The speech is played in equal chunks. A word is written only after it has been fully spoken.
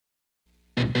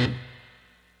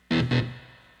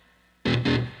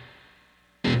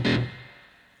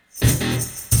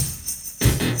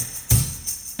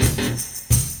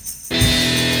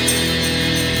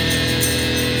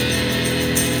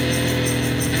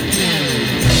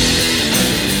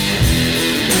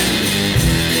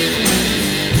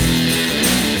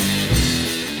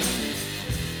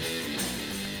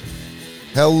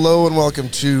Hello and welcome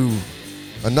to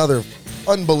another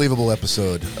unbelievable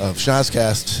episode of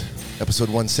Schnozcast, episode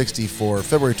 160 for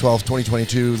February 12th,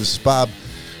 2022. This is Bob,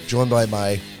 joined by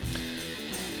my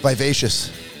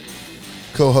vivacious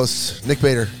co-hosts Nick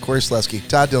Bader, Corey Slesky,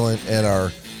 Todd Dillon, and our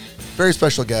very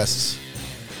special guests,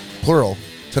 plural,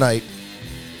 tonight,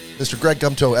 Mr. Greg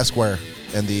Gumto, Esquire,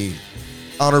 and the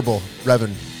Honorable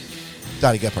Reverend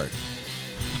Donnie Gephardt.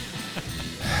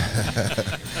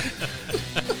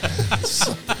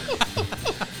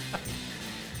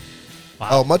 Wow.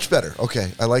 Oh, much better.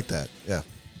 Okay, I like that. Yeah,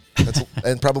 that's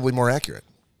and probably more accurate.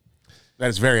 That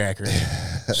is very accurate.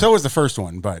 So was the first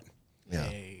one, but Yeah.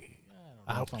 Hey,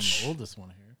 I don't know if I'm the oldest one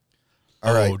here.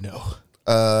 All right. Oh, no.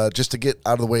 Just to get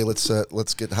out of the way, let's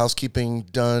get housekeeping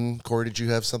done. Corey, did you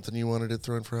have something you wanted to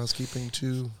throw in for housekeeping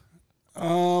too?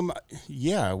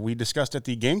 yeah, we discussed at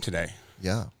the game today.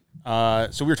 Yeah.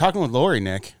 So we were talking with Lori,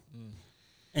 Nick,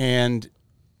 and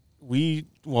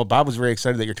Bob was very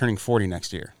excited that you're turning 40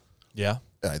 next year. Yeah.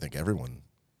 I think everyone.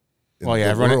 in Well,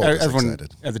 yeah, the world is everyone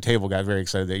excited. at the table got very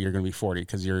excited that you're going to be 40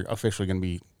 because you're officially going to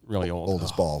be really old. Old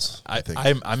as balls. I think.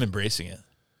 I'm embracing it,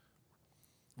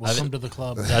 Welcome to the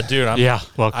club. dude.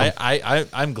 welcome.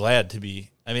 I'm glad to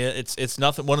be. I mean, it's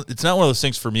nothing. It's not one of those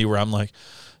things for me where I'm like,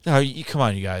 no, come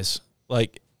on, you guys.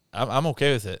 Like, I'm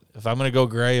okay with it. If I'm gonna go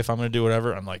gray, if I'm gonna do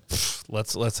whatever, I'm like,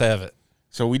 let's have it.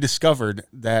 So we discovered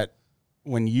that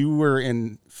when you were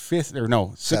in sixth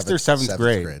or seventh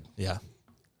grade. Yeah.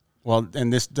 Well,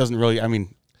 and this doesn't really. I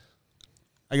mean,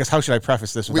 I guess how should I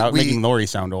preface this without making Lori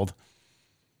sound old?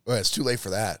 Well, it's too late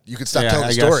for that. You could stop Yeah, telling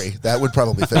the I guess. story. That would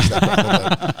probably fix that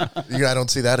problem. But I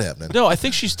don't see that happening. No, I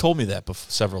think she's told me that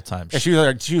several times.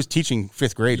 Yeah, she was teaching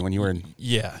fifth grade when you were in.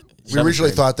 Yeah. We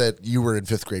originally thought that you were in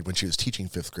fifth grade when she was teaching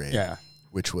fifth grade. Yeah.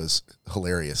 Which was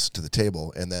hilarious to the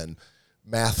table. And then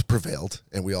math prevailed,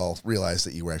 and we all realized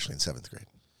that you were actually in seventh grade.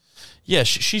 Yeah,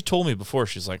 she told me before.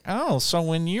 She's like, oh, so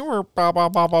when you were blah, blah,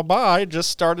 blah, blah, blah, I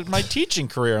just started my teaching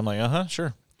career. I'm like,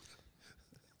 sure.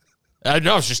 I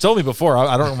know, she's told me before.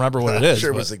 I don't remember what it is.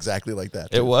 Sure, it but was exactly like that.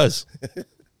 It was.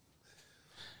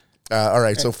 All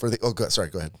right, so for the... sorry,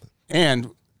 go ahead.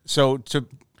 And so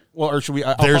or should we?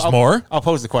 There's more? I'll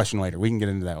pose the question later. We can get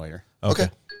into that later. Okay.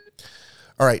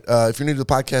 All right. If you're new to the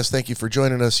podcast, thank you for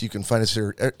joining us. You can find us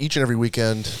here each and every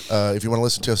weekend. If you want to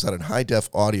listen to us out in high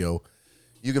def audio,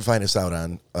 you can find us out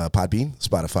on Podbean,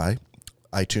 Spotify,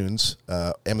 iTunes,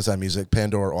 Amazon Music,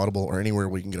 Pandora, Audible, or anywhere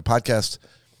where you can get a podcast.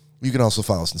 You can also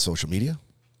follow us on social media,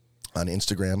 on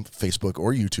Instagram, Facebook,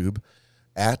 or YouTube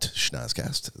at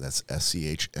Schnozcast. That's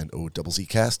SCHNOZZ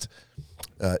cast.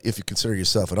 If you consider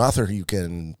yourself an author, you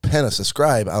can pen a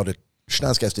subscribe out at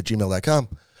schnozcast@gmail.com,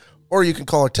 or you can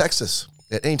call or text us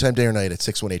at any time, day or night, at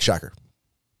 618-SHOCKER.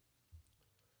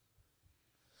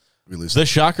 We lose The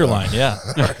shocker line, yeah.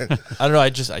 I don't know.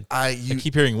 I you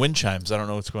keep hearing wind chimes. I don't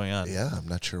know what's going on. Yeah, I'm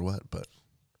not sure what, but...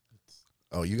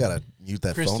 Oh, you got to mute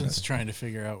that Kristen's phone. trying to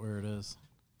figure out where it is.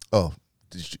 Oh,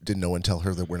 did no one tell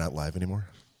her that we're not live anymore?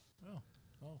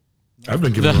 I've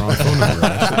been giving the wrong phone number.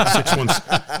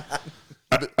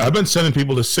 I've been sending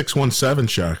people to 617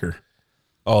 Shocker.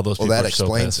 Oh, those Well, people that are so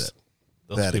explains pissed. it.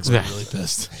 Those That people are really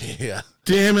pissed. Yeah.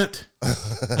 Damn it.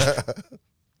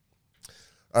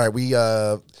 All right, we,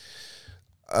 on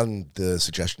the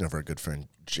suggestion of our good friend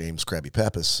James Krabby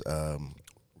Pappas, going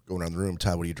around the room.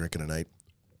 Todd, what are you drinking tonight?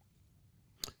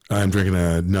 I'm drinking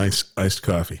a nice iced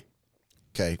coffee.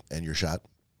 Okay, and your shot?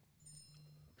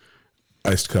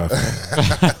 Iced coffee.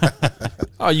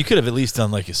 Oh, you could have at least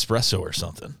done like espresso or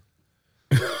something.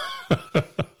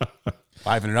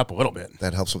 Liven it up a little bit.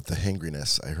 That helps with the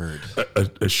hangriness, I heard.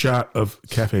 a shot of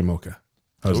cafe mocha.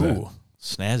 How's that? Ooh,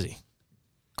 snazzy.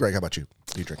 Greg, how about you?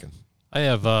 What are you drinking? I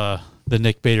have the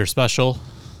Nick Bader special,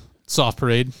 Soft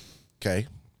Parade. Okay,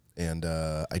 and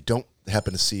I don't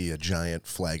happen to see a giant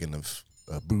flagon of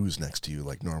booze next to you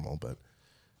like normal, but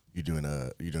you doing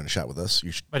a shot with us?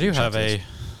 I do have I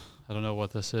don't know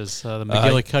what this is. The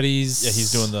McGillicuddy's. Yeah,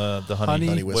 he's doing the honey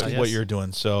Honey whiskey. what you're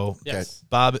doing. So Yes.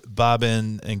 Bob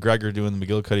and Greg are doing the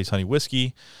McGillicuddy's honey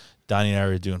whiskey. Donnie and I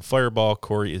are doing Fireball.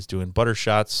 Corey is doing butter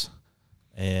shots.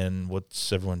 And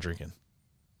what's everyone drinking?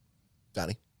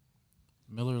 Donnie?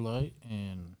 Miller Lite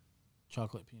and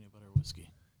chocolate peanut butter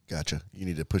whiskey. Gotcha. You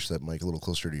need to push that mic a little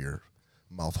closer to your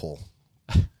mouth hole.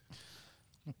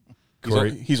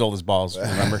 He's old as balls,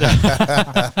 remember?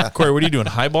 Corey, what are you doing?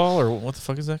 Highball or what the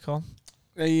fuck is that called?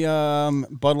 A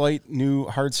Bud Light new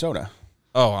hard soda.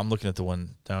 Oh, I'm looking at the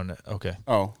one down there. Okay.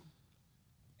 Oh.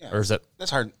 Or is that?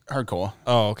 That's hard cola.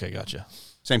 Oh, okay. Gotcha.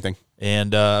 Same thing.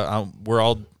 And a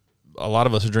lot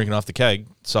of us are drinking off the keg,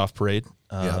 Soft Parade.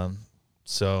 Yeah.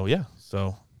 So, yeah.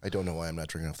 So I don't know why I'm not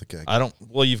drinking off the keg. I don't.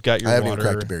 Well, you've got your I haven't water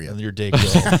even cracked a beer yet. and your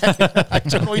Dayquil. I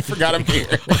totally forgot I'm here.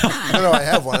 No, I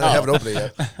have one. I haven't opened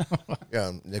it yet.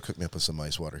 Yeah, Nick hooked me up with some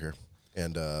ice water here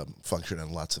and function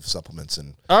on lots of supplements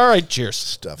and All right, cheers.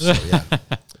 stuff. So yeah,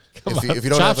 if you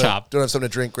don't Chop, have chop. don't have something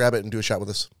to drink, grab it and do a shot with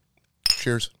us.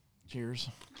 Cheers. Cheers.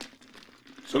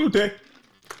 Salute.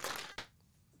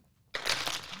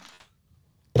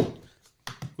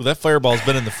 Well, that fireball's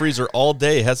been in the freezer all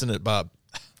day, hasn't it, Bob?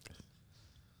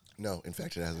 No, in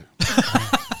fact, it hasn't.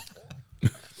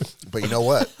 But you know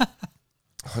what?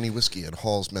 Honey whiskey and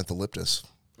Hall's mentholyptus.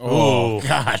 Oh,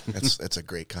 God. That's a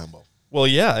great combo. Well,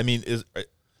 yeah. I mean,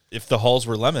 if the Halls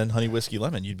were lemon, honey whiskey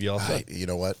lemon, you'd be all set. You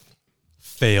know what?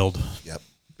 Failed. Yep.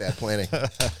 Bad planning.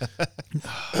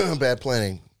 Bad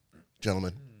planning,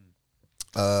 gentlemen.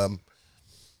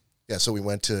 Yeah, so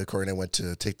Corey and I went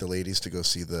to take the ladies to go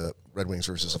see the Red Wings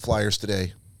versus the Flyers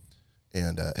today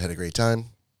and had a great time.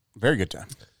 Very good time.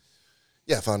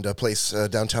 Yeah, found a place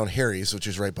downtown Harry's, which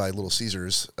is right by Little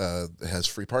Caesars, that has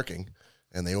free parking,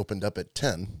 and they opened up at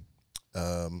 10,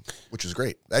 which was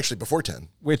great. Actually, before 10.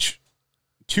 Which,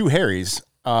 to Harry's,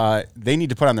 they need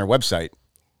to put on their website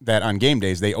that on game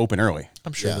days they open early.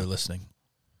 I'm sure Yeah. they're listening.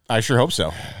 I sure hope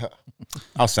so.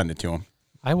 I'll send it to them.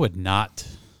 I would not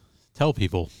tell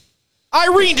people.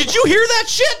 Irene, did you hear that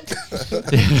shit?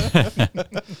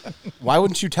 Why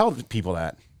wouldn't you tell people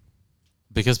that?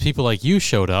 Because people like you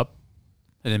showed up,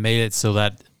 and it made it so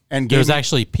that And there's gave,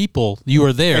 actually people, you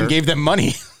were there. and gave them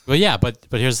money. But yeah, but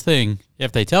here's the thing.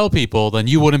 If they tell people, then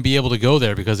you wouldn't be able to go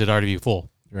there because it'd already be full.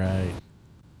 Right.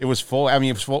 It was full. I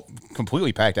mean, it was full,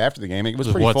 completely packed after the game. It was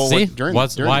pretty full See? during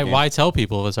What's, during why the game. why tell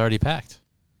people if it's already packed?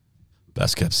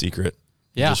 Best kept secret.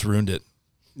 Yeah. Just ruined it.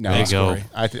 No, There you go.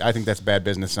 I think that's bad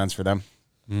business sense for them.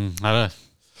 I don't know.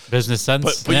 Business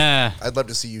sense? But- yeah. I'd love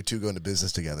to see you two go into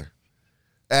business together.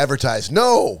 Advertise.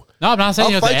 No. No, I'm not saying I'll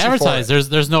you have to fight you for advertise. it.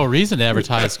 There's no reason to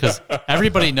advertise because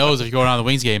everybody knows if you're going on the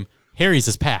Wings game, Harry's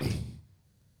is packed.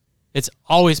 It's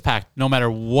always packed, no matter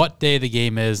what day the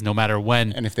game is, no matter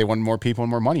when. And if they want more people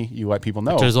and more money, you let people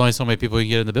know. There's only so many people you can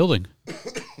get in the building.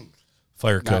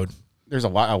 Fire code. There's a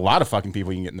lot of fucking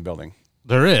people you can get in the building.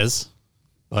 There is,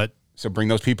 but So bring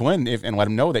those people in and let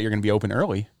them know that you're going to be open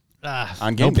early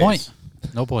on game no point.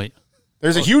 days. No point.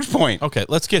 There's a huge point. Okay,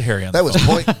 let's get Harry on That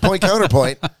the was point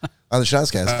counterpoint on the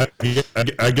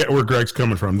Shotscast. I get where Greg's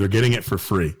coming from. They're getting it for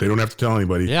free. They don't have to tell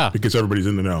anybody. Yeah. Because everybody's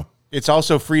in the know. It's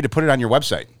also free to put it on your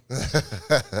website.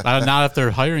 Not if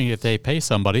they're hiring, if they pay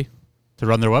somebody to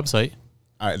run their website.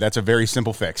 That's a very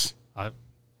simple fix.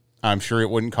 I'm sure it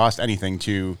wouldn't cost anything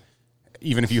to,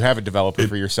 even if you have a developer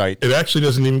for your site. It actually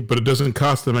doesn't even, but it doesn't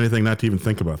cost them anything not to even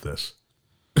think about this.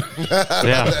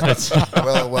 Yeah. It's,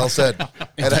 Well said.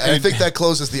 And I think that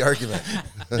closes the argument.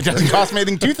 It doesn't cost me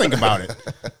anything to think about it.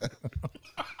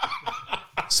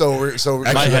 So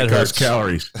Actually, My head that costs hurts.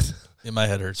 calories. Yeah, my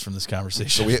head hurts from this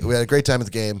conversation. we had a great time at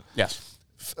the game. Yes.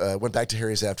 Went back to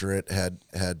Harry's after it. Had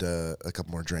a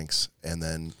couple more drinks, and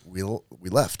then we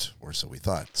left, or so we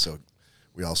thought. So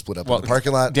we all split up in the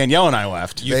parking lot. Danielle and I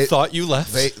left. You thought you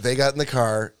left? They got in the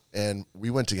car, and we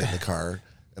went to get in the car,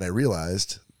 and I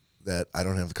realized that I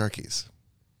don't have the car keys.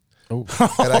 Oh,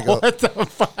 and I go, what the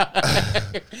fuck?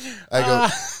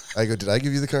 I go, did I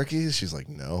give you the car keys? She's like,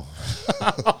 no.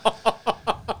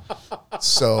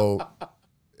 So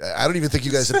I don't even think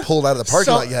you guys had pulled out of the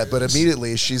parking lot yet, but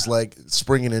immediately she's like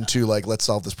springing into like, let's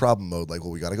solve this problem mode. Like,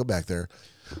 well, we got to go back there.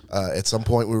 At some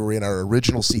point we were in our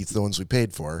original seats, the ones we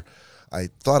paid for. I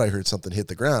thought I heard something hit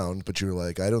the ground, but you were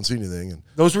like, I don't see anything. And,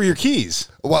 Those were your keys.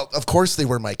 well, of course they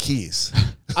were my keys.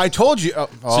 I told you. So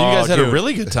you guys had a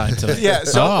really good time tonight. Yeah.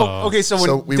 So okay. So when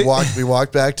So we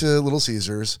walked back to Little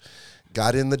Caesars,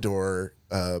 got in the door,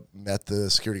 met the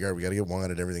security guard. We got to get one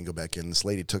and everything, go back in. This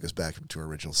lady took us back to our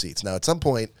original seats. Now, at some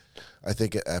point, I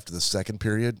think after the second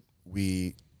period,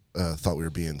 we thought we were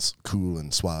being cool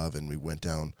and suave, and we went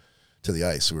down to the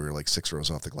ice. We were like 6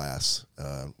 rows off the glass,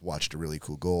 watched a really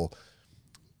cool goal.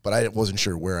 But I wasn't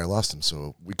sure where I lost him,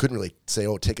 so we couldn't really say,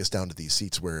 oh, take us down to these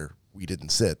seats where we didn't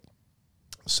sit.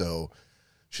 So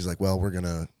she's like, well, we're going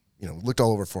to, looked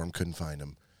all over for him, couldn't find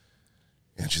him.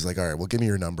 And she's like, all right, well, give me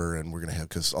your number, and we're going to have,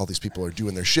 because all these people are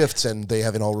doing their shifts, and they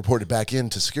haven't all reported back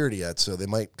into security yet, so they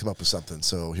might come up with something.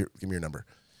 So here, give me your number.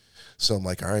 So I'm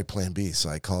like, all right, plan B.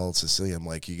 So I called Cecilia. I'm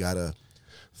like, you got to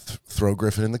throw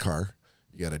Griffin in the car.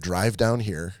 You got to drive down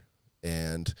here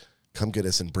and come get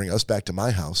us and bring us back to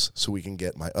my house so we can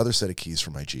get my other set of keys for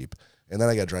my Jeep. And then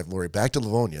I got to drive Lori back to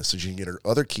Livonia so she can get her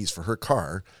other keys for her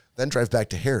car, then drive back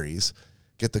to Harry's,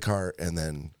 get the car, and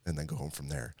then go home from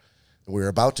there. And we were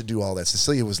about to do all that.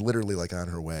 Cecilia was literally like on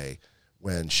her way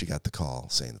when she got the call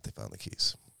saying that they found the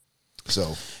keys.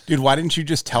 So, Dude, why didn't you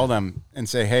just tell them and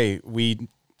say, hey, we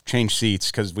changed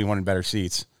seats because we wanted better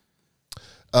seats?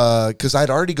 because I'd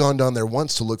already gone down there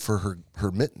once to look for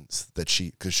her mittens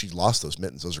because she lost those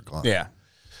mittens. Those are gone. Yeah.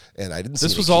 And I didn't see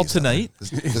This any was all keys down there. tonight?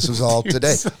 This was all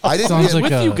today. I didn't Sounds get, like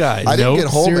with a you guys. I didn't get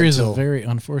home series until of very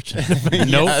unfortunate.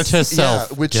 Note to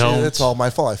self. which don't. it's all my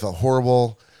fault. I felt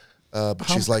horrible. But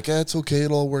she's like, it's okay.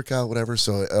 It'll all work out, whatever.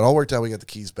 So it all worked out. We got the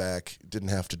keys back. Didn't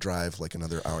have to drive like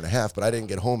another hour and a half. But I didn't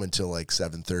get home until like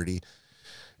 7:30,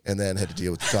 and then had to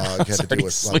deal with the dog. Had to deal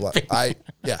with blah, blah. I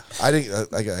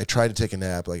didn't. I tried to take a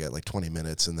nap. I got like 20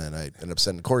 minutes, and then I ended up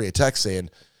sending Corey a text saying,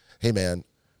 "Hey man,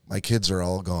 my kids are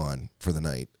all gone for the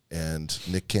night, and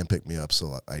Nick can't pick me up.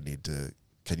 So I need to.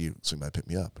 Can you swing by pick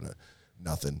me up?" And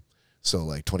nothing. So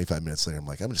like 25 minutes later, I'm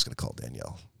like, I'm just gonna call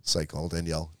Danielle. It's like, call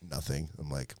Danielle. Nothing. I'm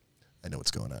like, I know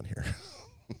what's going on here.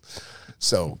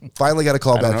 So finally got a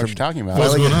call I don't back know from. what you're talking about.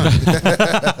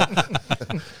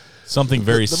 Finally got- Something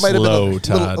very there might have been slow,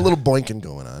 Todd. a little boinking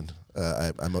going on.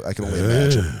 I can only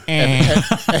imagine.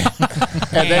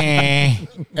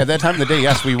 At that time of the day,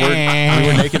 yes, we were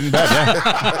naked in bed. Yeah.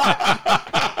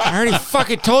 I already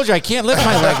fucking told you I can't lift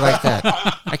my leg like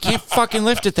that. I can't fucking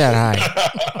lift it that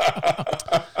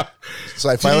high. So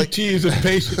I finally, TT is a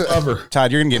patient lover.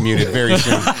 Todd, you're gonna get muted very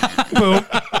soon. Boom,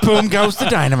 boom goes the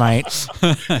dynamite.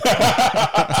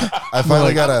 I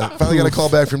finally got a call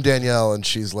back from Danielle, and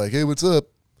she's like, "Hey, what's up?"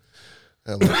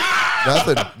 I'm like,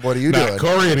 "Nothing. What are you doing?" Not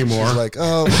Corey anymore. She's like,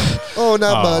 "Oh,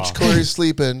 not much. Corey's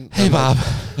sleeping." Hey, I'm like, Bob.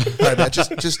 all right, man,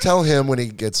 just tell him when he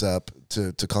gets up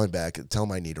to call me back. Tell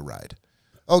him I need a ride.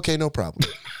 Okay, no problem.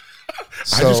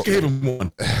 I just gave him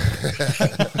one.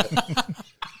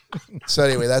 So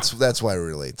anyway, that's why we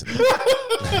were late tonight.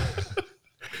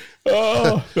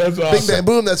 Oh, that's Bing awesome. bang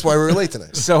boom. That's why we were late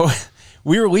tonight. So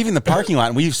we were leaving the parking lot,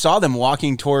 and we saw them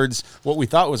walking towards what we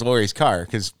thought was Lori's car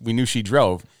because we knew she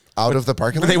drove. Out of the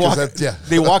parking lot. But they 'Cause walk, that-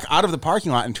 they walk out of the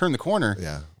parking lot and turn the corner.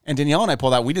 Yeah. And Danielle and I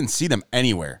pulled out. We didn't see them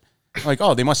anywhere. Like,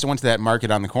 oh, they must have went to that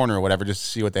market on the corner or whatever just to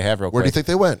see what they have real Where do you quick. think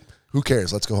they went? Who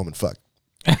cares? Let's go home and fuck.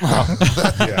 Sounds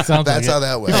That's like how it.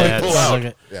 that went. Yeah, Pull sounds out. like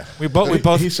it. Yeah. We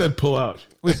both He said pull out.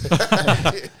 we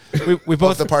Both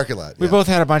both the parking lot. we yeah. both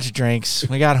had a bunch of drinks.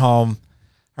 We got home.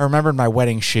 I remembered my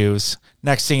wedding shoes.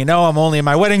 Next thing you know, I'm only in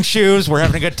my wedding shoes. We're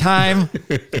having a good time.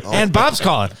 And Bob's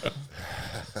calling.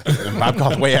 And Bob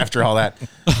called way after all that.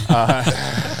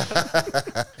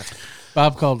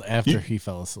 Bob called after he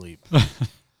fell asleep.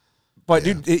 But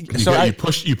dude,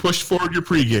 You pushed forward your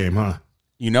pregame, huh?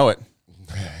 you know it.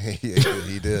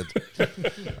 he did.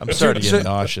 I'm starting to So- get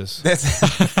nauseous.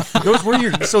 Those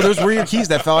were your keys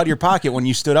that fell out of your pocket when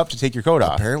you stood up to take your coat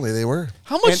off. Apparently they were.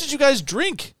 How much did you guys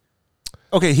drink?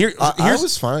 Okay, I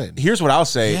was fine. here's what I'll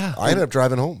say. Yeah. I ended up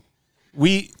driving home.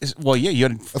 You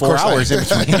had 4 course I- hours in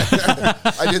between.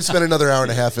 I did spend another hour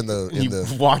and a half in the.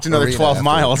 You walked another arena 12 after.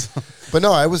 miles. But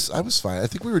no, I was fine. I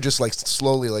think we were just like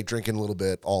slowly like drinking a little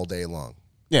bit all day long.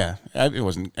 Yeah, it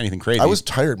wasn't anything crazy. I was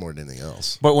tired more than anything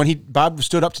else. But when Bob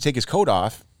stood up to take his coat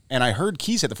off, and I heard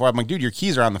keys hit the floor, I'm like, dude, your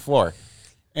keys are on the floor.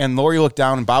 And Lori looked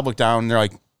down, and Bob looked down, and they're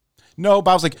like, no.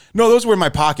 Bob's like, no, those were in my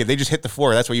pocket. They just hit the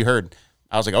floor. That's what you heard.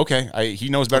 I was like, okay, he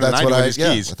knows better than I do with his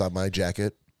keys. I thought my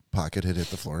jacket pocket had hit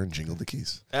the floor and jingled the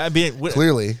keys. I mean,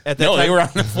 Clearly, at that No, time, they were on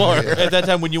the floor. at that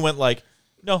time when you went like,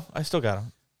 no, I still got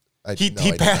them. I He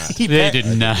did passed. They did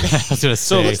not. I was going to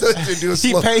say. do a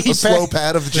slow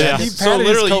pat of the He jacket. So patted his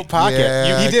literally- coat pocket.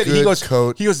 Yeah, he did. He good goes,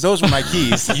 coat. those were my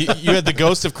keys. You had the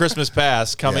ghost of Christmas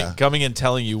past Yeah. coming and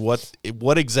telling you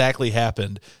what exactly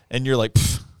happened, and you're like,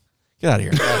 "Pff, get out of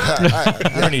here.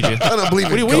 I don't need you. I don't believe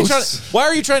in What are you trying ghosts. why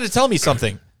are you trying to tell me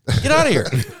something? Get out of here.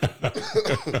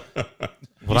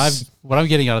 What I'm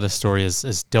getting out of this story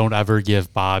is don't ever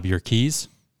give Bob your keys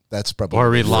That's probably or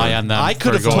rely on them. I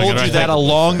could have for going told you right that a there.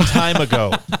 long time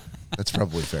ago. That's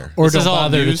probably fair. Or This don't is all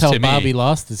bother to news tell to me. Bob he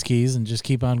lost his keys and just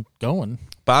keep on going.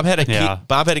 Bob had a key. Yeah.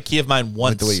 Bob had a key of mine Like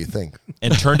once the way you think.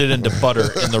 and turned it into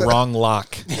butter in the wrong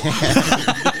lock.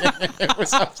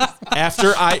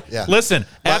 After I Yeah. listen,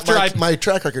 after my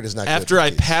track record is not good after with I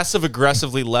keys. passive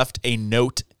aggressively left a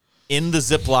note in the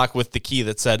Ziploc with the key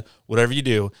that said, "Whatever you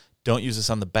do, don't use this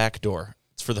on the back door.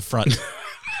 It's for the front."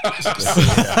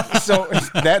 So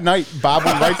that night, Bob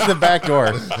went right to the back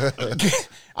door.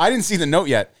 I didn't see the note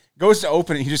yet. Goes to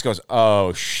open it. He just goes,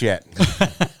 "Oh shit!"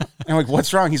 And I'm like,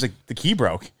 "What's wrong?" He's like, "The key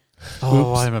broke."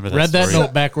 Oh, I remember that. Read that story.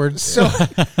 note backwards. So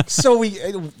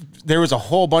there was a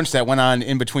whole bunch that went on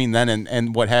in between then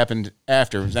and what happened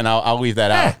after, and I'll leave that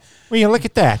out. Will you look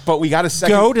at that? But we got a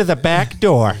Go to the back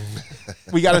door.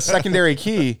 we got a secondary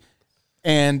key,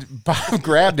 and Bob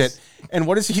grabbed it. And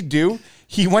what does he do?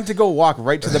 He went to go walk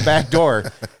right to the back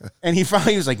door, and he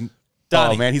finally was like,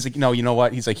 Donnie. Oh man, he's like, no, you know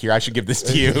what? He's like, here, I should give this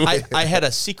to you. I had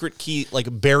a secret key like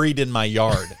buried in my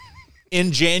yard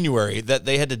in January that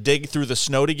they had to dig through the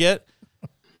snow to get.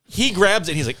 He grabs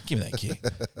it. And he's like, give me that key,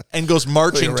 and goes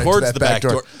marching Right to towards that the back back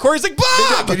door. door. Corey's like, Maybe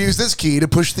I Bob. could use this key to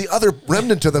push the other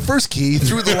remnant of the first key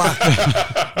through the lock.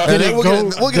 And Did then it we'll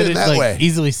go? get it Did it that like way.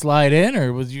 easily slide in,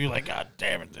 or was you like, God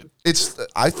damn it?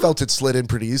 I felt it slid in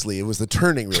pretty easily. It was the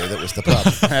turning really that was the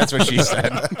problem. That's what she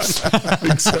said.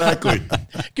 Exactly.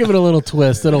 Give it a little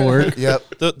twist; it'll work.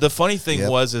 Yep. The funny thing Yep.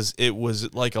 was it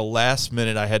was like a last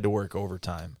minute. I had to work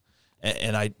overtime,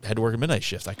 and I had to work a midnight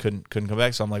shift. I couldn't come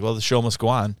back, so I'm like, well, the show must go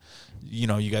on. You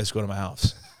know, you guys go to my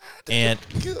house, and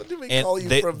Did we call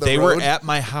you from the they road? were at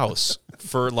my house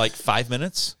for like 5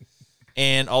 minutes,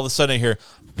 and all of a sudden I hear,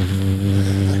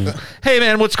 "Hey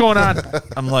man, what's going on?"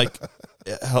 I'm like,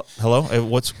 "Hello,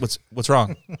 what's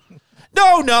wrong?"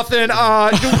 No, nothing.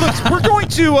 We're going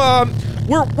to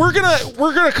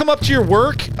we're gonna come up to your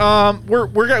work. We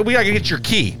gotta get your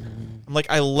key. I'm like,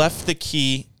 I left the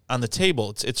key on the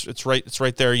table. It's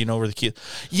right there. You know where the key.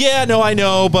 Yeah, no, I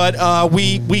know, but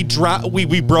we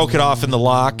broke it off in the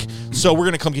lock, so we're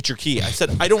gonna come get your key. I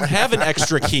said, I don't have an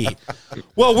extra key.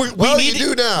 Well, you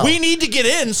do now. We need to get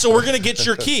in, so we're gonna get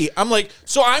your key. I'm like,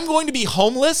 so I'm going to be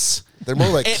homeless. They're more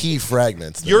like And key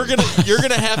fragments. You're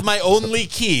gonna have my only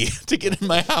key to get in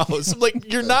my house. I'm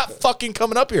like, you're not fucking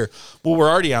coming up here. Well, we're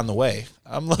already on the way.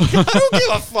 I'm like, I don't give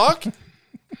a fuck.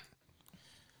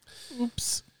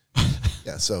 Oops.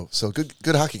 Yeah, so good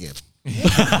hockey game.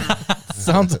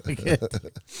 Sounds like it.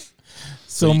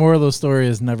 So moral of the story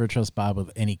is never trust Bob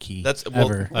with any key. That's- well,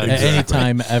 ever Exactly. at any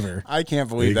time ever. I can't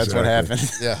believe that's what Exactly.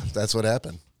 happened. Yeah, that's what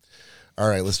happened. All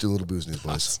right, let's do a little booze news,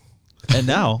 boys. And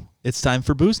now it's time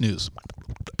for booze news.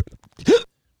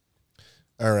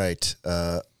 All right.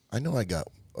 I know I got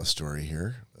a story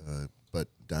here, but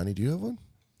Donnie, do you have one?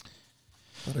 I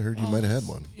thought I heard you might have had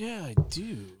one. Yeah, I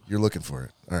do. You're looking for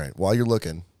it. All right. While you're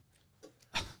looking,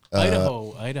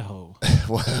 Idaho.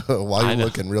 while you're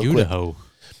looking, real quick, Idaho.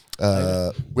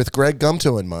 with Greg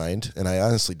Gumto in mind, and I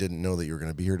honestly didn't know that you were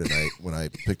going to be here tonight when I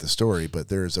picked the story, but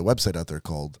there's a website out there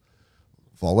called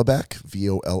Vollebak,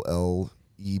 Vollebak,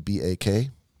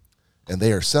 and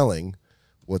they are selling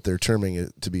what they're terming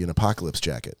it to be an apocalypse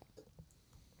jacket.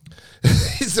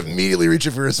 He's immediately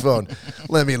reaching for his phone.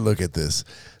 Let me look at this.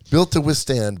 Built to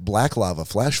withstand black lava,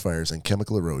 flash fires, and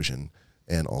chemical erosion,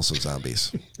 and also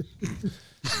zombies.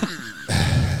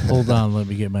 Hold on, let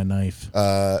me get my knife.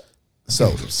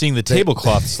 So Seeing the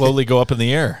tablecloth slowly go up in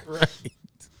the air. let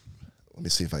me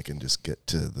see if I can just get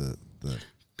to the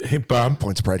Hey, Bob,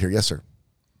 points of pride here. Yes, sir.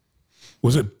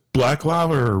 was it black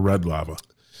lava or red lava?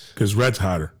 Because red's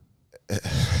hotter.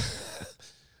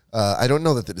 I don't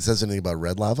know that it says anything about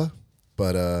red lava,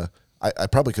 but I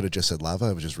probably could have just said lava.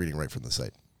 I was just reading right from the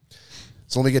site.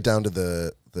 So let me get down to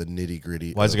the nitty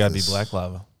gritty. Why's it got to be black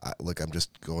lava? Look, I'm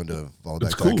just going to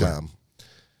It's volleyback.com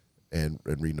and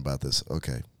reading about this.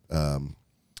 Okay.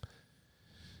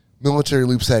 Military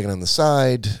loop sagging on the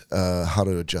side, how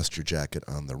to adjust your jacket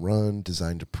on the run,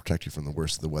 designed to protect you from the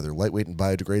worst of the weather. Lightweight and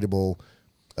biodegradable.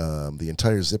 The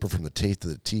entire zipper from the tape to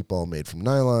the teep all made from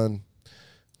nylon.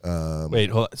 Wait,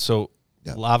 hold on. So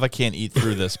Yeah. lava can't eat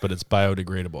through this, but it's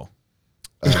biodegradable.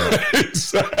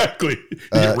 Exactly. You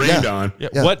get rained yeah. on. Yeah.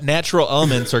 Yeah. What natural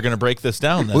elements are going to break this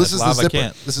down then? Well, this if is the lava zipper.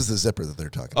 can't. This is the zipper that they're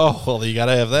talking about. Oh, well, you got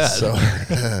to have that.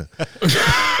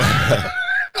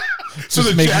 So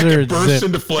the make sure jacket it's bursts zipped.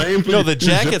 into flames. No, but the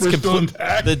your jacket's zipper's still complete.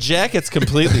 intact? The jacket's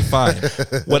completely fine.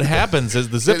 What happens is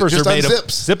the zippers just are made of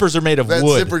unzips. zippers are made of That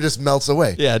wood. zipper just melts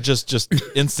away. Yeah, just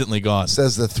instantly gone.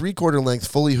 Says the 3/4 length,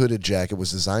 fully hooded jacket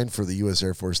was designed for the U.S.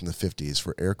 Air Force in the 50s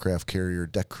for aircraft carrier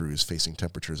deck crews facing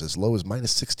temperatures as low as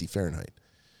minus 60 Fahrenheit.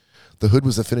 The hood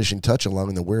was the finishing touch,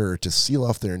 allowing the wearer to seal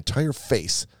off their entire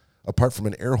face, apart from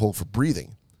an air hole for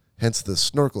breathing, hence the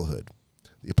snorkel hood.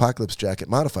 The Apocalypse jacket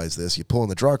modifies this. You pull on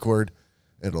the draw cord,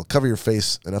 and it'll cover your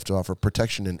face enough to offer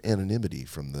protection and anonymity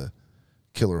from the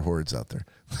killer hordes out there.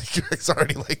 It's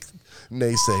already like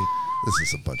naysaying. This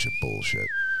is a bunch of bullshit.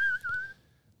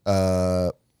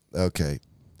 Okay.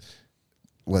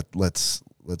 Let's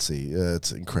see.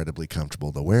 It's incredibly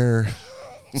comfortable to wear.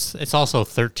 It's also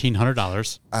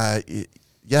 $1,300.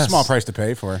 Yes. Small price to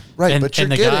pay for. Right, And- but you're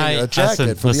and the getting guy- a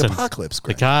jacket for listen, the apocalypse. The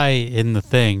Greg. guy in the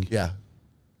thing, Yeah.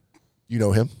 You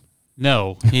know him?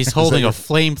 no, he's holding your- a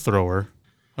flamethrower.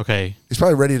 Okay. He's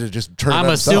probably ready to just turn it I'm on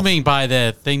himself. assuming by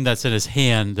the thing that's in his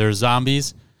hand, there's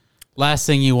zombies. Last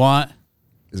thing you want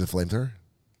Is it flamethrower?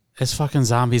 is fucking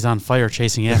zombies on fire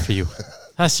chasing after you.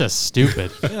 That's just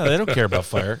stupid. Yeah, they don't care about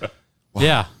fire.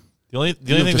 Yeah. The only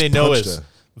You thing just they know punched is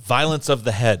violence of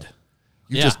the head.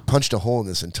 You Yeah. just punched a hole in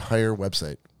this entire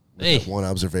website. Hey, One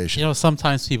observation. you know,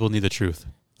 sometimes people need the truth.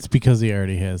 It's because he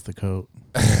already has the coat.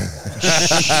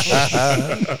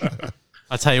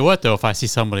 I'll tell you what, though, if I see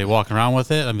somebody walking around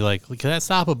with it, I'll be like, can that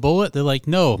stop a bullet? They're like,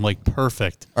 no. I'm like,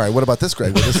 perfect. All right, what about this,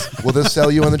 Greg? Will this sell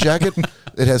you on the jacket?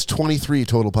 It has 23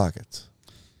 total pockets.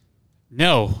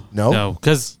 No. No? No.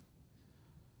 Because,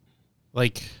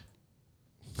 like,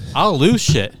 I'll lose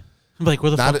shit. I'm like,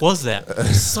 where the Not fuck a- was that?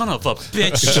 Son of a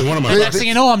bitch. So one of my Next thing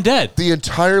you know, I'm dead. The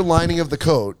entire lining of the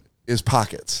coat is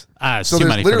pockets. It's So too there's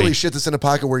many for literally me. shit that's in a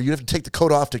pocket where you have to take the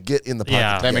coat off to get in the pocket.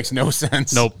 Yeah. That makes no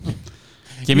sense. Nope.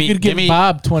 Give You could give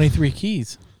Bob 23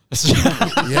 keys.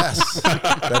 Yes,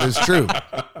 that is true.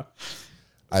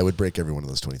 I would break every one of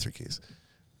those 23 keys.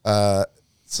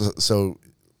 So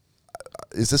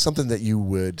is this something that you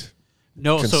would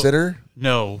no, consider?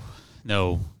 No.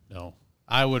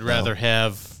 I would rather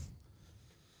have.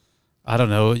 I don't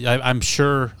know. I'm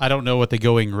sure. I don't know what the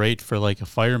going rate for like a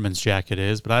fireman's jacket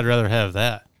is, but I'd rather have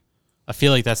that. I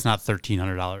feel like that's not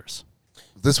 $1,300.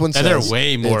 This one And they're says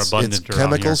way more it's abundant around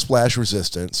chemical here. splash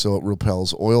resistant, so it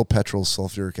repels oil, petrol,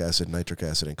 sulfuric acid, nitric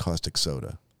acid, and caustic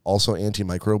soda. Also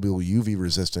antimicrobial, UV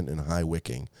resistant, and high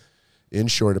wicking. In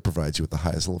short, it provides you with the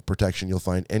highest level of protection you'll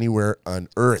find anywhere on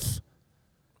Earth.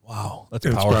 Wow, that's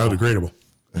it's powerful. biodegradable.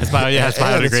 It's And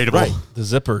biodegradable. right, The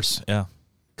zippers, yeah.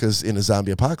 because in a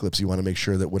zombie apocalypse, you want to make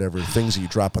sure that whatever things you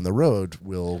drop on the road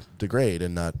will degrade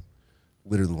and not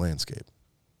litter the landscape.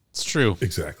 It's true.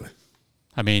 Exactly.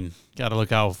 I mean, got to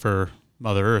look out for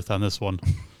Mother Earth on this one.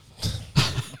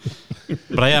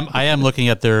 But I am looking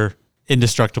at their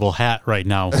indestructible hat right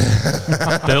now,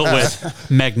 built with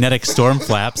magnetic storm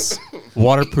flaps,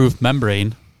 waterproof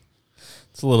membrane.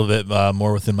 It's a little bit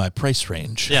more within my price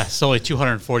range. Yeah, it's only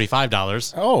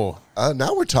 $245. Oh,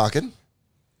 Now we're talking.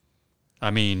 I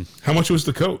mean, How much was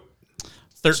the coat?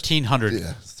 $1,300.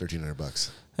 Yeah, it's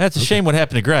 $1,300. That's a shame what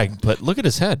happened to Greg, but look at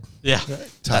his head. Yeah.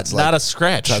 Todd's Not like, a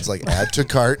scratch. Todd's like, add to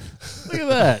cart. Look at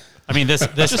that. I mean, this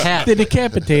hat They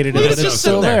decapitated it, Look at but it it's just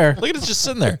still sitting there. there. Look at it just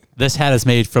sitting there. this hat is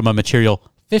made from a material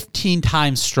 15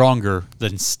 times stronger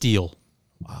than steel.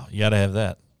 Wow, you got to have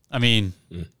that. I mean,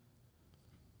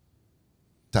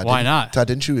 Todd, Why didn't- not? Todd,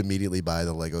 didn't you immediately buy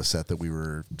the Lego set that we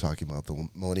were talking about, the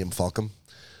Millennium Falcon,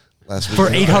 last week? for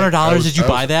 $800, was- did you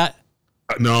buy that?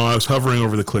 No, I was hovering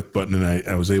over the click button and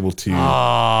I was able to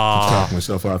talk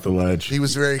myself off the ledge. He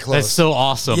was very close. That's so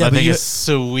awesome. Yeah, I but think you- it's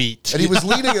sweet. And he was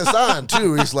leading us on,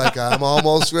 too. He's like, I'm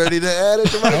almost ready to add it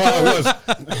to my cart.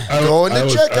 Going to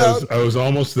checkout. I was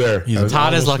almost there. I was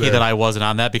Todd is almost lucky there. that I wasn't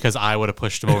on that because I would have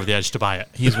pushed him over the edge to buy it.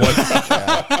 He's one.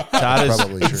 Todd is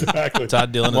Probably true. Exactly.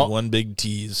 Todd Dillon is one big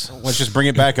tease. let's just bring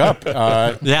it back up.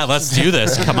 Yeah, let's do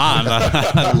this. Come on.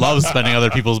 I love spending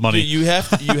other people's money. You have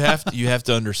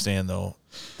to understand though.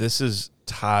 This is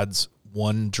Todd's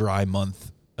one dry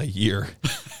month a year.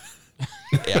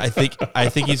 Yeah, I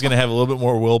think he's going to have a little bit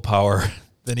more willpower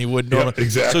than he would normally.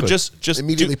 exactly. So just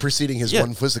Immediately preceding his Yeah.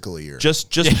 one physical year. just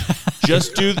do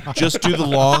the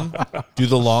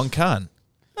long con.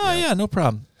 Oh yeah, no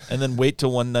problem. And then wait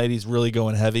till one night he's really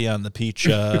going heavy on the peach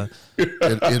in peach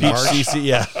March. CC.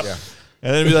 Yeah. Yeah.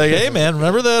 And then be like, hey man,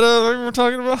 remember that thing we were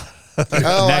talking about?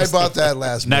 Oh, Next- I bought that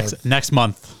last month. Next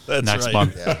month. That's next right.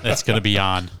 month. It's going to be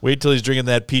on. Wait till he's drinking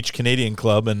that peach Canadian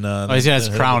Club and Oh, he's got his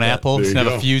then crown hit that. apple. There He's you going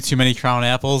to have go. a few too many crown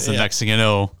apples. And Yeah. next thing you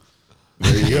know,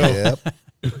 There you go.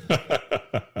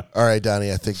 Yep. All right,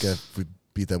 Donnie, I think we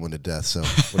beat that one to death. So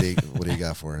what do you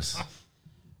got for us?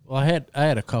 Well, I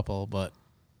had a couple, but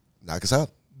Knock us out.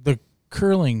 the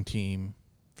curling team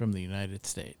from the United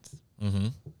States,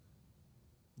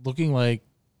 looking like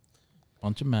a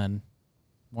bunch of men,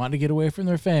 wanted to get away from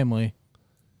their family,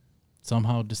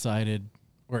 somehow decided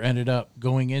or ended up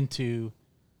going into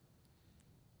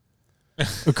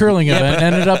a curling event,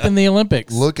 ended up in the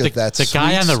Olympics. Look at that the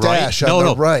guy on the stash right. on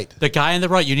the right. The guy on the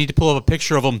right. You need to pull up a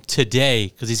picture of him today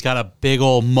because he's got a big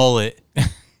old mullet.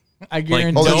 I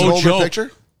guarantee Oh, there's an No older joke.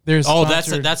 picture? there's Oh,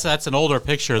 sponsored- that's an older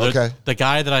picture. Okay. The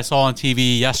guy that I saw on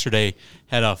TV yesterday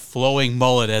had a flowing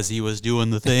mullet as he was doing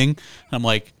the thing. I'm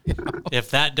like,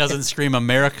 if that doesn't scream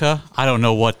America, I don't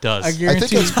know what does. I I think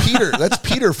guarantee that's Peter. That's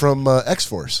Peter from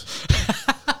X-Force.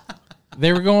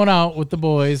 they were going out with the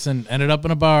boys and ended up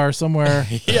in a bar somewhere.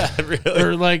 Yeah, really.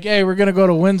 They're like, hey, we're gonna go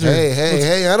to Windsor.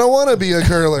 Hey, I don't want to be a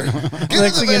curler. Get in Next the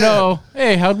thing you van. know,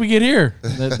 hey, how'd we get here?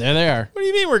 There they are. What do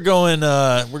you mean we're going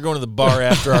to the bar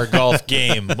after our golf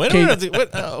game? What,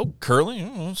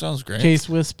 curling? Oh, sounds great.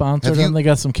 K-Swiss sponsored Have you- them. They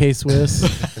got some K-Swiss.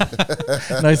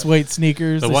 Nice white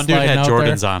sneakers. The They one dude sliding had out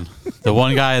Jordans there. on. The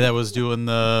one guy that was doing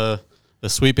the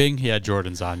sweeping, he had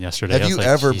Jordans on yesterday. I Have was you like,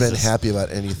 ever been Jesus. happy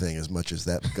about anything as much as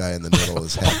that guy in the middle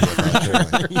is happy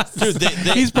about curling? Dude,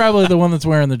 He's probably the one that's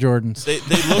wearing the Jordans. they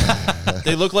look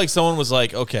They look like someone was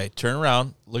like, okay, turn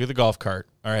around, look at the golf cart,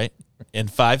 all right? In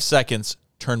 5 seconds,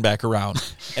 turn back around.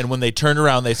 And when they turned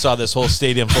around, they saw this whole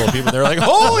stadium full of people. They're like,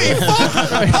 holy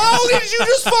fuck, how did you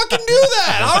just fucking do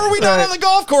that? How are we not on the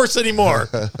golf course anymore?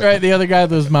 Right, the other guy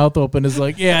with his mouth open is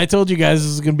like, yeah, I told you guys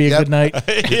this is going to be a Yep. good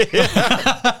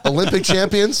night. Olympic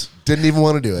champions didn't even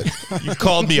want to do it. You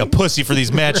called me a pussy for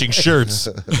these matching shirts.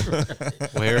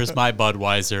 Where's my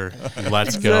Budweiser?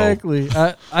 Let's go. Exactly.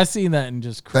 I seen that and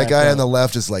just That cracked guy up. on the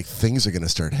left is like, things are going to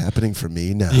start happening for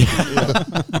me now.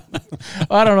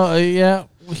 I don't know. Yeah,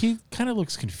 he kind of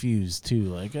looks confused too.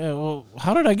 Like, well,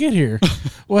 how did I get here?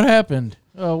 What happened?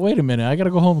 Oh, wait a minute. I got to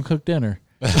go home and cook dinner.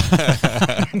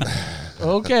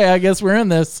 Okay, I guess we're in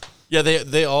this. Yeah,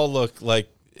 they all look like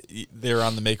they're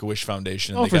on the Make-A-Wish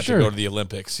Foundation. And Oh, they for got sure. to go to the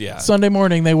Olympics. Yeah. Sunday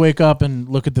morning, they wake up and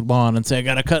look at the lawn and say, I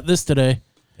got to cut this today.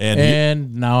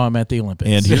 And now I'm at the Olympics.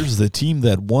 And here's the team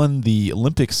that won the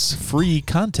Olympics free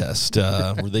contest,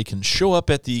 where they can show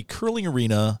up at the curling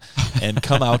arena and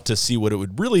come out to see what it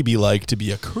would really be like to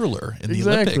be a curler in the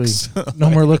Olympics.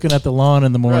 No more looking at the lawn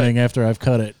in the morning after I've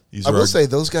cut it. These I are will our- say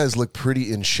those guys look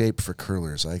pretty in shape for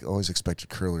curlers. I always expected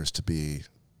curlers to be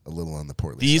a little on the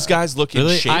portly These side. guys look in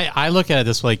Really, shape. I look at it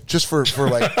this like, Just for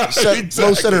like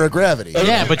low center of gravity.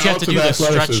 yeah, but you have to do the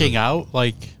athleticism. stretching out.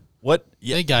 Like, What?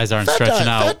 Yeah. they guys aren't Fat, stretching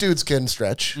fat out. dudes can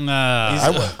stretch. Nah. I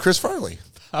want Chris Farley.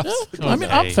 I mean,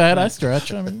 I'm fat. I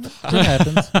stretch. I mean, it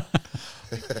happens. I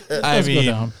Let's go mean,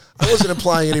 down. I wasn't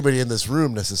implying anybody in this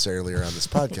room necessarily or on this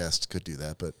podcast could do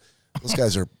that, but those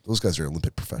guys are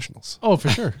Olympic professionals. Oh, for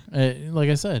sure. Like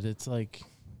I said, it's like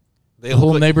they the look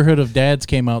whole like, neighborhood of dads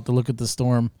came out to look at the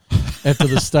storm after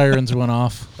the sirens went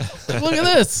off. Look at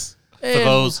this.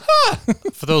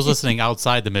 For those listening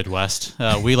outside the Midwest,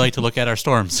 we like to look at our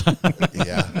storms.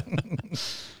 Yeah.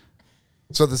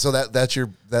 So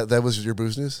that was your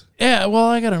booze news? Yeah, well,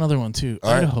 I got another one too.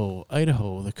 All right.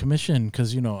 Idaho, the commission,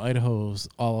 because Idaho's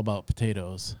all about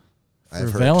potatoes. For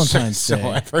I've heard. Valentine's So Day,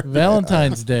 I've heard that.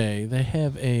 Valentine's Day, they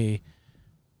have a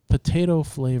potato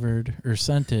flavored or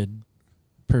scented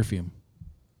perfume.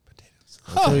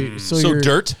 Potatoes. So so your,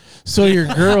 dirt. So your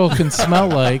girl can smell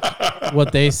like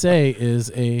what they say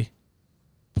is a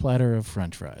platter of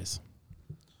French fries.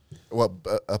 Well,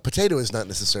 a potato is not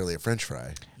necessarily a French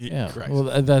fry. Yeah, correct. well,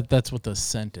 that's what the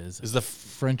scent is. Is the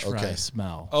French fry Okay.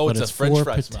 smell. Oh, but it's a French for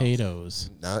fry smell. potatoes.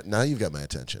 Now you've got my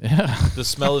attention. Yeah. The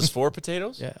smell is for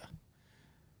potatoes? Yeah.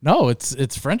 No,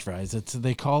 it's French fries.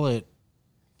 They call it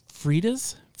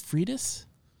Fritas. Fritas.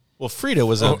 Well, Frida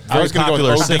was a I very was gonna go with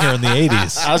popular Old singer in the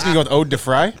 80s. I was going to go with Ode to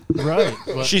Fry. Right.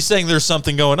 She's saying there's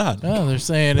something going on. No, they're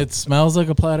saying it smells like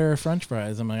a platter of French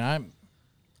fries. I'm like,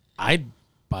 I'd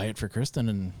buy it for Kristen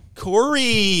and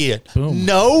Corey, Boom.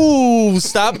 no,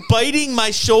 stop biting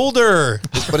my shoulder.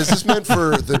 But is this meant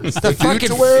for the dude fucking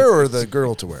to wear or the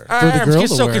girl to wear? the I'm girl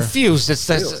just to so wear. confused. It's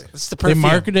Really? it's the they perfume.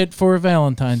 market it for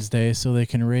Valentine's Day so they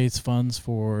can raise funds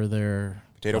for their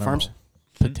Potato I don't farms?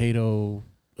 know, potato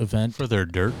event For their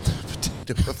dirt.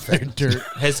 their dirt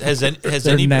Has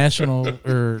their any national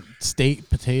or state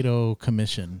potato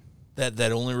commission. that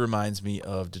only reminds me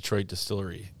of Detroit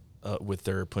Distillery with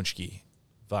their punchki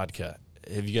vodka.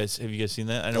 Have you guys seen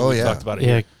that? I know Oh, we yeah. talked about it.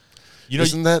 Yeah. Here. You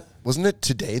know, Wasn't it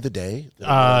today the day that it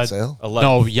went on sale? 11,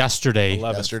 No, yesterday.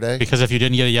 11. Yesterday? Because if you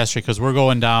didn't get it yesterday, because we're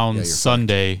going down you're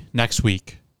Sunday next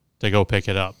week to go pick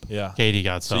it up. Yeah. Katie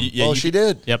got So some. She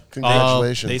did. Yep.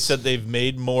 Congratulations. They said they've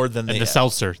made more than And they the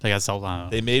seltzer. They got seltzer.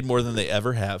 they made more than they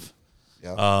ever have.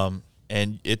 Yeah.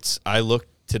 And I looked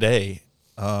today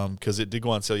because it did go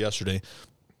on sale yesterday.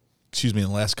 Excuse me. In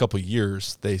the last couple of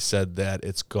years, they said that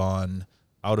it's gone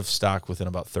out of stock within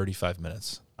about 35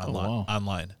 minutes wow.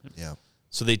 online. Yeah.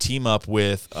 So they team up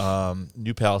with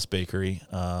New Palace Bakery,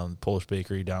 Polish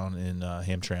bakery down in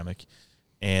Hamtramck,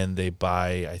 and they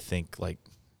buy, I think, like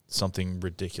something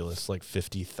ridiculous, like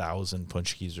 50,000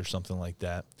 punchkis or something like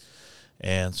that.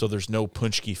 And so there's no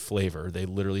punchki flavor. They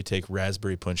literally take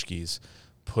raspberry punchkis,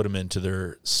 put them into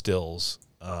their stills,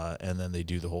 and then they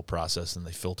do the whole process and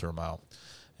they filter them out.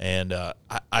 And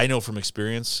I know from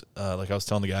experience, like I was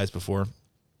telling the guys before,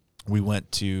 we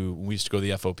used to go to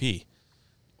the FOP.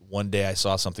 One day I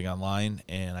saw something online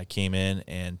and I came in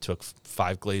and took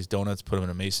 5 glazed donuts, put them in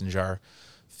a mason jar,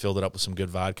 filled it up with some good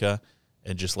vodka,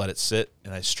 and just let it sit.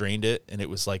 And I strained it, and it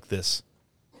was like this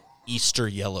Easter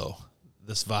yellow,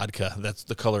 this vodka. That's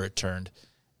the color it turned.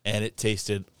 And it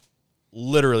tasted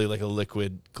literally like a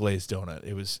liquid glazed donut.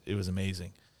 It was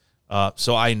amazing.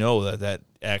 So I know that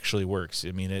actually works.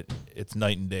 I mean, it's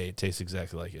night and day. It tastes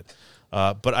exactly like it.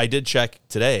 But I did check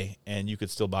today, and you could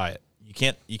still buy it.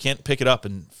 You can't pick it up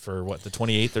for what, the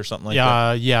 28th or something like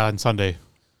that. Yeah, on Sunday.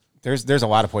 There's a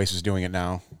lot of places doing it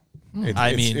now.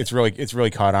 It's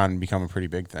really caught on and become a pretty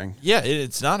big thing. Yeah,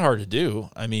 it's not hard to do.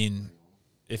 I mean,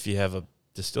 if you have a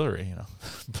distillery, you know.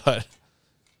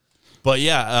 But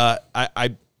yeah,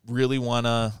 I really want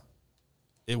to.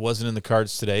 It wasn't in the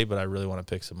cards today, but I really want to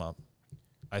pick some up.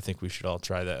 I think we should all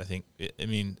try that. I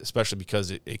mean, especially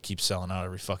because it keeps selling out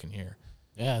every fucking year.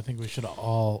 Yeah, I think we should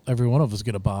every one of us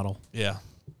get a bottle. Yeah.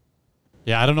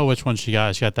 Yeah, I don't know which one she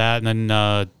got. She got that, and then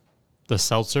the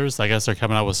seltzers. I guess they're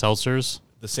coming out with seltzers.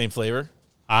 The same flavor?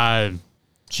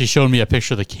 She showed me a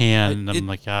picture of the can, and I'm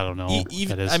like, I don't know what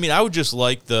that is. I mean, I would just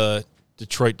like the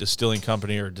Detroit Distilling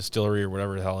Company or distillery or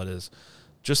whatever the hell it is.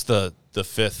 Just the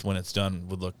fifth when it's done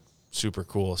would look super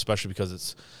cool, especially because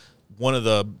it's one of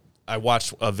the. I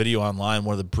watched a video online.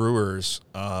 One of the brewers,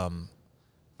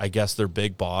 I guess their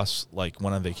big boss, like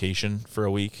went on vacation for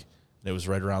a week. And it was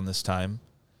right around this time,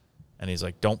 and he's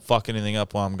like, "Don't fuck anything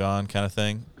up while I'm gone," kind of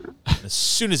thing. And as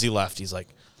soon as he left, he's like,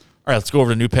 "All right, let's go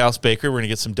over to New Palace Bakery. We're gonna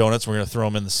get some donuts. We're gonna throw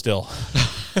them in the still."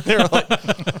 They were like,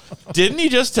 "Didn't he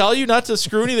just tell you not to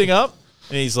screw anything up?"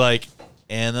 And he's like,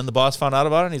 and then the boss found out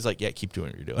about it, and he's like, "Yeah, keep doing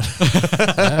what you're doing."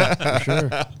 Yeah, for sure.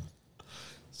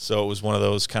 So it was one of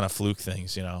those kind of fluke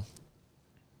things, you know.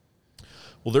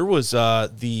 Well, there was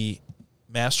the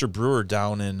master brewer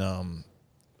down in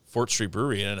Fort Street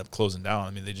Brewery. It ended up closing down.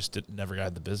 I mean, they just never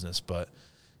got the business. But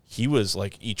he was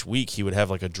like, each week he would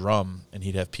have like a drum, and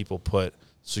he'd have people put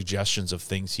suggestions of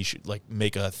things he should like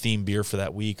make a theme beer for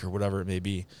that week or whatever it may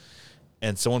be.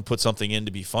 And someone put something in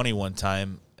to be funny one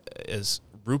time as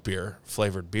root beer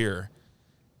flavored beer,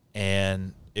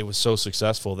 and it was so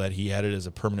successful that he had it as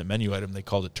a permanent menu item. They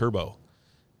called it Turbo.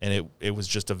 And it was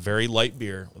just a very light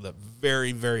beer with a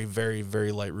very, very, very,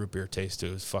 very light root beer taste to it.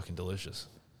 It was fucking delicious.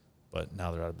 But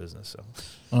now they're out of business,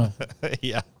 so.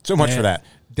 Yeah. So much for that.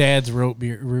 Dad's root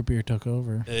beer took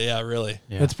over. Yeah, really.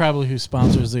 Yeah. That's probably who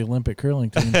sponsors the Olympic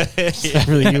curling team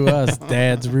for the U.S.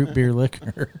 Dad's root beer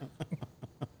liquor.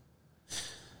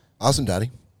 Awesome,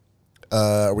 Dottie.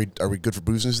 Are we good for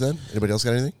booze news then? Anybody else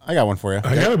got anything? I got one for you.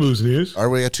 I got a booze news. All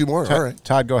right, we got two more. All right.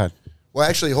 Todd, go ahead. Well,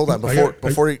 actually, hold on.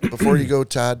 Before you go,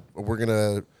 Todd, we're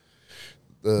gonna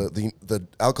the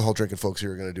alcohol drinking folks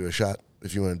here are gonna do a shot.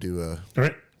 If you want to do All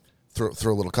right.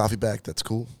 throw a little coffee back, that's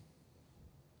cool.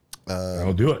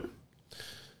 I'll do it.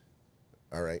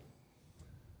 All right.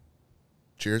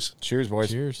 Cheers. Cheers, boys.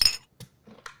 Cheers.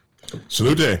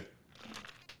 Salute.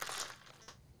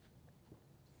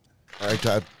 All right,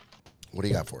 Todd. What do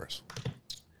you got for us?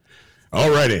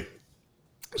 All righty.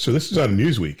 So this is out of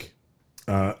Newsweek.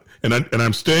 And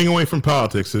I'm staying away from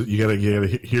politics. You gotta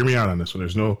hear me out on this one.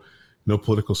 There's no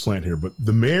political slant here. But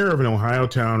the mayor of an Ohio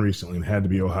town recently, and it had to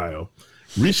be Ohio,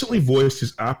 recently voiced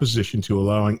his opposition to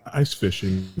allowing ice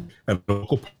fishing at a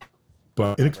local park,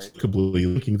 but inexplicably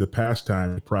linking the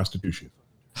pastime to prostitution.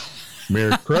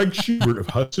 Mayor Craig Schubert of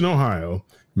Hudson, Ohio,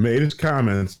 made his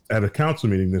comments at a council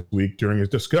meeting this week during his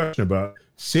discussion about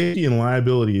safety and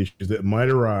liability issues that might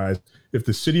arise if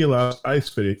the city allows ice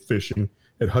fishing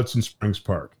at Hudson Springs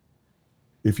Park.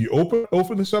 If you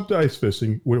open this up to ice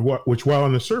fishing, which while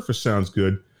on the surface sounds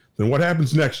good, then what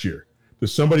happens next year?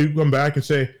 Does somebody come back and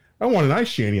say, I want an ice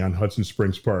shanty on Hudson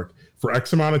Springs Park for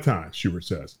X amount of time, Schubert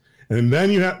says. And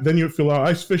then if you allow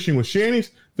ice fishing with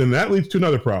shanties, then that leads to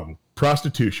another problem,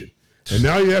 prostitution. And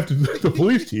now you have the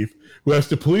police chief who has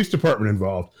the police department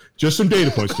involved. Just some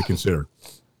data points to consider.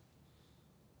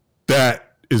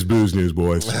 That is booze news,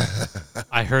 boys.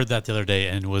 I heard that the other day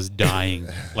and was dying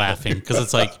laughing because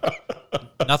it's like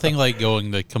nothing like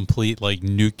going the complete like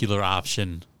nuclear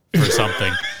option for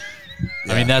something.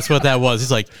 I mean, that's what that was.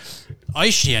 He's like,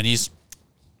 ice shanties,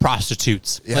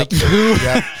 prostitutes. Yep.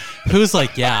 Like who's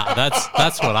like, yeah,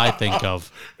 that's what I think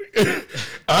of.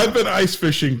 I've been ice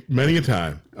fishing many a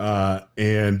time,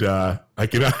 and I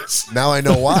can honestly. Now I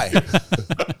know why.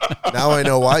 Now I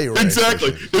know why you were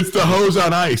Exactly. It's the hose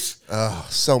on ice. Oh,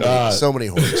 so many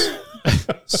whores.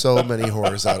 So many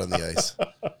whores out on the ice.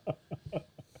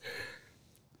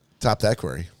 Top that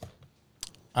query.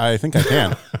 I think I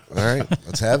can. All right,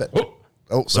 let's have it. Oh,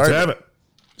 Let's sorry. have it.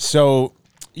 So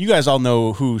you guys all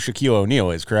know who Shaquille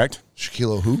O'Neal is, correct?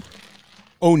 Shaquille who?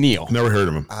 O'Neal. Never heard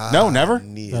of him. No, never. That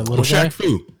Neil. little guy. Shaq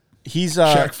Fu. He's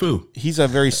Shaq Fu. He's a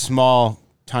very small,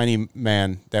 tiny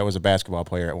man that was a basketball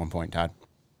player at one point. Todd.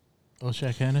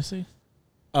 Shaq Hennessy.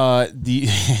 That's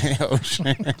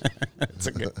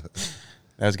a good.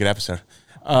 That was a good episode.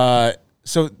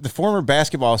 So the former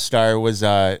basketball star was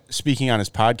speaking on his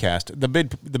podcast, the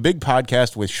big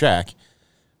podcast with Shaq,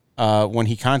 when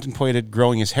he contemplated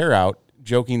growing his hair out,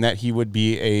 joking that he would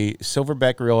be a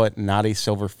silverback gorilla, not a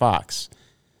silver fox.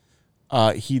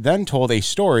 He then told a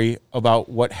story about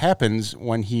what happens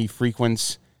when he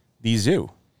frequents the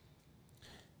zoo.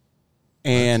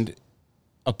 and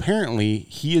apparently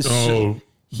he is Oh.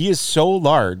 he is so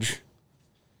large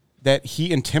that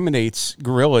he intimidates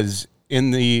gorillas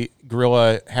in the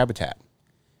gorilla habitat.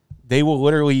 They will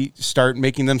literally start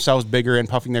making themselves bigger and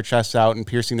puffing their chests out and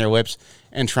piercing their lips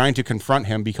and trying to confront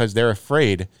him because they're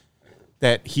afraid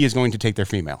that he is going to take their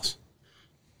females.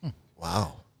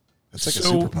 Wow. That's like a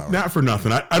So, superpower. not for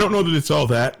nothing. I don't know that it's all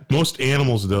that. Most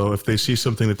animals, though, if they see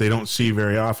something that they don't see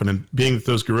very often, and being that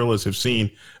those gorillas have seen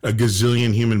a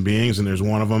gazillion human beings, and there's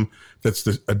one of them that's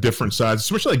a different size,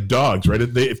 especially like dogs, right?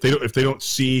 If they don't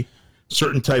see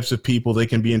certain types of people, they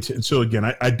can be into. So again,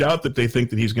 I doubt that they think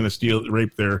that he's going to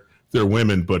rape their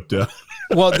women, but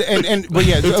Well, but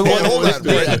yeah, Hold on.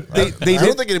 they I did.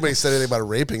 don't think anybody said anything about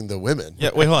raping the women.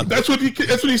 Yeah, wait, hold on. that's what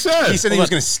he said. He said he was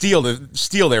going to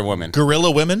steal their women, Gorilla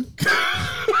women?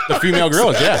 the female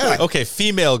gorillas. Yeah. Okay,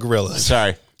 female gorillas.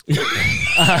 Sorry.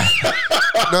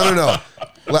 No.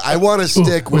 I want to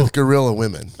stick with gorilla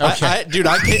women. Dude,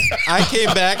 I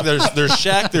came back. There's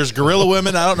Shaq. There's gorilla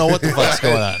women. I don't know what the fuck's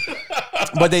going on.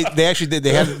 But they actually did.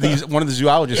 They had one of the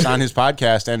zoologists on his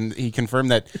podcast, and he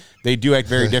confirmed that they do act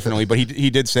very differently. But he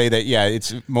did say that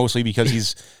it's mostly because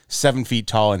he's 7 feet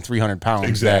tall and 300 pounds.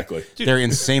 Exactly. That they're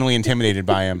insanely intimidated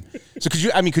by him. So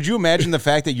could you imagine the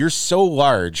fact that you're so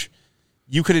large,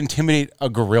 you could intimidate a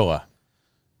gorilla?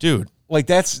 Dude, Like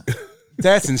that's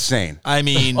insane. I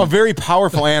mean, A very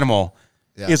powerful animal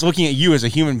is looking at you as a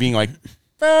human being like,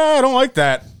 I don't like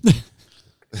that.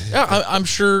 yeah, I'm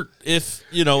sure if,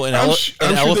 an I'm sure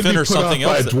they'd elephant be or put off something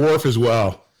by else. a dwarf as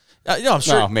well. I'm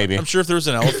sure. Well, maybe. I'm sure if there was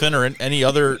an elephant or any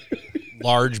other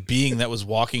large being that was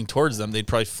walking towards them, they'd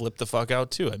probably flip the fuck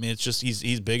out too. I mean, it's just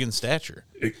he's big in stature.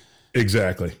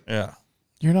 Exactly. Yeah.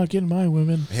 You're not getting my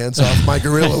women. Hands off my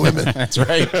gorilla women. That's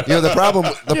right. The Get problem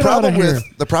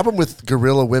outta with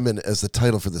gorilla women as the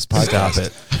title for this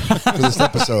podcast for this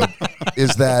episode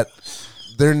is that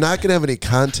they're not going to have any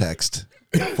context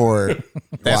for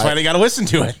That's why they got to listen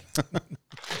to it.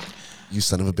 you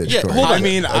son of a bitch. Yeah, Corey. hold on. I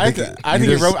mean, I think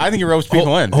it ropes Hold,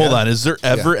 people in. hold on. Is there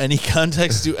ever any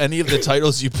context to any of the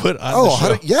titles you put on the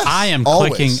show? Yes. I am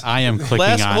always. clicking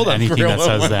Last- on hold on, anything that Gorilla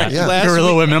says women. that. Yeah. Last Gorilla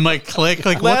week- women. I'm like, click.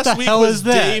 Like, what Last the week hell was is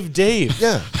that? Dave.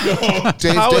 Yeah.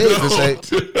 Dave How- Dave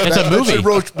is a movie.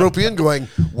 rope you in going,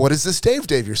 what is this Dave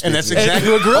you're speaking And that's of?"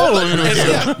 exactly what gorilla women would do.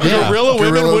 Yeah. Gorilla women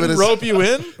Gorilla wouldn't is- rope you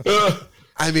in?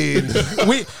 I mean,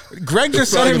 Greg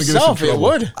just said probably gonna get us in himself it trouble.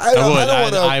 would. I don't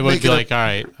want to I would be like, all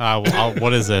right,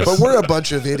 what is this? but we're a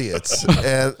bunch of idiots,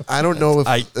 and I don't know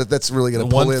if that's really going to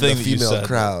pull One in thing the that you female said,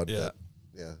 crowd. Yeah.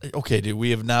 Yeah. Okay, dude, we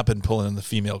have not been pulling in the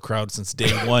female crowd since day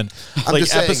one. I'm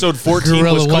just saying, episode 14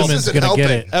 Gorilla was called. women's isn't gonna get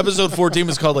helping. it. Episode 14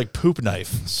 was called like poop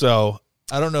knife. So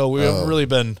I don't know. We haven't really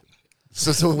been.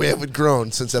 So we haven't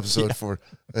grown since episode 4.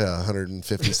 Yeah,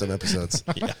 150 some episodes.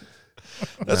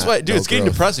 That's why, dude. no It's getting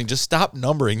growth. depressing. Just stop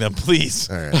numbering them, please.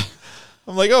 All right.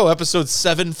 I'm like, oh, episode But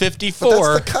 754.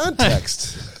 that's the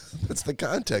context. That's the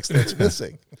context that's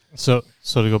missing. So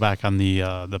to go back on the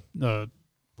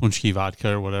Punchki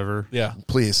vodka or whatever. Yeah,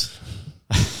 Please.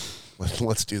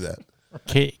 Let's do that.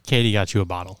 Katie got you a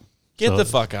bottle. get So- the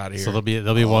fuck out of here. So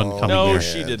there'll be one coming. no, here.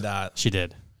 she did not. She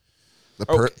did.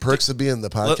 The perks of being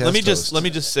the podcast. Let me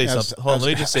host. just say something. Hold on, let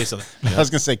me just say something. I was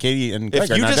gonna say Katie and Greg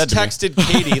If are you not just dead to me.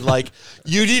 texted Katie like,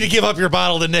 you need to give up your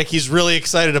bottle to Nick, he's really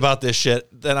excited about this shit,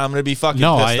 then I'm gonna be fucking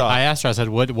No, pissed off. I asked her. I said,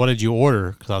 "What did you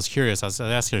order?" Because I was curious. I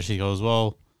asked her. She goes,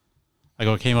 "Well," I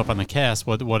go, "It came up on the cast.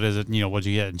 What is it? What'd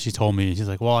you get?" And she told me. She's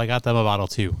like, "Well, I got them a bottle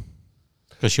too."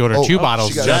 Because she ordered two bottles.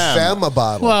 She got Damn. a Fama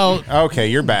bottle. Well, Okay,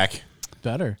 you're back.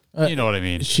 Better. you know what I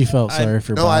mean. She felt sorry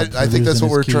for no, Bob. I think that's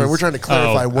what we're trying. We're trying to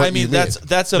clarify Oh. what I mean, you that's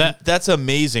mean. that's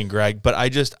amazing, Greg. But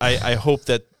I hope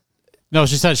that No,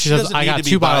 she says doesn't I need got to be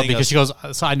two bottles buying because us- she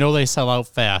goes. So I know they sell out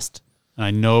fast, and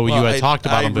I know you had talked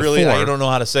about them before. I don't know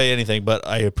how to say anything, but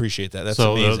I appreciate that. That's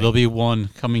so amazing. there'll be one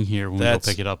coming here when we go That's-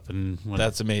 pick it up in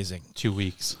That's amazing. 2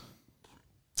 weeks.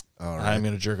 All right. I'm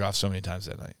gonna jerk off so many times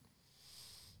that night.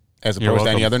 As You're opposed to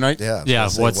any welcome. other night. Yeah. I was Yeah, gonna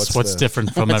say, what's the-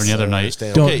 different from every other night?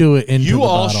 understand. Don't do it into You the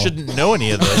all bottle. shouldn't know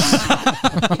any of this,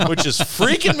 which is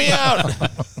freaking me out.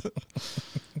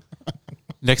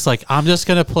 Nick's like, I'm just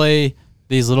gonna play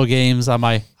these little games on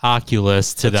my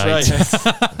Oculus tonight. That's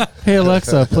right. Hey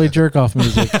Alexa, play jerk off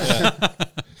music.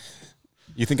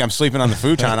 You think I'm sleeping on the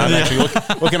futon? I'm actually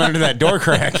looking under that door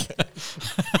crack.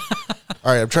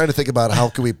 All right, I'm trying to think about how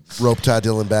can we rope Todd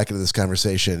Dillon back into this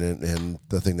conversation, and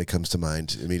the thing that comes to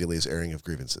mind immediately is airing of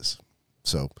grievances.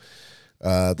 So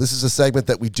this is a segment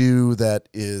that we do that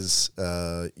is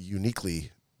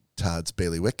uniquely Todd's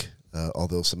bailiwick,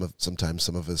 although sometimes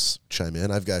some of us chime in.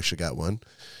 I've actually got one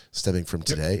stemming from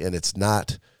today, and it's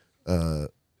not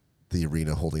the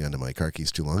arena holding onto my car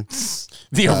keys too long.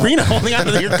 The arena holding on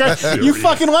to your car. You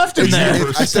fucking left him there.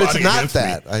 I said it's plotting not against me.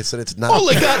 that. I said it's not. All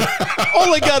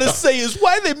I gotta say is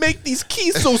why they make these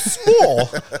keys so small.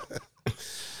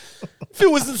 If it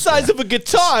was the size of a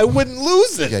guitar, I wouldn't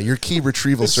lose it. Yeah, your key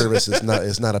retrieval service is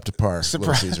not up to par.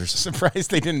 Little Caesars. Surprised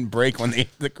they didn't break when they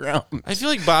hit the ground. I feel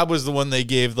like Bob was the one they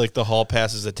gave like the hall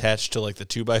passes attached to like the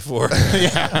 2x4.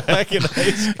 Yeah, back in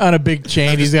high school. On a big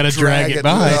chain, he's got to drag it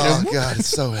behind Oh him. God, it's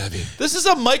so heavy. This is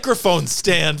a microphone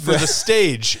stand for the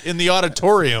stage in the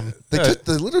auditorium. They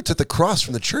literally took the cross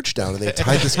from the church down and they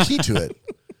tied this key to it.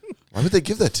 Why would they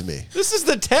give that to me? This is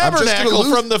the I'm just gonna tabernacle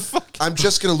lose- from the fucking. I'm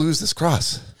just gonna lose this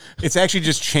cross. It's actually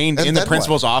just chained And in the then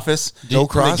principal's office. No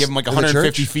cross They give him like in the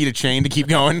 150 church? feet of chain to keep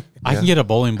going. I can get a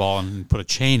bowling ball and put a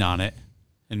chain on it,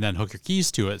 and then hook your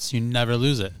keys to it, so you never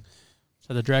lose it.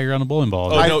 So to drag around a bowling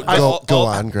ball. Oh, no, Go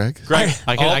on, Greg. Greg,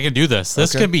 I can do this.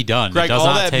 This Okay. can be done. Greg, it does all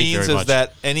not that take means very is much.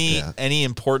 that any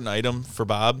important item for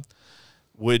Bob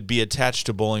would be attached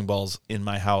to bowling balls in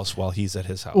my house while he's at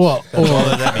his house. Well,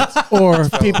 or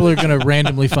people are going to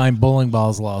randomly find bowling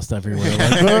balls lost everywhere.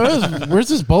 Like, where's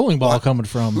this bowling ball coming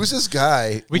from? Who's this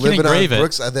guy We can living on engrave it.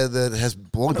 Brooks that has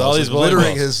bowling all balls these bowling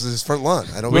littering balls. his front lawn?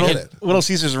 I don't get it. Little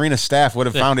Caesars Arena staff would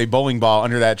have found a bowling ball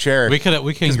under that chair. we can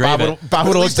 'Cause engrave Bob it. would But have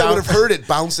at looked least I down. would have heard it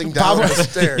bouncing down the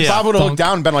stairs. Yeah. Bob would have looked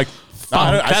down and been like,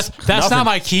 That's not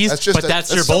my keys, but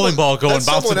that's your bowling ball going that's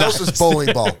bouncing someone down. else's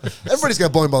bowling ball. Everybody's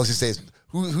got bowling balls these days.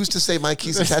 Who's to say my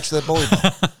keys attached to that bowling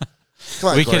ball?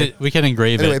 Come on, Corey. We can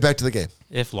engrave Anyway, it back to the game.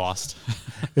 if lost.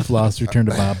 If lost, return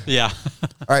to Bob. Yeah.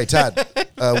 All right, Todd.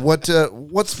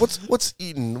 What's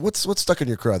eating? What's stuck in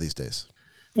your craw these days?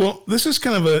 Well, this is a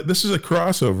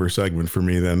crossover segment for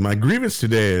me. Then my grievance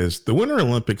today is the Winter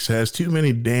Olympics has too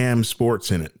many damn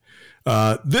sports in it.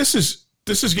 This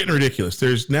is getting ridiculous.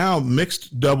 There's now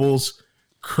mixed doubles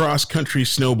cross country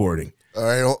snowboarding. All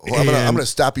right, well, I'm gonna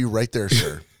stop you right there,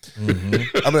 sir. I'm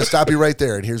gonna stop you right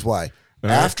there, and here's why.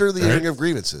 After the airing of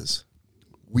grievances,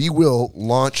 we will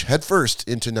launch headfirst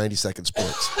into 90-second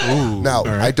sports. Now,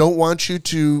 I don't want you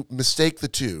to mistake the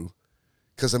two,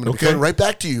 because I'm going to be Okay. coming right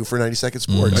back to you for 90-second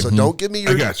sports. So don't give me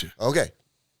your. I got you. Okay,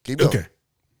 keep going.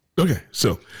 Okay.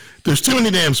 So there's too many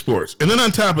damn sports, and then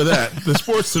on top of that, the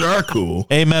sports that are cool.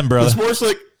 Amen, The brother. sports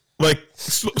like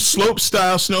slope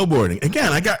style snowboarding.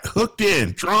 Again, I got hooked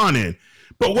in, drawn in.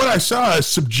 But what I saw is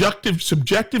subjective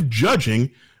judging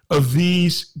of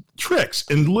these tricks.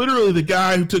 And literally the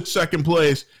guy who took second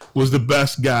place was the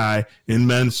best guy in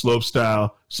men's slope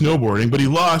style snowboarding, but he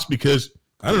lost because,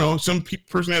 I don't know, some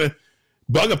person had a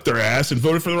bug up their ass and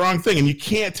voted for the wrong thing. And you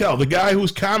can't tell. The guy who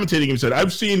was commentating him said, that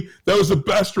was the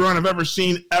best run I've ever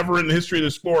seen ever in the history of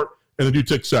the sport. And the dude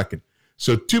took second.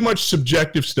 So too much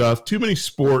subjective stuff, too many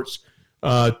sports.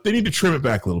 They need to trim it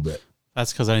back a little bit.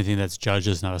 That's because anything that's judged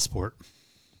is not a sport.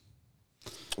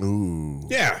 Ooh,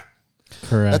 Yeah.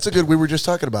 Correct. that's a good. We were just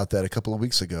talking about that a couple of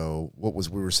weeks ago.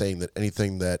 We were saying that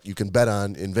anything that you can bet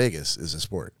on in Vegas is a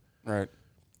sport, Right.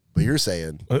 but you're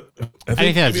saying I think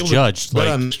Anything that's maybe judged, bet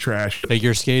like on this trash.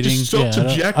 figure skating. Just so Yeah,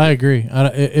 subjective. I agree.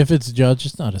 If it's judged,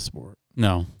 it's not a sport.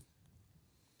 No.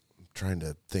 trying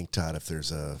to think, Todd, if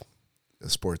there's a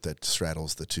sport that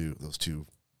straddles those two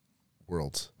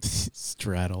worlds.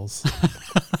 Straddles.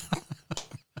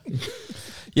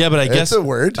 Yeah, but I It's guess a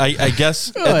word. I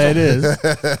guess Oh, it is. at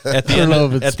the I don't end know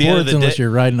of, if it's at the end of sports the unless day,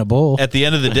 you're riding a bull. at the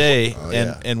end of the day,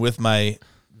 yeah. and with my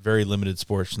very limited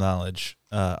sports knowledge,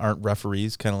 aren't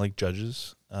referees kind of like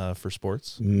judges for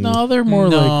sports? No, they're more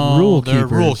No, like rule they're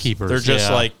keepers. rule keepers. They're just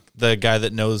yeah. like the guy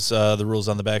that knows the rules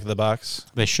on the back of the box.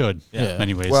 They should. Yeah.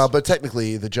 Anyways. Well, but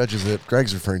technically, the judges that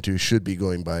Greg's referring to should be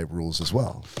going by rules as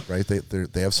well, right?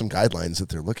 They have some guidelines that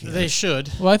they're looking they at. should.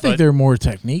 Well, I think but- they're more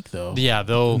technique though. Yeah,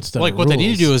 they'll Instead like of what they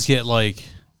need to rules. do is get like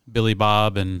Billy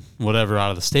Bob and whatever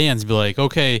out of the stands. Be like,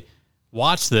 okay,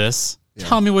 watch this. Yeah.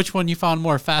 Tell me which one you found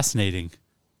more fascinating.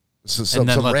 So And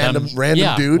then some let random them,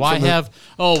 yeah, dude. Why from the- have?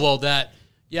 Oh well,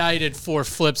 he did 4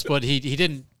 flips, but he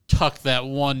didn't tuck that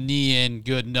one knee in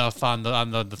good enough on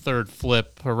the third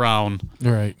flip around.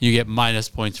 Right. You get minus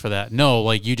points for that. No,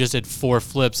 like you just did 4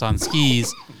 flips on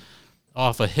skis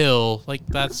off a hill. Like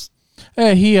that's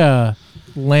Hey, he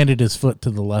landed his foot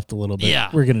to the left a little bit. Yeah.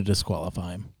 We're gonna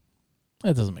disqualify him.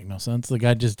 That doesn't make no sense. The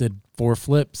guy just did 4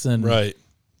 flips and Right.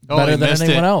 better he than missed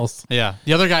anyone it. else. Yeah,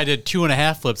 the other guy did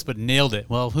 2.5 flips, but nailed it.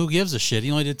 Well, who gives a shit?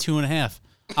 He only did 2.5.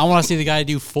 I want to see the guy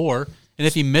do 4, and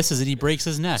if he misses it, he breaks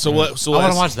his neck. So what? So I want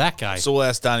ask- to watch that guy. So we'll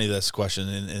ask Donnie this question,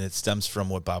 and it stems from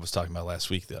what Bob was talking about last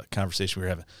week. The conversation we were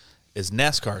having is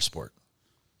NASCAR a sport?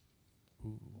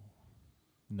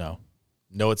 No.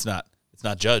 No, it's not. It's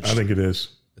not judged. I think it is.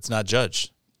 It's not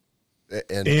judged.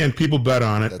 and people bet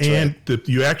on it, That's and right. that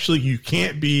you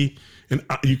can't be an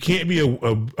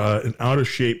out of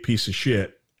shape piece of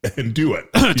shit and do it.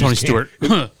 You Tony just can't.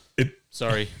 Stewart. It-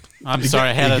 Sorry. I'm sorry.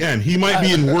 I had again, he might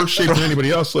be in worse shape than anybody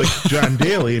else, like John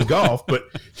Daly in golf, but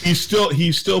he's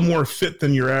still more fit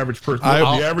than your average person.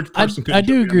 The average person could I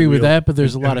do jump agree behind the with wheel that, but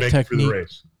there's a and lot of make it through the technique.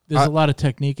 race. There's a lot of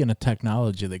technique and a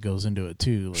technology that goes into it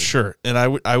too. Like, Sure, and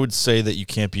I would say that you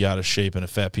can't be out of shape and a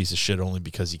fat piece of shit only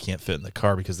because you can't fit in the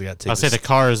car because they got to take. I'll say the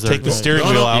car is take the steering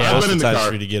wheel out I've most been of in the the time car.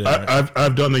 for you to get in there.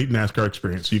 I've done the NASCAR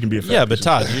experience. You can be a fat Yeah, piece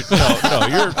but of shit. Todd,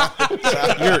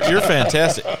 you're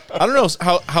fantastic. I don't know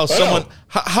how someone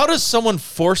how does someone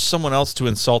force someone else to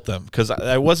insult them? Because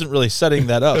I wasn't really setting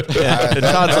that up. And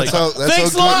Todd's like, that's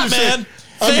thanks a how lot, good- man.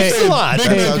 Thanks a lot. Big,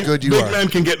 That's men, how good you big are. men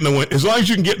can get in the window. As long as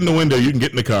you can get in the window, you can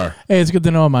get in the car. hey, it's good to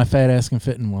know my fat ass can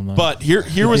fit in one though. But here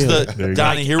was There the you go.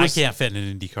 Donnie. Here I was can't fit in an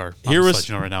Indy car. Here I'm was- just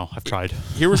letting you know right now. I've tried.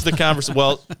 here was the conversation.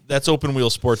 Well, that's open wheel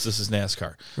sports. This is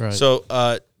NASCAR. Right. So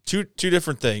two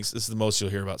different things. This is the most you'll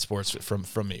hear about sports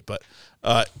from me. But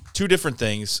two different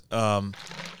things. One,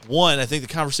 I think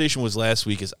the conversation was last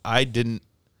week is I didn't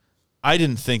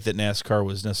think that NASCAR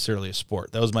was necessarily a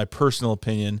sport. That was my personal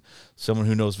opinion. Someone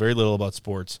who knows very little about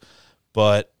sports.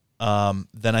 But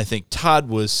then I think Todd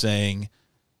was saying,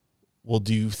 well,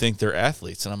 do you think they're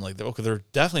athletes? And I'm like, okay, they're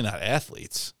definitely not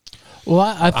athletes. well,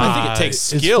 I think it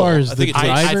takes as skill. far as I think the it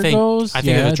takes- driver goes, I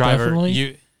think yeah, the driver.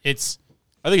 definitely.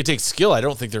 I think it takes skill. I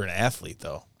don't think they're an athlete,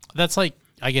 though. That's like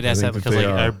I get asked think that that because they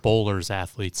like are. our bowlers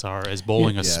athletes are. Is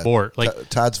bowling a Yeah. sport? Like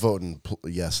Todd's voting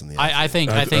yes in the end. I think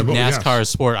I vote yes. NASCAR is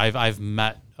sport. I've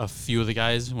met a few of the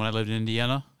guys when I lived in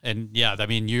Indiana, and yeah, I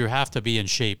mean you have to be in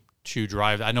shape to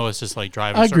drive. I know it's just like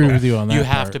driving. I a agree circle. with you on that You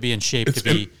have part. to be in shape to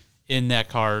be in that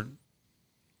car.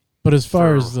 But as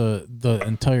far as the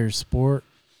entire sport,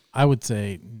 I would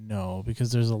say no,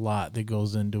 because there's a lot that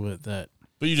goes into it that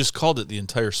But you just called it the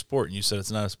entire sport, and you said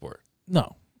it's not a sport.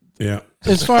 no. Yeah.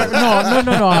 As far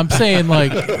no. I'm saying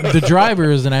like the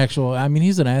driver is an actual. I mean,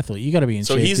 he's an athlete. You got to be in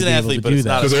So shape. he's to an be able athlete, to but do it's that.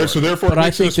 not a So, sport. therefore, But it I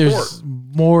makes it a think sport. there's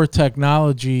more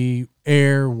technology,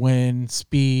 air, wind,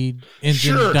 speed,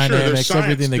 engine Sure, dynamics, there's science.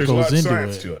 everything that There's a lot goes of into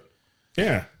science it. to it.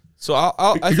 Yeah. So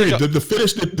I Agreed. think The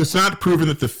fittest. It's not proven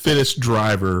that the fittest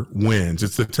driver wins.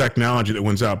 It's the technology that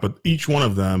wins out. But each one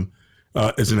of them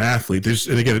is an athlete.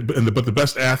 But the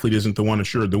best athlete isn't the one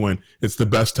assured to win. It's the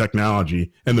best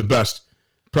technology and the best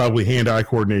probably hand-eye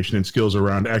coordination and skills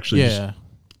around actually just Yeah,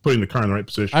 putting the car in the right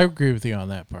position. I agree with you on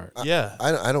that part. yeah.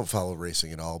 I don't follow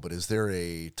racing at all, but is there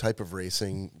a type of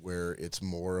racing where it's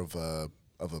more of a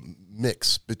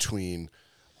mix between,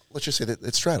 let's just say that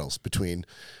it straddles between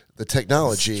the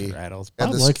technology Straddles. and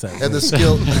Bob the, likes that and the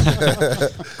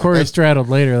word. skill Corey straddled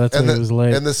later. That's and why he was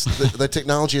late. the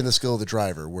technology and the skill of the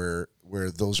driver where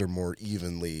those are more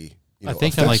evenly. I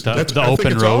think on like the I think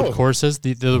open it's all of road them. courses,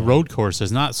 the road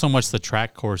courses, not so much the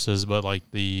track courses, but like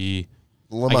the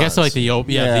Le I guess Mans. like the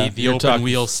open the You're open talking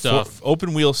wheel stuff.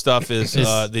 Open wheel stuff is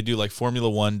they do like Formula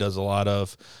One does a lot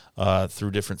of through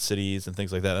different cities and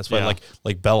things like that. That's why Yeah.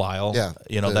 like Belle Isle. Yeah.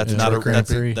 You know, The that's Detroit not a Grand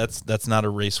Prix. that's not a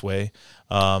raceway.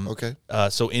 Okay.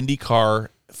 So IndyCar,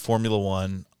 Formula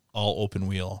One, all open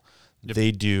wheel.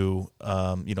 They do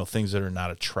things that are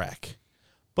not a track.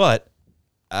 But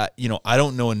I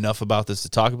don't know enough about this to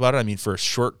talk about it. I mean, for a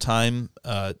short time,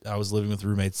 I was living with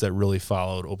roommates that really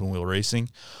followed open wheel racing.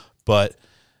 But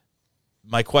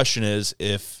my question is,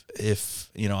 if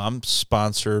I'm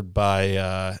sponsored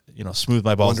by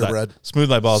smoothmyballs, Wonder Bread.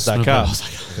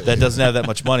 smoothmyballs.com, that doesn't have that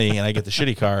much money, and I get the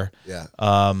shitty car, Yeah.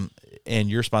 and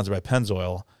you're sponsored by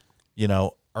Pennzoil,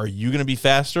 are you going to be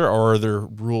faster, or are there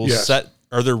rules Yes. set?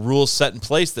 Are there rules set in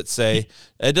place that say,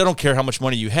 I don't care how much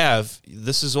money you have,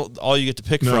 this is all you get to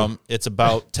pick No. from? It's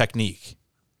about technique.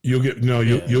 You'll get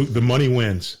the money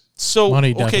wins. So money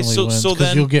okay, definitely so wins so because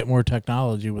then you'll get more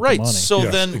technology with right. the money. So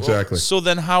Yes, then exactly. So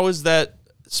then how is that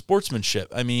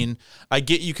sportsmanship? I mean, I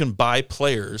get you can buy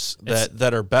players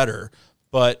that are better,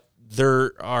 but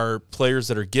there are players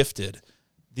that are gifted.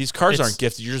 These cars It's- aren't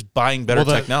gifted. You're just buying better Well,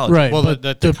 the- technology. right. Well, but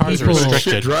the cars are people- But a shit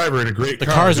restricted. driver and a great The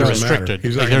car cars are doesn't matter. restricted.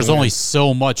 He's not Like, gonna there's win. only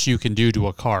so much you can do to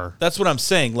a car. That's what I'm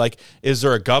saying. Like, is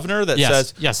there a governor that Yes,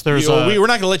 says, yes, there's we're a- not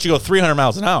going to let you go 300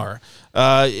 miles an hour.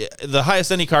 The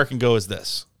highest any car can go is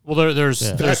this. Well, there's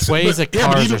That's- ways but- that yeah,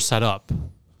 but cars even- are set up.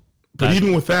 But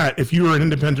even with that, if you were an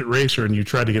independent racer and you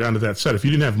tried to get onto that set, if you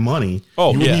didn't have money,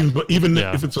 Oh, you wouldn't yeah. even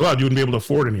Yeah. if it's allowed, you wouldn't be able to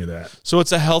afford any of that. So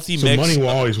it's a healthy So mix. money will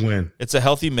always win. It's a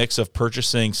healthy mix of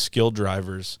purchasing skilled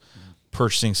drivers,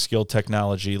 purchasing skilled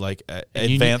technology, like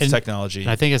advanced technology, And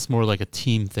I think it's more like a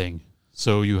team thing.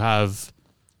 So you have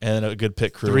and a good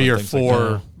pit crew. 3 and or things like 4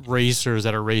 that. racers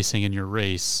that are racing in your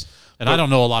race. And I don't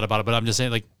know a lot about it, but I'm just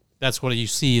saying, like, that's what you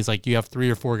see is like you have 3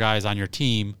 or 4 guys on your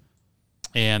team,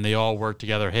 and they all work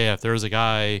together. Hey, if there's a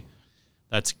guy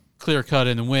that's clear cut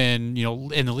in the win,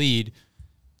 in the lead,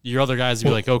 your other guys would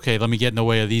be like, okay, let me get in the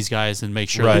way of these guys and make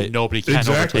sure that nobody can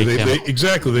overtake him.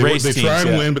 Exactly. They try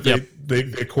and win, but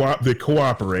they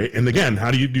cooperate. And again,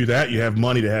 how do you do that? You have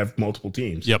money to have multiple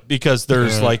teams. Yep, because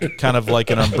there's kind of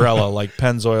like an umbrella, like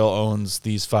Pennzoil owns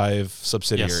these 5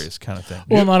 subsidiaries, kind of thing.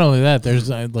 Well, not only that, there's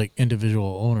like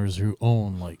individual owners who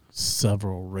own like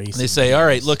several races. They say, all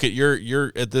right, look,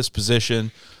 you're at this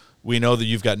position. We know that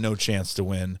you've got no chance to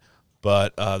win,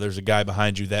 but there's a guy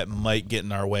behind you that might get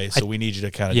in our way, so we need you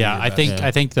to kind of do your best.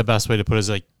 I think the best way to put it is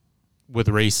like with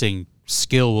racing,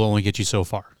 skill will only get you so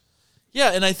far.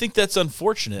 Yeah, and I think that's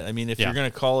unfortunate. I mean, if you're going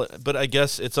to call it, but I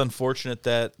guess it's unfortunate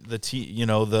that the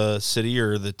the city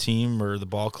or the team or the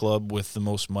ball club with the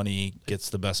most money gets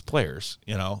the best players.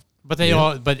 But they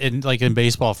all, in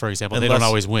baseball, for example, they don't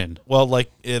always win. Well, like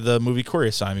the movie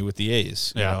Koreasami with the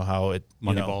A's, you know how it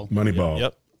Moneyball.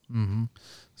 Yep. Mm-hmm.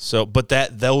 So, but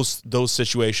those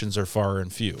situations are far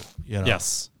and few.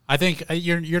 Yes, I think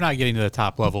you're not getting to the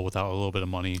top level without a little bit of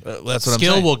money. That's what I'm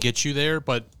Skill saying. will get you there,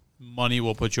 but money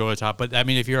will put you over the top. But I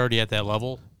mean, if you're already at that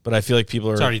level, but I feel like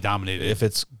people it's already dominated. If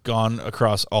it's gone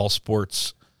across all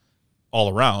sports,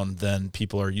 all around, then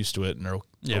people are used to it and are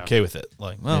okay with it.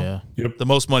 Like, well, the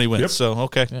most money wins. So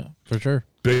okay, yeah, for sure.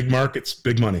 Big markets,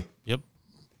 big money. Yep.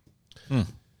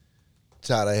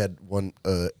 Todd, I had one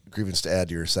grievance to add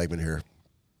to your segment here.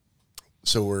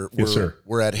 So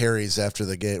we're at Harry's after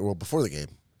the game, well, before the game,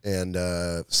 and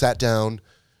sat down.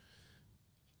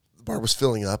 The bar was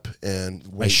filling up,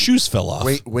 and my shoes fell off.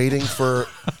 Waiting for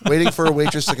a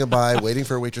waitress to come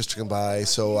by.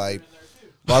 So I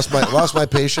lost my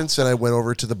patience, and I went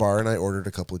over to the bar and I ordered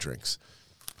a couple of drinks.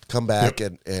 Come back,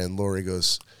 and Lori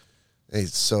goes, "Hey,"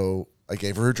 so I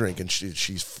gave her drink, and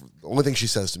she's the only thing she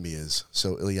says to me is,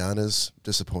 "So Ileana's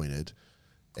disappointed,"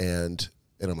 and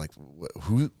I'm like,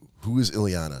 Who is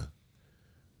Ileana?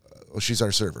 Well, she's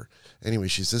our server. Anyway,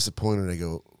 she's disappointed. I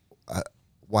go,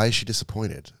 why is she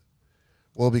disappointed?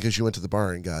 Well, because you went to the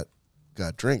bar and got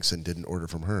drinks and didn't order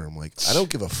from her. I'm like, I don't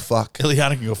give a fuck.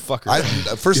 Ileana can go fuck her.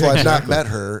 First of all, I've not met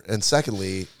her, and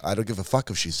secondly, I don't give a fuck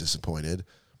if she's disappointed.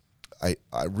 I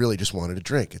really just wanted a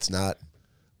drink. It's not.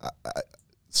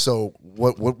 So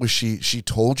what was she? She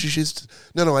told you she's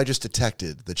no. I just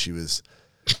detected that she was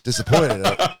disappointed.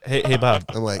 Hey, Bob.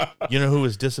 I'm like, you know who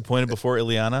was disappointed before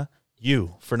Ileana?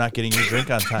 You, for not getting your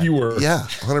drink on time. You were. Yeah,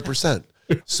 100%.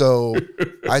 So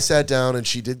I sat down, and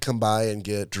she did come by and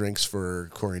get drinks for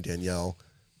Corey and Danielle,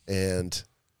 and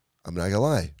I'm not gonna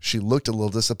lie, she looked a little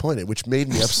disappointed, which made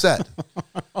me upset.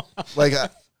 Like,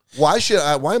 why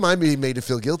am I being made to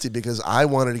feel guilty because I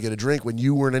wanted to get a drink when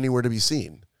you weren't anywhere to be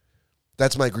seen?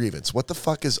 That's my grievance. What the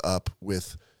fuck is up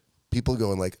with people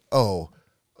going like, oh,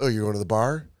 you're going to the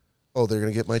bar? Oh, they're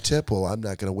going to get my tip? Well, I'm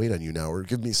not going to wait on you now. Or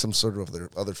give me some sort of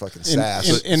other fucking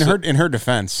sass. In her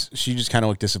defense, she just kind of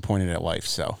looked disappointed at life.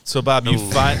 So Bob, you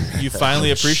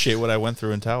finally appreciate what I went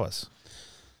through in Tawas.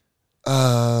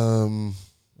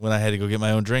 When I had to go get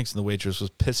my own drinks and the waitress was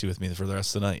pissy with me for the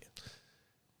rest of the night.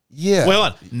 Yeah.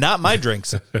 Well, not my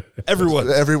drinks.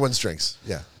 Everyone's drinks.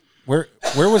 Yeah. Where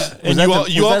was and that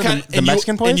you all the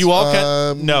Mexican place? And you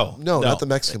all no, not the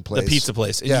Mexican place. The pizza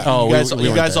place. And Yeah.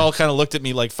 you guys all kind of looked at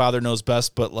me like Father knows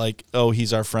best, but like, oh,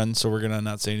 he's our friend, so we're gonna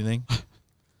not say anything.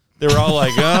 They were all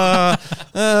like,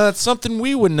 that's something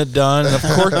we wouldn't have done. And of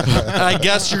course, I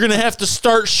guess you're gonna have to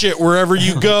start shit wherever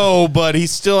you go, but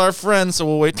he's still our friend, so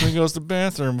we'll wait till he goes to the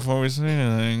bathroom before we say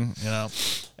anything,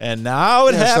 And now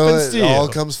it happens so to you. It all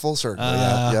comes full circle.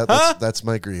 That's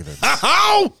my grievance.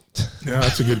 How? Yeah,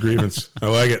 that's a good grievance. I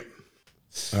like it.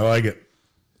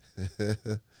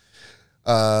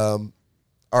 All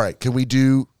right, can we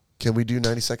do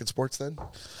 90-second sports then?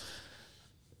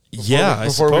 I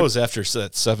suppose after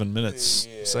that 7 minutes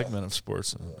segment of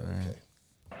sports. And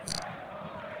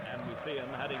we see him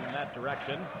heading in that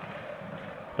direction.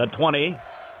 The 20.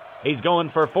 He's going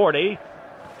for 40.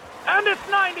 And it's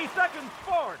 90 seconds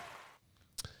forward.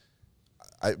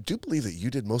 I do believe that you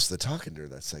did most of the talking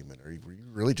during that segment. Were you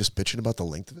really just bitching about the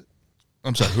length of it?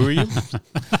 I'm sorry, who are you?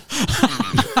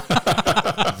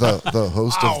 the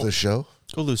host of the show?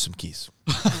 Go lose some keys.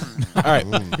 All right.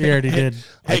 He already did.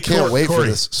 I can't wait for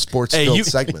this sports-filled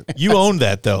segment. You own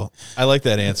that, though. I like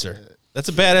that answer. That's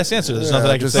a badass answer. There's nothing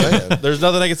I can say. There's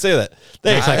nothing I can say to that.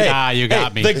 It's like, you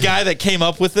got me. The guy that came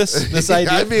up with this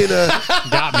idea. I mean,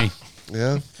 got me.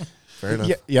 Yeah, fair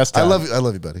enough. Yes, Todd. I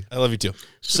love you, buddy. I love you too.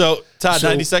 So, Todd,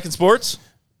 90-second sports?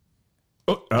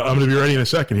 I'm going to be ready in a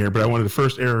second here, but I wanted to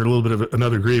first air a little bit of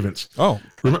another grievance. Oh,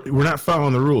 We're not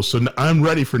following the rules, so I'm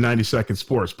ready for 90-second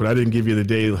sports, but I didn't give you the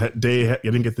day. I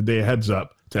didn't get the day heads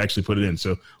up to actually put it in.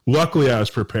 So luckily, I was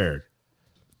prepared.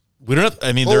 We don't have,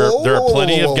 I mean, there are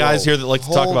plenty of guys here that like to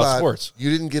talk Hold about on. sports.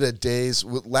 You didn't get a day's.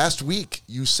 Last week,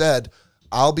 you said,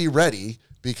 I'll be ready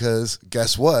because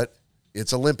guess what?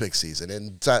 It's Olympic season.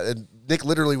 And Nick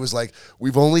literally was like,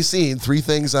 we've only seen 3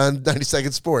 things on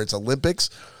 90-second sports: Olympics,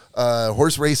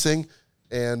 horse racing,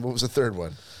 and what was the third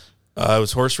one? It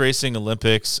was horse racing,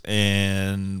 Olympics,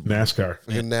 and NASCAR.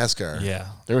 And NASCAR. yeah.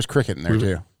 there was cricket in there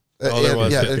too. there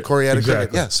was. and Coriander Exactly.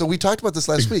 cricket. Yeah, so we talked about this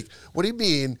last week. What do you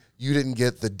mean you didn't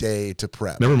get the day to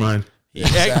prep? Never mind.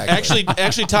 Actually,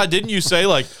 Todd, didn't you say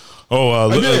like,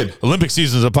 I did. Olympic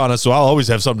season's upon us, so I'll always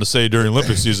have something to say during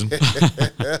Olympic season.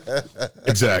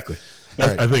 Exactly.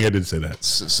 right. I think I did say that.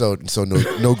 So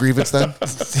no grievance then?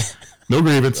 No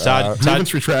grievance.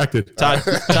 Grievance retracted.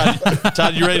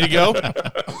 Todd, you ready to go?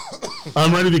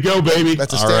 I'm ready to go, baby.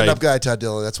 That's a All stand-up right. guy, Todd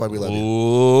Dillon. That's why we love you.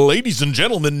 Ladies and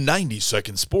gentlemen,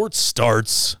 90-second sports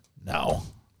starts now.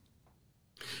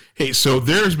 Hey, so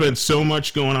there's been so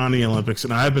much going on in the Olympics,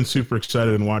 and I've been super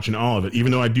excited and watching all of it,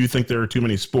 even though I do think there are too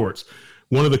many sports.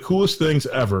 One of the coolest things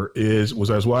ever was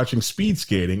I was watching speed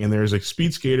skating, and there's a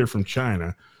speed skater from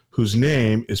China whose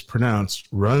name is pronounced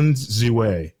Run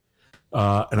Ziwei.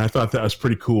 And I thought that was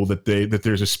pretty cool that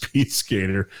there's a speed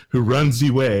skater who runs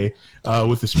Ziwei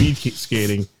with the speed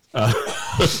skating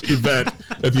event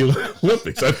at the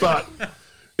Olympics. I thought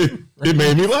it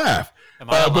made me laugh.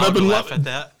 But I've been laughing at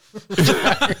that.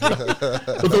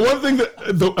 But the one thing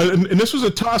and this was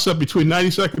a toss-up between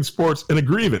 90-second sports and a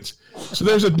grievance. So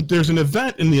there's an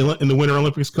event in the Winter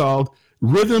Olympics called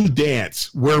Rhythm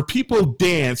Dance, where people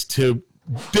dance to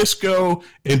disco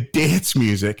and dance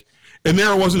music, and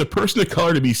there wasn't a person of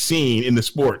color to be seen in the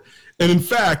sport. And in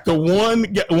fact, the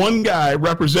one guy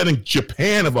representing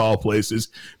Japan of all places,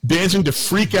 dancing to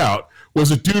Freak Out,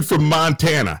 was a dude from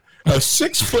Montana. A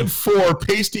 6'4"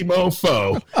 pasty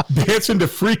mofo dancing to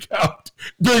Freak Out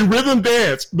during Rhythm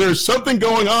Dance. There's something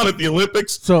going on at the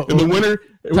Olympics in the winter.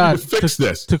 We need to fix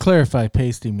this. To clarify,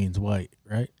 pasty means white,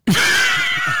 right?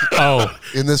 Oh,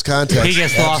 In this context, he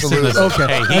gets lost in absolutely. the Okay.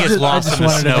 Hey, he gets lost in the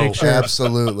snow.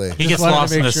 Absolutely. He gets wanted to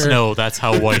lost in make the sure. snow. That's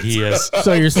how white he is.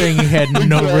 So you're saying he had no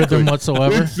Exactly. rhythm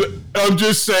whatsoever? I'm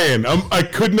just saying. I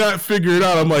could not figure it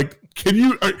out. I'm like, can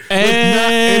you?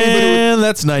 And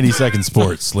that's 90-second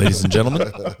sports, ladies and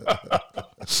gentlemen.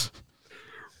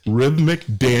 Rhythmic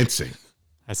dancing.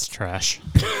 That's trash.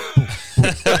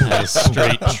 That is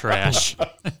straight trash.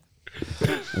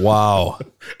 Wow.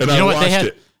 And You I know what watched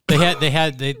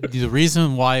it. the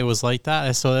reason why it was like that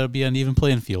is so that it would be an even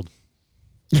playing field.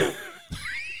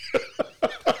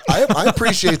 I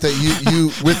appreciate that you,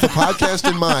 with the podcast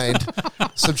in mind,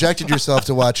 subjected yourself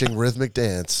to watching Rhythmic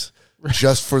Dance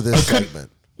just for this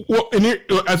segment. Well, and here,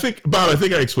 I think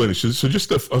I explained this. So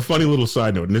just a funny little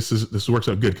side note, and this works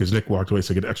out good because Nick walked away,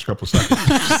 so I get an extra couple of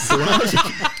seconds. So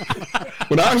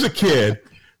when I was a kid,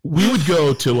 we would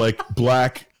go to like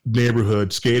black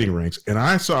neighborhood skating rinks, and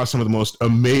I saw some of the most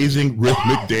amazing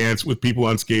rhythmic dance with people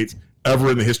on skates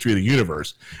ever in the history of the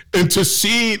universe. And to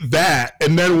see that,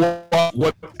 and then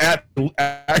what at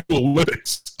actual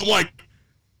Olympics, I'm like,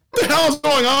 what the hell is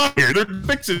going on here? There are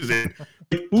fixes in.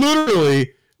 Like,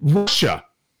 literally, Russia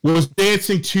was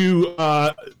dancing to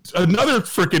another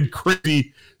freaking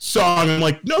crazy song. I'm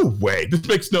like, no way. This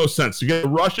makes no sense. You got the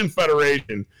Russian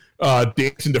Federation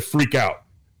dancing to Freak Out.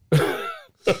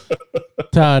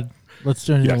 Todd, let's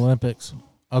join the Olympics.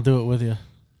 I'll do it with you.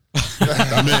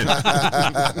 I'm in.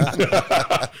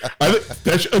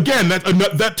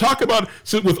 That talk about,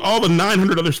 so with all the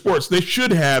 900 other sports, they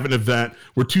should have an event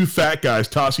where two fat guys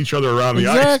toss each other around the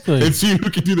ice and see who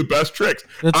can do the best tricks.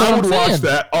 That's I what would I'm watch saying.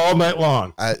 that all night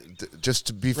long. Just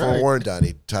to be forewarned,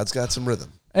 Donnie, Todd's got some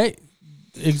rhythm. Hey,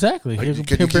 exactly. He'll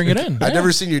Can you bring keep- it in. I've Yeah.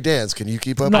 never seen you dance. Can you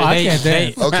keep up? No, with I it? can't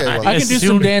dance. Okay, well, I can do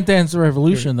some As soon- Dance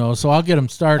Revolution though, so I'll get him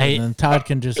started, Hey, and then Todd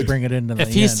can just bring it into the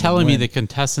If he's end telling and me win. the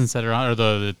contestants that are on, or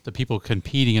the people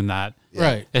competing in that,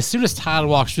 right, as soon as Todd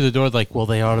walks through the door, like, well,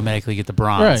 they automatically get the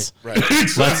bronze. right,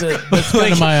 That's that's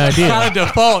kind of my idea. By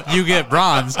default, you get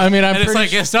bronze. I mean, I'm and it's pretty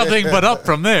like it's nothing but up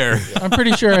from there. I'm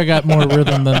pretty sure I got more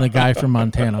rhythm than the guy from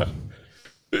Montana.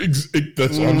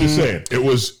 That's what I'm just saying. It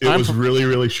was really,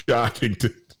 really shocking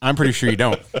to. I'm pretty sure you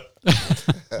don't.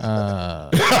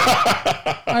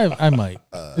 I might.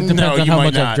 It depends No, on you how might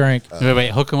much I've not. drank. Wait,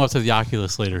 hook him up to the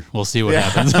Oculus later. We'll see what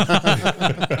happens.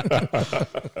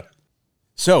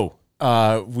 So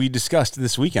we discussed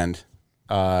this weekend,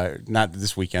 not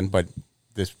this weekend, but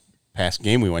this past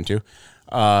game we went to.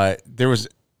 There was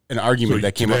an argument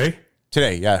that came today? up.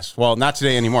 Today, yes. Well, not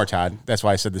today anymore, Todd. That's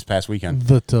why I said this past weekend.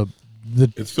 The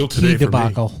It's still key today for me.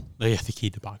 debacle. Yeah, the key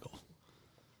debacle.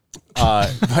 But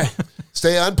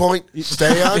Stay on point.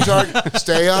 Stay on target.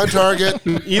 Stay on target.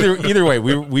 either way,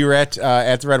 we were at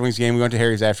the Red Wings game. We went to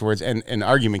Harry's afterwards, and an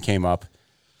argument came up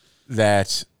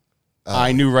that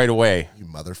I knew right away. You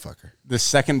motherfucker. The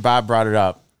second Bob brought it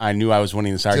up, I knew I was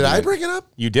winning this Did argument. I bring it up?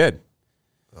 You did.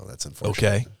 Oh, that's unfortunate.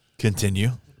 Okay, continue.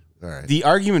 All right. The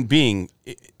argument being,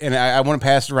 and I want to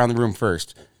pass it around the room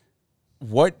first.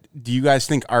 What do you guys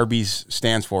think Arby's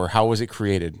stands for? How was it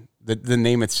created? The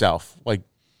name itself. Like,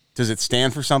 does it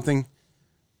stand for something?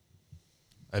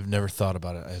 I've never thought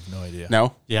about it. I have no idea.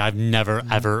 No? Yeah, I've never,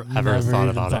 ever Never thought even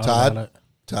about it. thought Todd?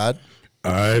 Todd?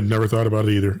 I've never thought about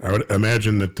it either. I would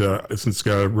imagine that since it's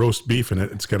got roast beef in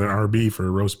it, it's got an RB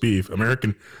for roast beef.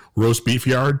 American Roast Beef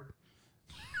Yard.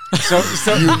 So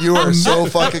You are so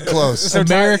fucking close.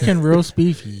 American roast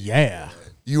beef, yeah.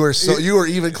 You are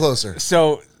even closer.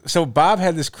 So Bob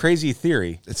had this crazy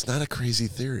theory. It's not a crazy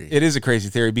theory. It is a crazy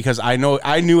theory because I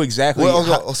knew exactly. Well,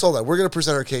 hold on. We're going to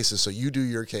present our cases, so you do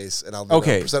your case, and I'll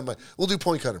present mine. We'll do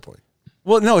point counterpoint.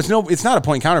 Well, no, it's not a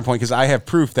point counterpoint because I have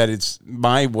proof that it's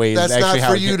my way. That's actually not how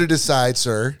for you to decide,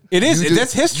 sir. It is.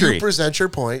 That's history. You present your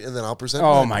point, and then I'll present.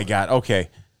 Oh mine. my God. Okay.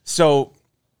 So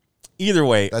either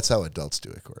way, That's how adults do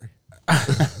it, Corey.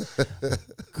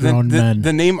 Grown men.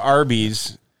 the name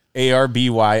Arby's,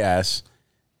 ARBYS,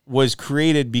 was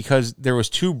created because there was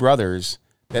two brothers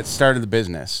that started the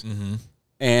business,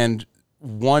 and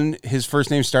his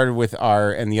first name started with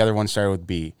R, and the other one started with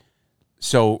B.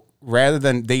 So rather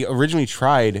than they originally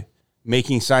tried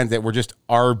making signs that were just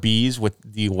RBs with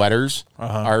the letters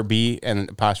RB and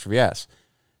apostrophe S,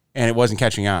 and it wasn't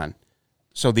catching on.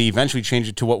 So they eventually changed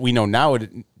it to what we know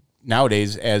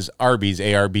nowadays as Arby's,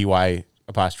 ARBY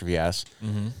apostrophe S.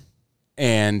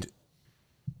 And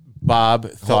Bob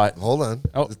thought, Hold on.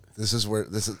 Oh. This is where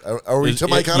this is. Are we to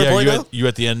my counterpoint now? You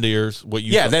at the end of yours? What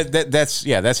you? yeah, thought?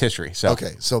 that's history. So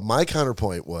Okay, so my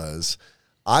counterpoint was,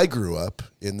 I grew up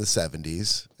in the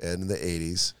 70s and in the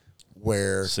 80s,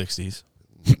 where 60s.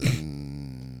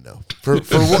 no,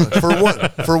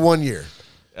 for 1 year.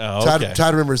 Oh, okay.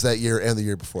 Todd remembers that year and the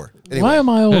year before. Anyway, Why am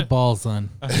I old balls then?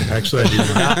 Actually,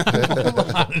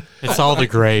 I do. It's all the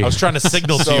gray. I was trying to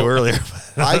signal to you earlier.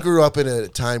 I grew up in a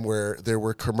time where there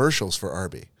were commercials for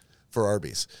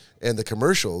Arby's, and the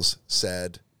commercials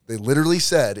they literally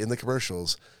said in the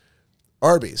commercials,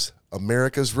 Arby's,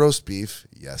 America's roast beef,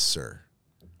 yes sir.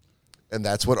 And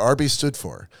that's what Arby's stood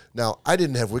for. Now, I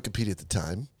didn't have Wikipedia at the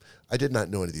time. I did not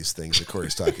know any of these things that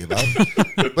Corey's talking about.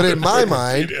 But in my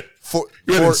mind, for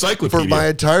my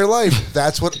entire life,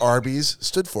 that's what Arby's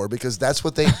stood for, because that's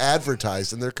what they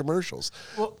advertised in their commercials.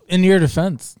 Well, in your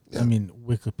defense, I mean,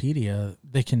 Wikipedia,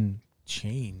 they can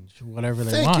change whatever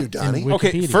they Thank want. you, Donnie. in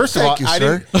okay, Wikipedia. first of all, Thank you,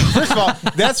 sir. first of all,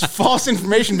 that's false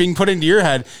information being put into your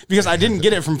head because I didn't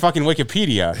get it from fucking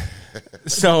Wikipedia.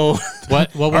 So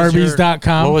What was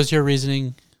Arby's.com. What was your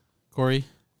reasoning, Corey?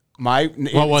 What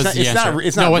was the answer?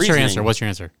 It's not what's your reasoning. answer? What's your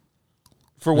answer?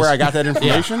 For where I got that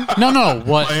information? No.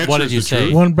 What answer did is you the say?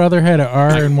 truth. One brother had an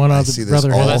R and one I other see this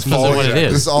brother all had that's falling. what it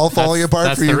is. This is all falling apart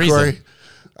that's for the you, reason. Corey.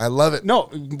 I love it. No,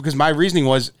 because my reasoning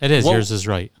was It is. well, Yours is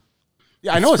right.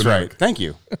 Yeah, I know it's right. Thank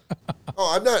you.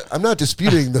 Oh, I'm not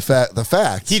disputing the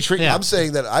facts. Yeah. I'm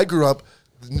saying that I grew up.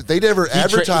 They never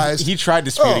advertised. He tried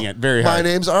disputing it very hard. My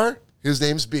name's R. His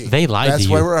name's B. They lied That's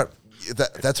to why you. we're at.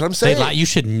 That's what I'm saying. You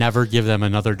should never give them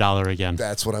another $1 again.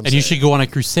 That's what I'm and saying. you should go on a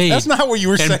crusade. That's not what you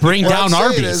were and saying. bring What down I'm saying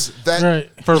Arby's is that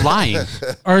Right. for lying.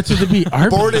 R to the B. Arby's.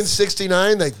 born in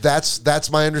 '69, like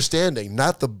that's my understanding,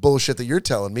 not the bullshit that you're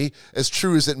telling me. As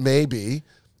true as it may be,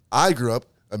 I grew up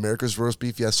America's roast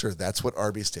beef, yes sir. That's what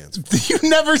Arby's stands for. You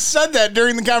never said that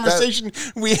during the conversation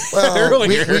we had Well,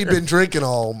 earlier. we'd been drinking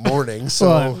all morning, so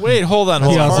Well, Wait, hold on.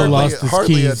 He also hardly, lost his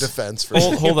hardly a keys. defense for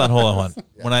Hold on.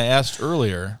 When I asked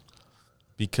earlier,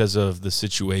 because of the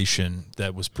situation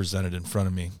that was presented in front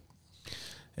of me,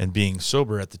 and being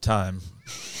sober at the time,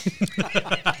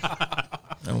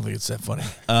 I don't think it's that funny.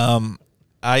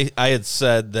 I had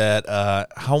said that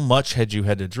how much had you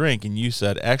had to drink, and you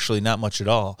said actually not much at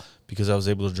all because I was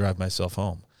able to drive myself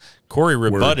home. Corey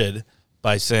rebutted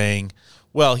by saying,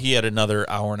 well, he had another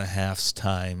hour and a half's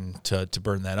time to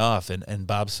burn that off. And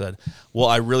Bob said, well,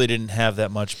 I really didn't have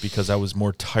that much because I was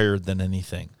more tired than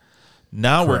anything.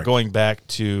 Now we're Correct. going back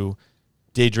to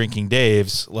Day Drinking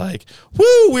Dave's, like,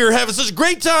 woo, we were having such a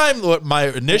great time. What my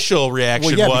initial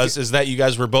reaction is that you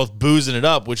guys were both boozing it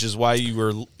up, which is why you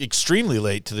were extremely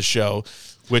late to the show,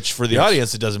 which for the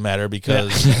audience, it doesn't matter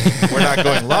because we're not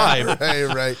going live.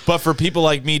 Right. But for people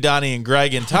like me, Donnie, and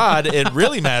Greg, and Todd, it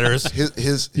really matters.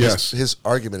 His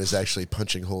argument is actually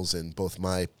punching holes in both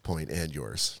my point and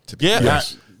yours. To be Yeah. fair.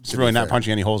 Yes. It's really not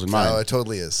punching any holes in mine. No, it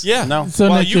totally is. Yeah. No. So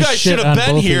well, Nick you just guys shit should have on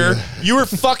been both of here. you. You were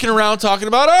fucking around talking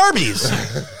about Arby's.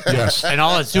 Yes. And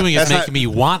all it's doing is making me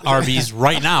want Arby's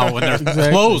right now when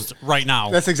they're closed right now.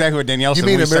 That's exactly what Danielle You said.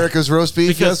 mean when we America's roast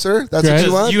beef, yes, sir? That's what Greg,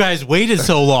 you want? You guys waited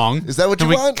so long. Is that what you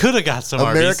and want? We could have got some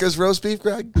Arby's. America's roast beef,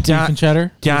 Greg? Beef and cheddar?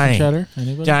 Beef Johnny. and cheddar?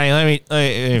 Anybody? Johnny, let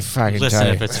me fucking Listen, tell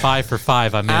you. if it's 5 for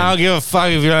 5, I'm in. I don't give a fuck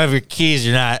if you don't have your keys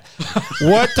or not.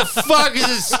 What the fuck does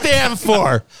it stand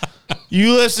for?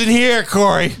 You listen here,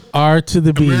 Corey. R to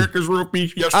the B. America's roast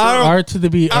beef. Yes, sir. R to the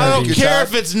B. I don't Arby's. care Todd.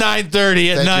 if it's 9:30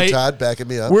 at Thank night. you, Todd, backing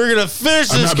me up. We're going to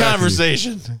finish I'm this not backing you.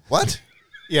 conversation. What?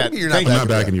 Yeah, You're thank I'm you. not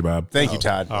backing you, Bob. Thank you,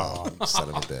 Todd. Son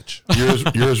of a bitch.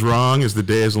 You're as wrong as the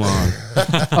day is long.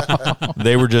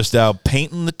 They were just out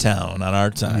painting the town on our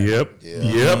time. Yep.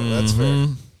 Yep. That's fair.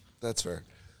 That's fair.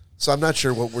 So I'm not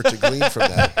sure what we're to glean from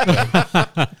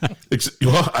that.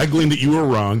 Well, I gleaned that you were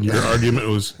wrong. Your argument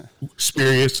was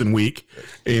spurious and weak,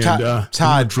 and Todd- you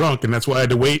were drunk, and that's why I had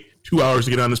to wait 2 hours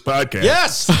to get on this podcast.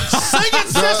 Yes! Sing it,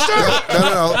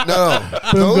 sister! No.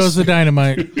 Boom goes the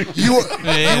dynamite. You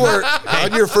were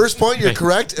on your first point, you're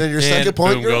correct, and your second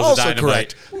point, boom you're goes the also dynamite.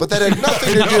 correct. But that had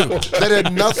nothing to do. That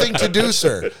had nothing to do,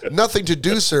 sir. Nothing to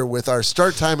do, sir, with our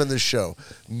start time in this show.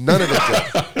 None of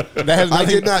it did. That has I nothing.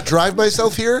 did not drive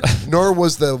myself here, nor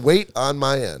was the weight on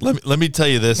my end. Let me tell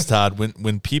you this, Todd.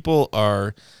 When people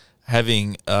are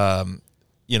having,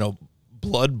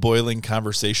 blood boiling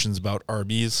conversations about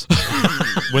Arby's,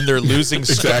 when they're losing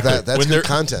Exactly. That's when good they're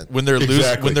content. when they're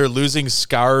Exactly. when they're losing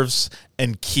scarves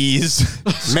and keys,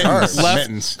 Mittens. Left-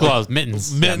 Mittens. Gloves,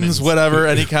 mittens. mittens, whatever,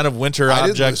 any kind of winter I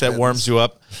did object lose that mittens. warms you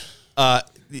up.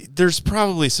 There's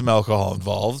probably some alcohol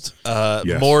involved,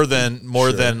 Yes. more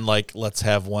than like let's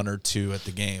have one or two at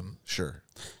the game. Sure.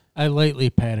 I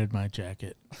lightly patted my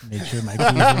jacket. Made sure my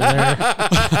keys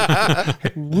were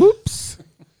there. Whoops.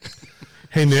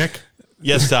 Hey, Nick.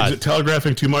 Yes, Is Todd. it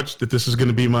telegraphing too much that this is going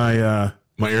to be my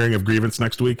my airing of grievance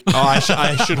next week? Oh, I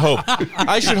should hope.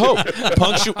 I should hope.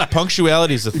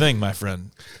 Punctuality is a thing, my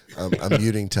friend. I'm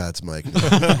muting Todd's mic.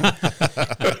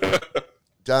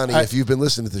 Donnie, if you've been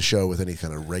listening to the show with any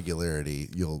kind of regularity,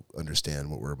 you'll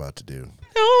understand what we're about to do.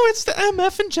 Oh, it's the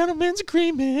MF and Gentleman's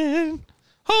Agreement.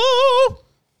 Oh,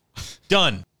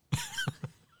 done.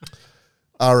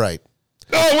 All right.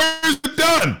 Oh, where's it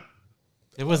done?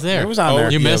 It was there. It was on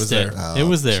there. You Yeah, it missed was it. there. It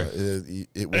was there.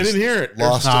 It was I didn't hear it.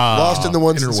 Lost in the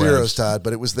ones and interwebs. zeros, Todd,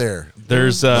 but it was there.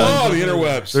 There's Oh, the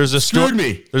interwebs. there's a Screwed storm.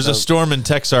 me. There's a storm in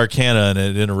Texarkana, and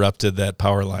it interrupted that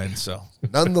power line. So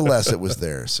Nonetheless, it was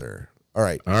there, sir. All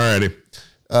right. All righty.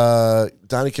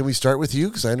 Donnie, can we start with you?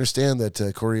 Because I understand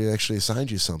that Corey actually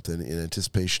assigned you something in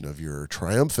anticipation of your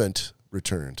triumphant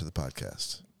return to the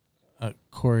podcast.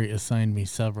 Corey assigned me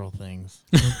several things.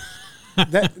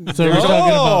 That, So we're talking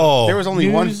about there was only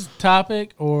one. news,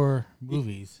 topic, or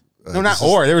movies. No, not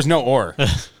or. There was no or.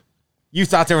 You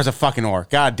thought there was a fucking or.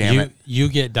 God damn it. You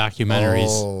get documentaries.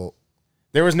 Oh,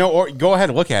 There was no or. Go ahead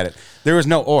and look at it. There was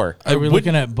no or. Are we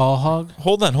looking at Ball Hog?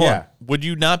 hold on. Yeah. Would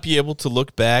you not be able to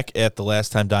look back at the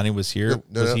last time Donnie was here?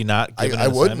 Was he not given I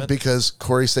an wouldn't assignment? because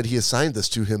Corey said he assigned this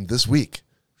to him this week.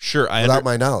 Sure, without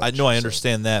my knowledge, I know, I so,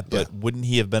 understand that, but yeah. wouldn't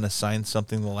he have been assigned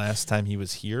something the last time he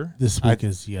was here? This week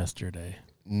is yesterday.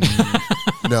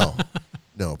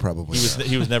 No, probably not.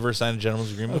 He was never assigned a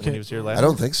gentleman's agreement when he was here last. I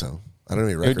don't think so. I don't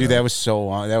even record Dude, on that it. was so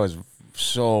long. That was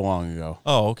so long ago.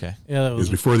 Oh, okay. Yeah, that It was was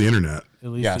before the internet. at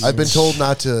least. Yes. a I've been year. told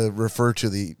not to refer to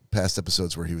the past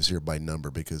episodes where he was here by number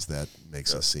because that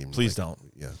makes us seem. Please like- don't.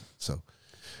 Yeah. So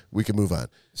we can move on.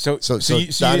 So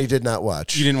Donnie did not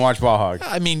watch. You didn't watch Ball Hog.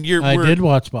 I mean, I did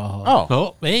watch Ball Hog. Oh,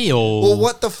 Oh, hey, Well,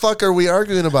 what the fuck are we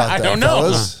arguing about? I that, don't know.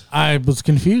 fellas? I was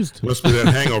confused. Must be that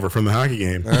hangover from the hockey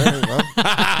game. All right, well,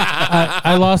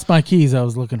 I lost my keys. I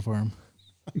was looking for them.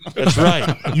 That's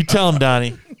right. You tell him,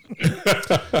 Donnie.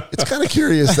 it's kind of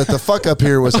curious that the fuck up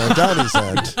here was on Donnie's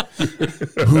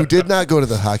end, who did not go to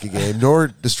the hockey game nor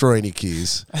destroy any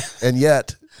keys, and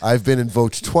yet I've been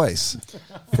invoked twice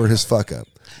for his fuck up.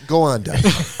 Go on, Donnie.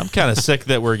 I'm kind of sick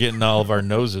that we're getting all of our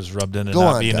noses rubbed in and Go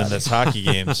not on, being in Donnie. this hockey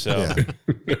game. So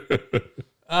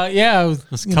Yeah. I was.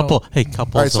 It's couple. Hey,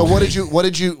 couple. All right. So what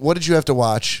did you have to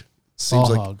watch? Seems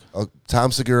Ball like Hog.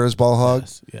 Tom Segura's Ball Hog.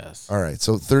 Yes. All right.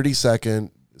 So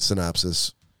 30-second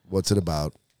synopsis. What's it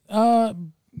about?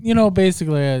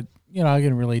 Basically, I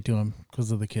can relate to him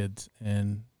because of the kids.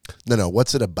 And No.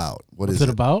 What's it about? what's it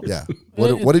about? Yeah.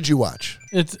 What did you watch?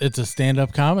 It's a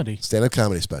stand-up comedy. Stand-up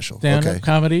comedy special. Stand-up Okay.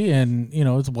 comedy, and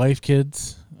it's wife,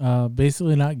 kids,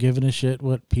 basically not giving a shit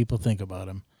what people think about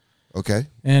him. Okay.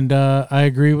 And I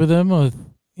agree with him.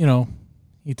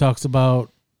 He talks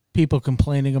about people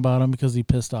complaining about him because he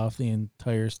pissed off the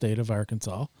entire state of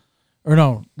Arkansas, or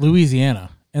no, Louisiana,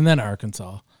 and then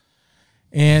Arkansas.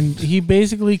 And he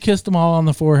basically kissed them all on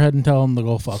the forehead and tell them to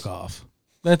go fuck off.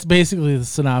 That's basically the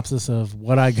synopsis of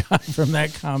what I got from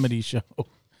that comedy show.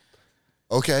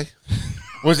 Okay.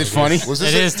 Was it funny? Was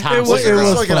this It is Tom it was- Was it it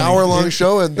was like an funny. hour-long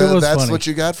show, and it was that's funny. what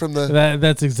you got from the?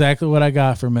 That's exactly what I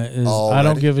got from it. Is I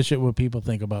don't Alrighty. give a shit what people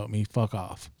think about me. Fuck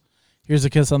off. Here's a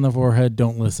kiss on the forehead.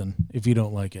 Don't listen if you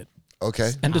don't like it.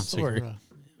 Okay. End of story.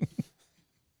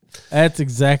 That's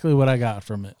exactly what I got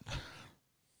from it.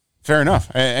 Fair enough.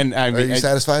 And I Are you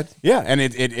satisfied? yeah, and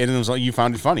it was like you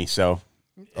found it funny, so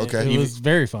Okay. It was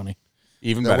very funny.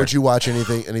 even Now, better. would you watch any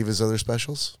of his other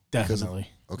specials? Because of- Definitely.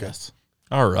 Okay. Yes.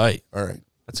 All right. All right.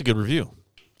 That's a good review.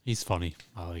 He's funny.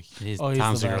 I like He's Tom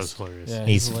the Segura's best. hilarious. Yeah,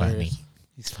 He's hilarious.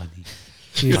 He's funny.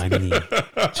 Cheese, Funny.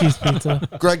 cheese pizza.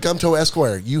 Greg Gumto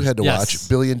Esquire, you had to Yes. watch $1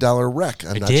 Billion Wreck.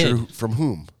 I'm I not did. sure from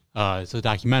whom. It's a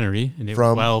documentary, and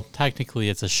From- well, technically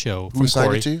it's a show Who from assigned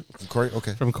Corey. it to you? From Corey?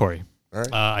 Okay. From Corey. All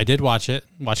right. I did watch it.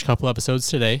 Watch a couple episodes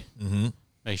today. Mm-hmm.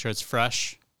 Make sure it's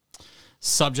fresh.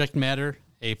 Subject matter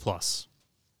A+.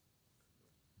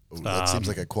 Ooh, that seems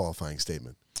like a qualifying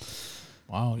statement.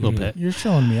 Wow. Little you're, bit. You're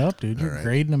showing me up, dude. You're right.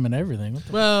 grading them and everything. What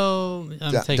the Well,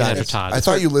 I'm taking Don, after Todd. I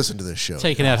thought you listened to this show.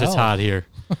 Taking after hell? Todd here.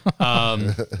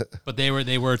 But they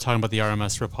were talking about the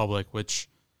RMS Republic, which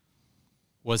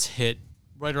was hit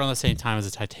right around the same time as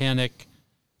the Titanic.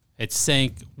 It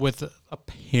sank with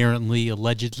apparently,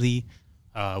 allegedly,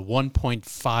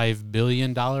 $1.5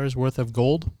 billion worth of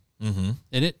gold in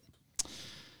it.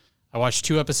 I watched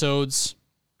 2 episodes.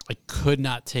 I could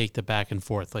not take the back and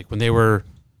forth. Like when they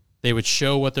would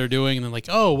show what they're doing and then like,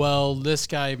 oh, well, this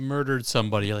guy murdered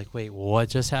somebody. You're like, wait, what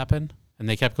just happened? And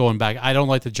they kept going back. I don't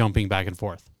like the jumping back and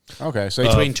forth. Okay, so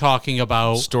Between talking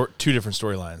about Two different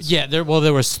storylines. yeah, there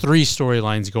was 3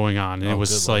 storylines going on, and it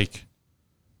was good like,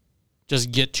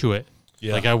 just get to it.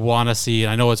 Yeah. Like I want to see.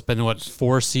 I know it's been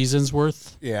 4 seasons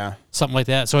worth, yeah. something like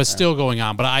that. So it's still going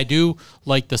on, but I do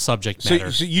like the subject So,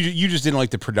 matter. so you just didn't like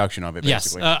the production of it,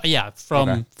 Yes, basically. yeah.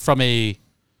 From Okay.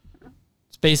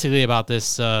 it's basically about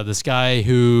this this guy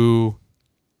who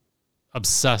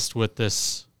obsessed with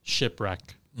this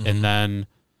shipwreck, and then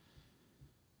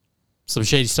some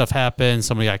shady stuff happened.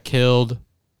 Somebody got killed.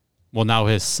 Well, now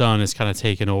his son is kind of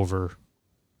taken over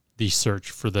the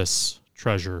search for this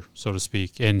treasure, so to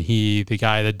speak, and the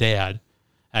dad,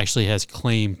 actually has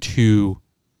claim to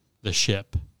the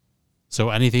ship.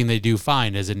 So anything they do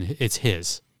find it's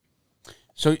his.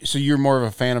 So you're more of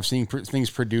a fan of seeing things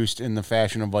produced in the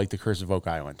fashion of like The Curse of Oak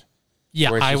Island.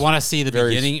 Yeah, Where it's I just want to see the very-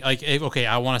 beginning. Like, okay,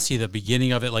 I want to see the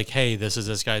beginning of it. Like, hey, this is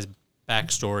this guy's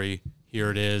backstory. Here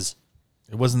it is.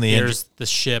 It wasn't the end. Here's the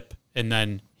ship, and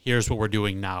then here's what we're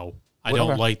doing now. I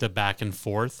don't like the back and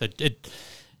forth.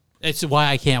 It's why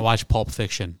I can't watch Pulp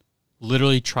Fiction.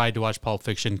 Literally tried to watch Pulp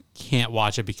Fiction, can't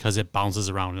watch it because it bounces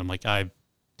around. And I'm like, I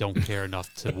don't care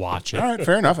enough to watch it. All right,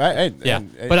 fair enough. Yeah,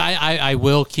 but I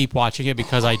will keep watching it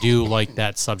because I do like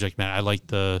that subject matter. I like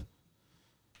the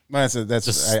I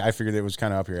figured it was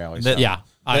kind of up your alley. That- so.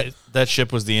 yeah. That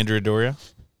ship was the Andrea Doria.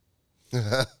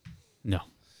 No.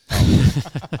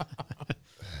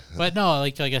 But no,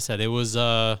 like I said, it was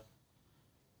I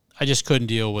just couldn't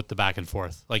deal with the back and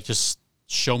forth. Like just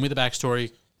show me the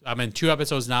backstory. I'm in 2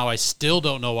 episodes now. I still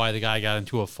don't know why the guy got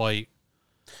into a fight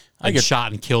and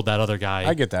shot and killed that other guy.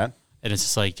 I get that. And it's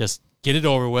just like just get it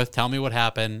over with, tell me what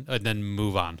happened, and then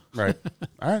move on. Right.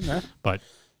 All right. No. But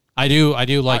I do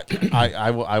like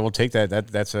I will take that.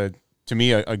 That's to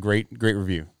me a great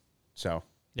review. So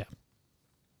yeah.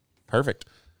 perfect.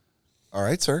 All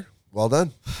right, sir. Well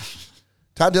done.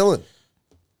 Todd Dillon,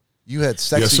 you had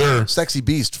Yes, sir. Sexy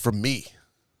Beast from me.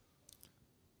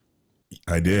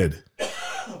 I did.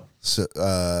 So,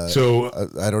 So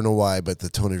I don't know why, but the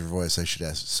tone of your voice, I should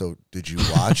ask. So, did you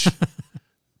watch? I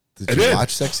you did.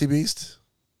 watch Sexy Beast?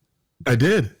 I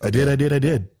did.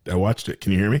 I watched it.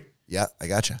 Can you hear me? Yeah, I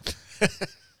gotcha.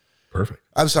 Perfect.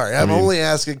 I'm sorry. I'm mean- only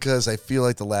asking because I feel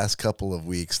like the last couple of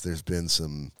weeks there's been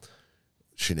some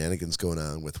shenanigans going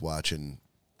on with watching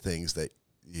things that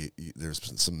there's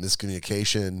been some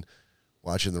miscommunication,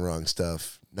 watching the wrong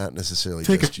stuff. Not necessarily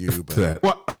Take just a you, to but that.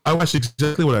 Well, I watched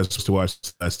exactly what I was supposed to watch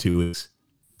the last 2 weeks.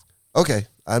 okay.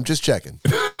 I'm just checking.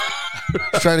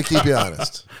 Just trying to keep you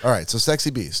honest. All right. So, Sexy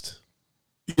Beast.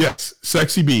 Yes,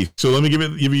 Sexy B. So let me give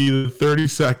you the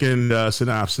 30-second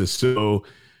synopsis. So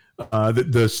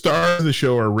the stars of the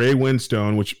show are Ray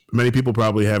Winstone, which many people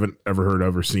probably haven't ever heard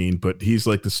of or seen, but he's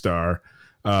like the star.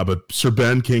 But Sir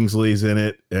Ben Kingsley's in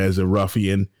it as a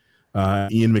ruffian.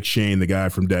 Ian McShane, the guy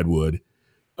from Deadwood,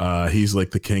 he's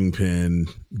like the kingpin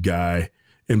guy.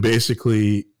 And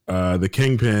basically, the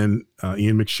kingpin,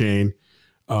 Ian McShane,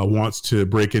 wants to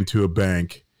break into a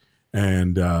bank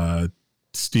and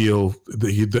steal.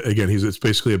 He's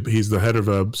the head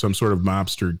of some sort of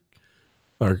mobster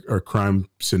or crime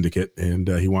syndicate, and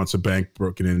he wants a bank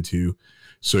broken into.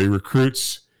 So he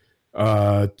recruits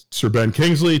Sir Ben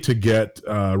Kingsley to get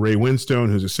Ray Winstone,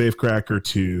 who's a safecracker,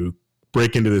 to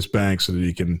break into this bank so that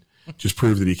he can just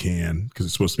prove that he can, because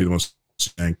it's supposed to be the most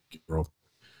bank in the world.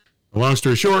 Long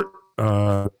story short,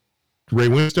 Ray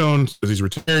Winstone says he's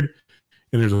retired,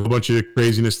 and there's a whole bunch of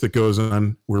craziness that goes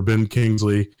on where Ben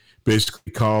Kingsley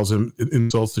basically calls him,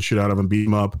 insults the shit out of him, beat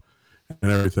him up,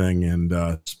 and everything. And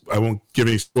I won't give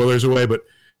any spoilers away, but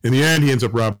in the end, he ends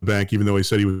up robbing the bank, even though he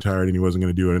said he was retired and he wasn't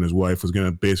going to do it, and his wife was going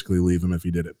to basically leave him if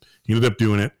he did it. He ended up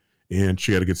doing it, and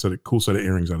she had to get a cool set of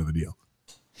earrings out of the deal.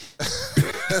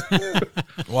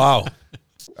 Wow.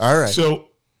 All right. So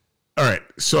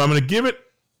I'm going to give it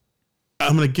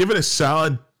a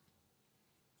solid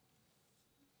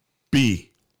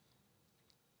B.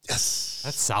 Yes.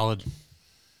 That's solid.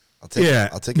 I'll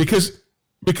take it.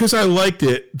 Because I liked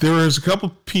it. There was a couple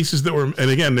pieces that were, and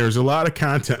again, there's a lot of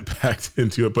content packed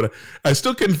into it, but I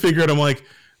still couldn't figure it. I'm like,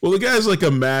 well, the guy's like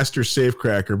a master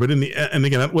safecracker, but and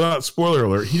again, without spoiler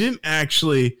alert, he didn't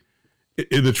actually,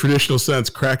 in the traditional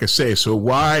sense, crack a safe. So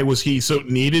why was he so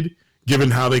needed, given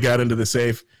how they got into the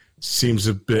safe? Seems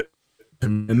a bit.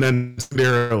 And then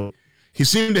he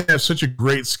seemed to have such a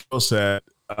great skill set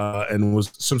and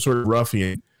was some sort of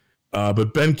ruffian.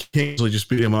 But Ben Kingsley just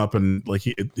beat him up, and like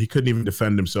he couldn't even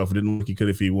defend himself. It didn't look like he could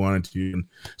if he wanted to. And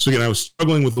so again, I was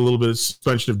struggling with a little bit of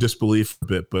suspension of disbelief a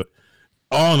bit, but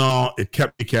all in all, it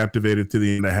kept me captivated to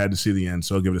the end. I had to see the end,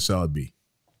 so I'll give it a solid B.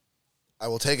 I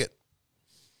will take it.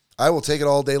 I will take it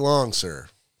all day long, sir.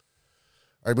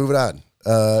 All right, moving on.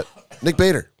 Nick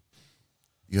Bader,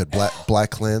 you had Black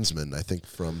Klansman, I think,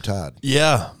 from Todd.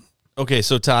 Yeah. Okay,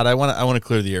 so Todd, I want to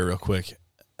clear the air real quick.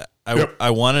 I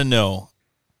want to know.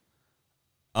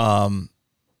 I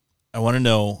want to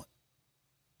know,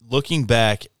 looking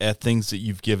back at things that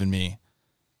you've given me.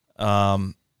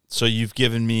 So you've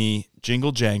given me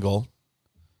Jingle Jangle,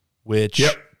 which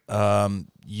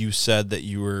you said that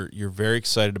you're very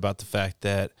excited about the fact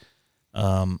that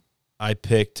I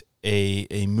picked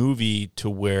a movie to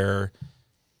where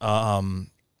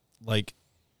like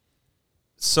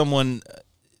someone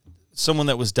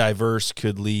that was diverse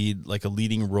could lead like a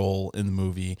leading role in the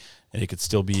movie, and it could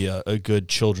still be a good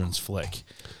children's flick.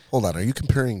 Hold on, are you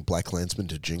comparing Black Klansman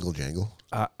to Jingle Jangle?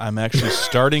 I'm actually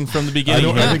starting from the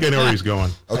beginning. I think I know where he's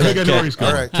going. Okay. I think I know where he's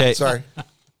going. All right. Okay. Sorry.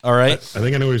 All right. I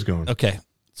think I know where he's going. Okay.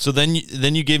 So then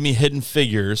you gave me Hidden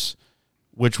Figures,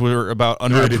 which were about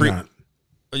No, I did not.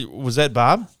 Was that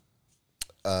Bob?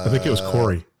 I think it was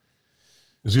Corey. It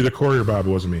was either Corey or Bob. It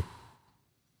wasn't me.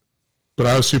 But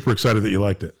I was super excited that you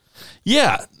liked it.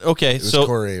 Yeah. Okay. It was So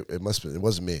Corey. It must have been. It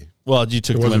wasn't me. well, you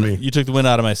took It the wasn't win. me. You took the win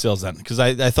out of my sails then, because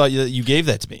I thought you gave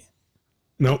that to me.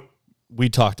 Nope. We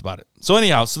talked about it. So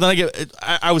anyhow, so then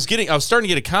I was starting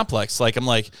to get a complex. Like I'm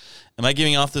like, am I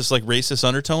giving off this like racist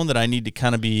undertone that I need to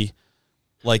kind of be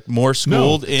like more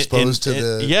schooled, exposed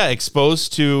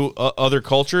to other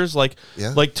cultures, like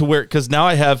to where, because now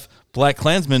I have Black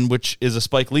Klansman, which is a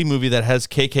Spike Lee movie that has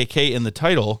KKK in the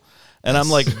title. And I'm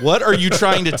like, what are you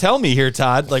trying to tell me here,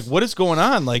 Todd? Like, what is going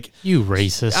on? Like, You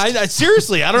racist. I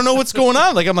seriously, I don't know what's going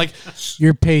on. Like, I'm like,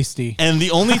 You're pasty. and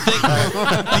the only thing,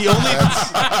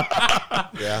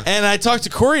 and I talked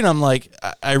to Corey, and I'm like,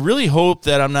 I really hope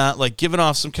that I'm not like giving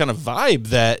off some kind of vibe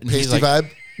that and he's Pasty like, vibe?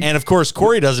 And of course,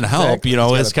 Corey doesn't help. Exactly. You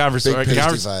know, He's his got a big pasty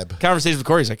vibe. conversation with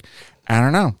Corey's like, I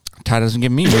don't know. Todd doesn't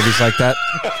give me movies like that.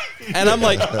 And I'm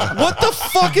like, what the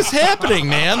fuck is happening,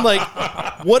 man? Like,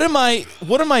 what am I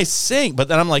saying? But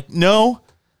then I'm like, no,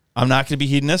 I'm not going to be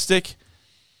hedonistic.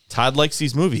 Todd likes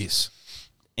these movies,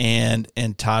 and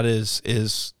Todd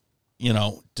is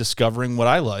discovering what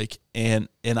I like, and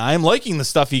I'm liking the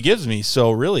stuff he gives me.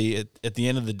 So really, at the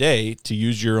end of the day, to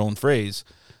use your own phrase,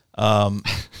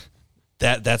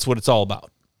 that's what it's all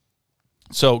about.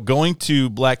 So going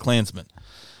to Black Klansman,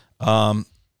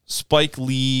 Spike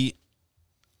Lee.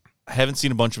 I haven't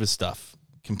seen a bunch of his stuff.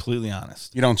 Completely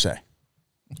honest. You don't say.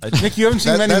 Nick, you haven't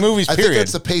seen many movies, I period. think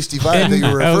that's the pasty vibe that you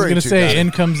were referring to. I was going to say, Todd.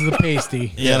 in comes the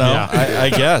pasty. You know, I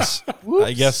guess.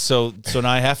 I guess so. So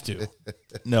now I have to.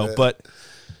 No, but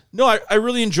no, I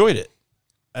really enjoyed it.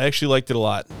 I actually liked it a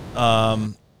lot.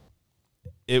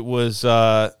 It was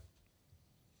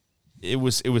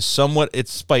somewhat.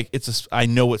 It's Spike. I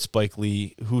know what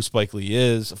who Spike Lee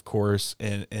is, of course,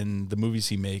 and the movies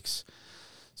he makes.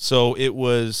 So it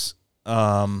was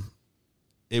awesome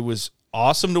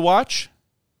to watch.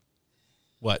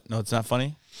 What? No, it's not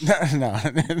funny. No.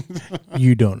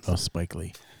 You don't know Spike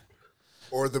Lee.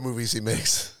 Or the movies he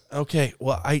makes. Okay.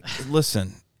 Well,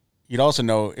 listen. You'd also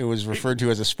know it was referred to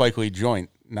as a Spike Lee joint,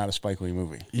 not a Spike Lee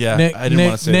movie. Yeah, Nick, I didn't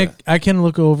want to say Nick, that. I can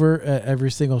look over at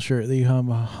every single shirt that you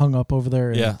hung up over there,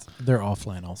 and Yeah. they're all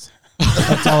flannels.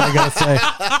 That's all I gotta say.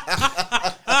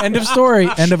 End of story.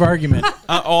 End of argument.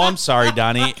 I'm sorry,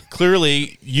 Donnie.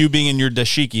 Clearly, you being in your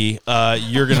dashiki,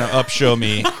 you're going to upshow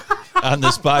me on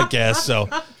this podcast. So,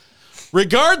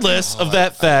 regardless of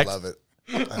that fact, I love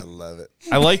it.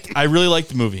 I really liked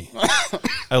the movie.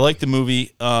 I liked the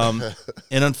movie. And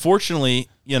unfortunately,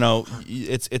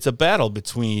 it's a battle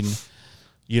between,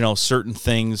 certain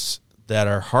things that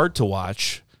are hard to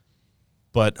watch,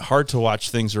 but hard to watch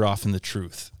things are often the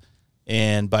truth.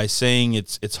 And by saying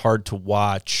it's hard to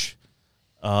watch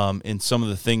in some of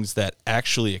the things that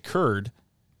actually occurred,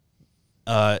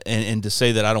 and to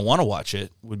say that I don't want to watch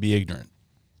it would be ignorant.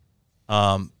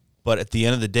 But at the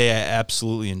end of the day, I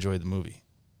absolutely enjoyed the movie.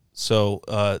 So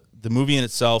the movie in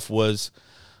itself was,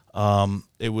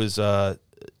 it was an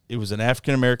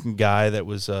African American guy that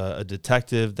was a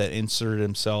detective that inserted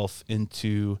himself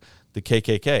into the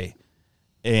KKK.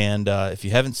 And if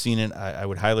you haven't seen it, I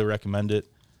would highly recommend it.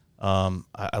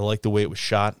 I like the way it was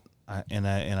shot, and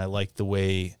I like the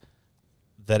way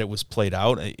that it was played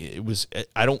out. It was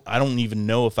I don't even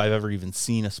know if I've ever even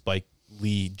seen a Spike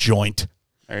Lee joint.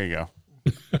 There you go.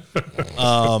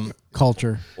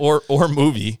 Culture. or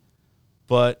movie,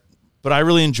 but I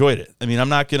really enjoyed it. I mean, I'm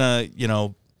not gonna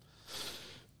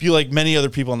be like many other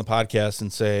people on the podcast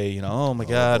and say oh my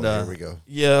god, here we go.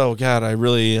 Yeah, oh god, I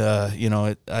really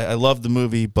I love the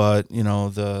movie, but the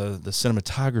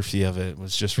cinematography of it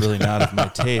was just really not of my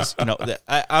taste.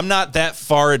 I'm not that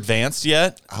far advanced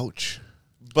yet. Ouch.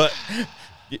 But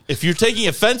if you're taking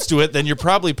offense to it, then you're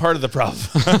probably part of the problem.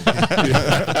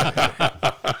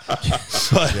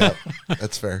 Yeah,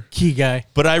 that's fair. Key guy.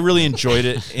 But I really enjoyed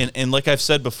it. And like I've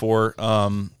said before,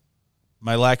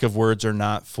 my lack of words are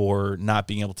not for not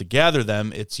being able to gather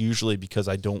them. It's usually because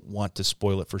I don't want to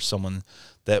spoil it for someone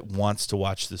that wants to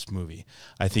watch this movie.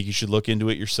 I think you should look into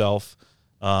it yourself.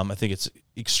 I think it's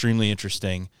extremely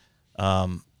interesting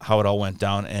how it all went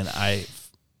down. And I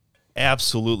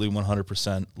absolutely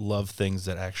 100% love things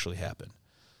that actually happen.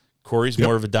 Corey's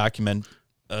more of a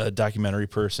documentary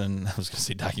person. I was going to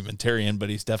say documentarian, but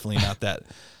he's definitely not that.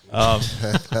 Wow,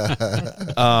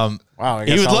 I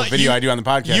guess all the video I do on the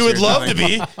podcast. You would love to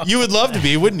be. You would love to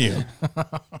be, wouldn't you?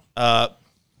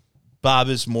 Bob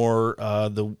is more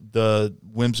the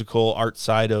whimsical art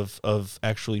side of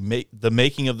actually the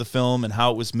making of the film and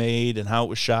how it was made and how it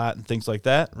was shot and things like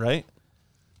that, right?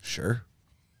 Sure.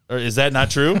 Or is that not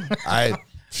true?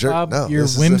 Sure. Bob, No, you're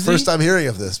this is whimsy? the first time hearing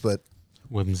of this, but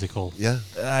Whimsical. yeah.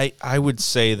 I would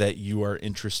say that you are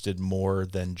interested more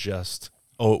than just,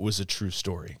 it was a true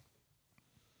story.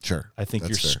 Sure. I think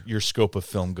That's fair. your scope of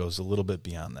film goes a little bit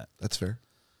beyond that. That's fair.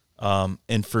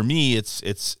 And for me, it's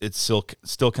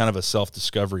still kind of a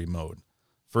self-discovery mode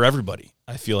for everybody.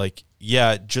 I feel like,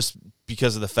 just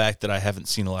because of the fact that I haven't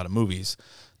seen a lot of movies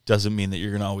doesn't mean that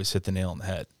you're going to always hit the nail on the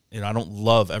head. I don't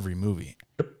love every movie.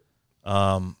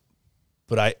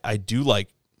 But I do like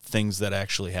things that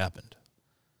actually happened.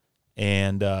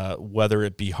 And whether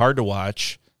it be hard to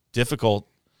watch, difficult,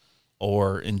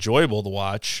 or enjoyable to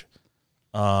watch,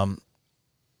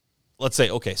 let's say,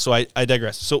 okay, so I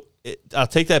digress. So I'll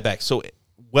take that back. So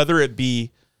whether it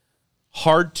be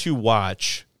hard to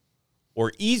watch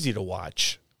or easy to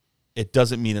watch, it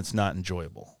doesn't mean it's not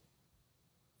enjoyable.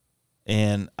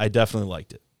 And I definitely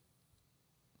liked it.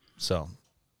 So.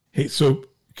 Hey, so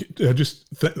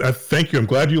thank you. I'm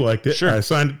glad you liked it. Sure. I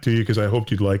assigned it to you because I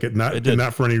hoped you'd like it,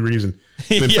 not for any reason.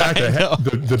 In Yeah, fact, I know.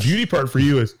 the beauty part for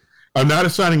you is I'm not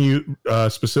assigning you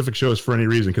specific shows for any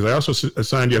reason because I also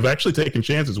assigned you. I've actually taken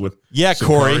chances with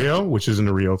Corey, Sicario, which isn't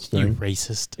a real You thing,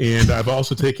 racist. and I've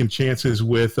also taken chances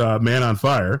with Man on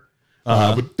Fire.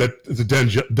 But it's a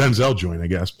Denzel joint, I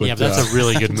guess. But Yeah, but that's a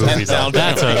really good movie. Though.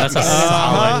 That's a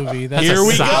solid movie. That's Here a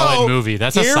we solid go. movie.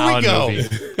 That's Here a solid we go.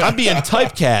 movie. I'm being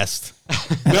typecast.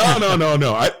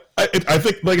 No. I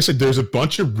think, like I said, there's a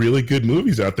bunch of really good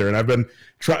movies out there, and I've been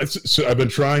trying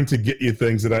to get you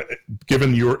things that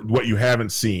given what you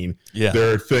haven't seen. Yeah.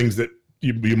 There are things that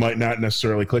you might not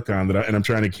necessarily click on that. And I'm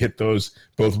trying to hit those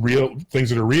both real things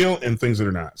that are real and things that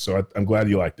are not. So I'm glad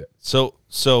you liked it. So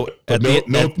But at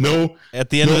no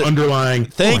the end of the, underlying.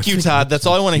 Thank you, Todd. That's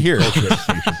all I want to hear.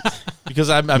 Because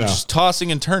I'm just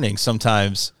tossing and turning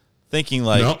sometimes, thinking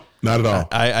like, no, not at all.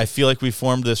 I feel like we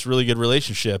formed this really good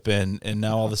relationship, and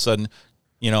now all of a sudden,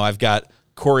 I've got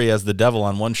Corey as the devil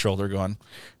on one shoulder going,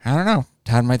 I don't know,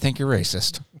 Todd might think you're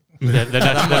racist. The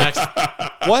next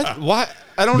What? Why?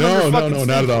 I don't No, know.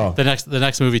 not at all. the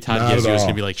next movie Todd Not gives at you is all.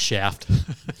 gonna be like Shaft.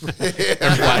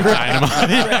 Black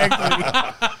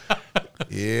Dynamite.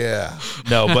 Yeah.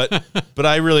 No, but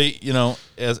I really,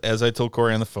 as I told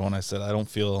Corey on the phone, I said I don't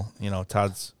feel,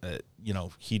 Todd's,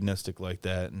 hedonistic like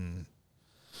that, and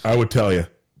I would tell you.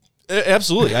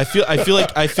 absolutely, I feel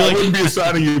like I wouldn't be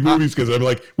assigning you movies because I'm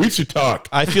like, we should talk.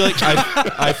 I feel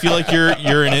like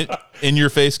you're an in your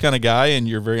face kind of guy, and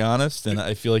you're very honest, and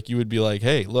I feel like you would be like,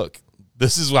 hey, look,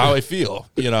 this is how I feel,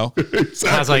 Exactly.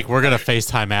 I was like, we're gonna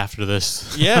FaceTime after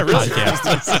this. Yeah, really.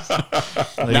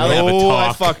 Podcast. Now that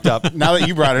I fucked up. Now that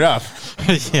you brought it up,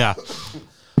 Yeah.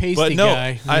 Pasty But no,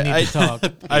 guy. We need to talk.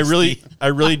 I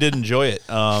really did enjoy it.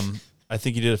 I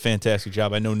think you did a fantastic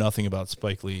job. I know nothing about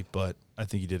Spike Lee, but I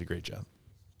think you did a great job.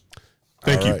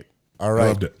 Thank you. All I right.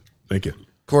 loved it. Thank you.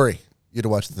 Corey, you had to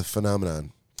watch The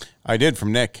Phenomenon. I did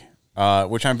from Nick,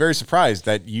 which I'm very surprised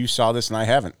that you saw this and I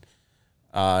haven't.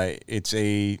 It's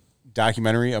a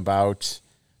documentary about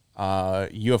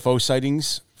UFO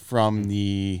sightings from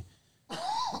the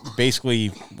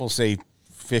basically, we'll say,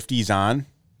 50s on,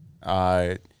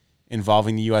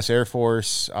 involving the U.S. Air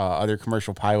Force, other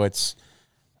commercial pilots,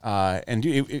 and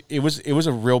dude, it was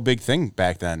a real big thing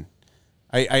back then.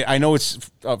 I know it's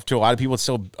to a lot of people it's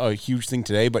still a huge thing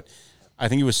today, but I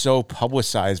think it was so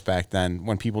publicized back then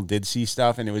when people did see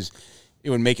stuff, and it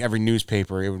would make every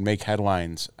newspaper, it would make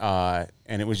headlines, and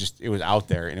it was out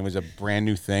there, and it was a brand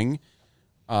new thing.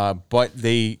 But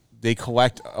they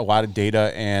collect a lot of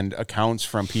data and accounts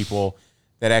from people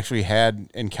that actually had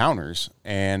encounters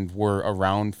and were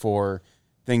around for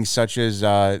things such as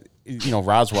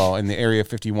Roswell and the Area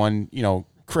 51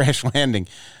 crash landing.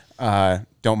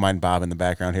 Don't mind Bob in the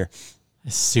background here.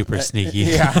 Super sneaky.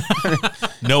 Yeah,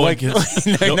 No one can.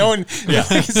 no one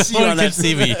can see you on that.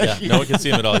 see me. Yeah, no one can see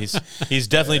him at all. He's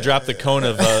definitely dropped the cone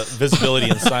of visibility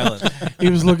and silence. He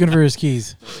was looking for his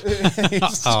keys.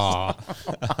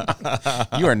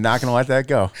 Aw. You are not going to let that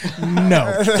go.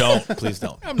 No, Please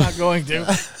don't. I'm not going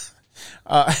to.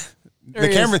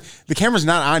 The camera's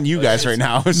not on you guys right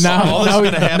now. So all this is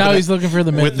gonna happen now he's looking for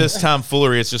the With mitten. this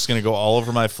tomfoolery, it's just going to go all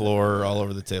over my floor, all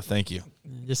over the table. Thank you.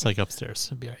 Just like upstairs.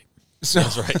 It'll be all right.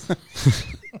 That's right.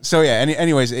 So yeah.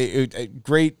 Anyways, a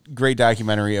great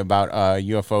documentary about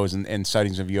UFOs and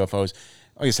sightings of UFOs.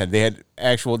 Like I said, they had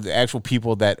the actual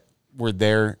people that were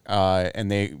there, and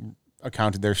they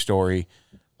accounted their story.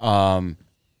 And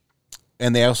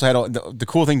they also had the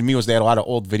cool thing to me was they had a lot of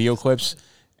old video clips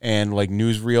and like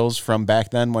newsreels from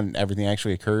back then when everything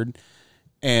actually occurred.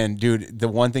 And dude, the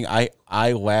one thing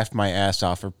I laughed my ass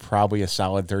off for probably a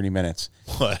solid 30 minutes.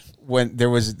 What? When they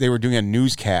were doing a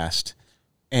newscast,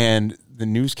 and the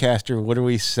newscaster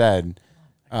literally said,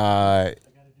 I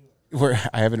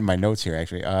have it in my notes here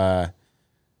actually.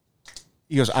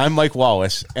 He goes, "I'm Mike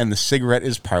Wallace, and the cigarette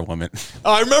is Parliament."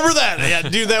 Oh, I remember that. Yeah,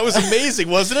 dude, that was amazing,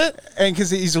 wasn't it? And because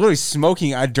he's literally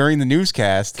smoking during the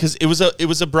newscast. Because it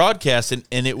was a broadcast,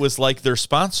 and it was like their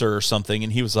sponsor or something,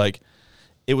 and he was like,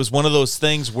 it was one of those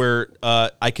things where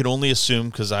I could only assume,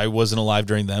 because I wasn't alive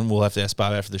during then. We'll have to ask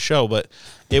Bob after the show, but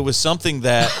it was something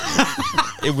that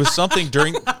it was something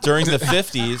during the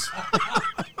 50s.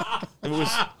 It was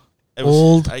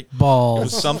Old It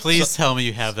balls. was Please tell me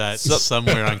you have that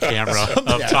somewhere on camera of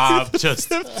Bob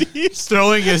just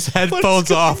throwing his headphones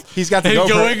off. He's got the and GoPro.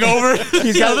 going over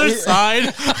the other side.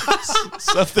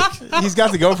 He's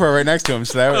got the GoPro right next to him,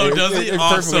 so that Oh, does he? it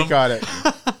perfectly Awesome. caught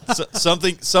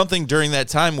it. something during that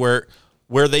time where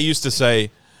they used to say,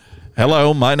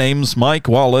 "Hello, my name's Mike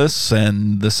Wallace,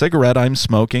 and the cigarette I'm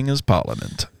smoking is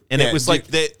Parliament." And Yeah, it was dude.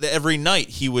 like every night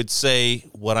he would say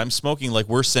what I'm smoking, like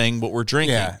we're saying what we're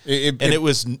drinking. Yeah, it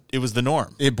was the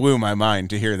norm. It blew my mind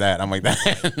to hear that. I'm like,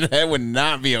 that would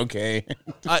not be okay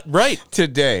Right.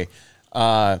 today.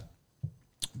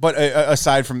 But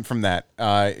aside from that,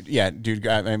 yeah, dude,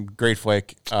 I'm great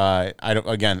flick. I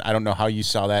don't know how you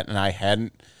saw that, and I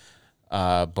hadn't.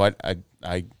 But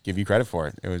I give you credit for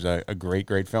it. It was a great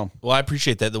film. Well, I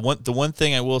appreciate that. The one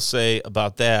thing I will say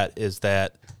about that is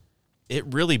that it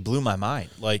really blew my mind.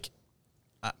 Like,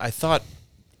 I thought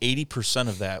 80%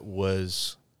 of that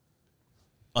was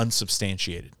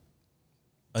unsubstantiated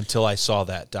until I saw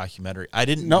that documentary. I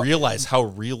didn't realize how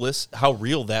real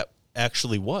that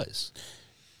actually was.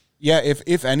 Yeah,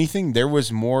 if anything, there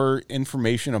was more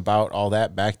information about all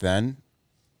that back then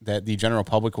that the general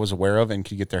public was aware of and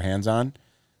could get their hands on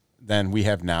than we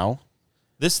have now.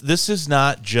 This is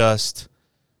not just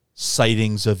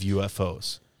sightings of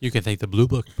UFOs. You can thank the Blue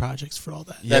Book projects for all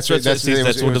that. That's what it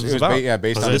was about.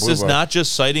 Based on This Blue is Book. not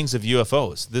just sightings of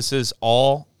UFOs. This is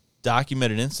all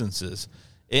documented instances.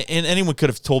 And anyone could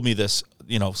have told me this,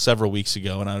 several weeks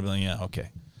ago, and I'd have been like, yeah, okay.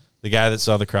 The guy that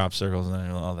saw the crop circles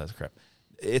and all that crap.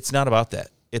 It's not about that.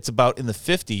 It's about in the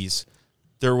 50s,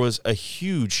 there was a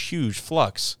huge, huge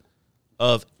flux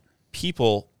of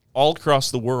people all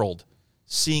across the world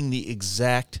seeing the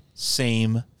exact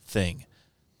same thing.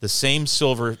 The same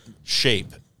silver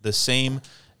shape, the same,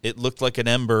 it looked like an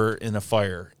ember in a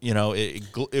fire.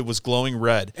 It was glowing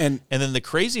red. And then the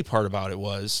crazy part about it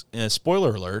was, and a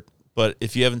spoiler alert, but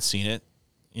if you haven't seen it,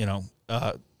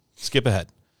 skip ahead.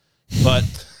 But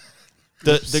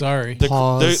Sorry.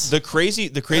 The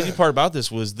crazy part about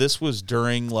this was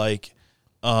during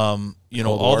all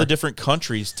the different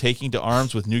countries taking to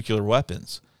arms with nuclear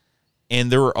weapons. And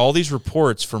there were all these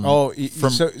reports from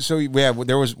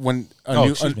there was when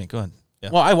excuse me, go ahead. Yeah.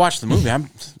 Well, I watched the movie.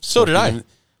 So did I.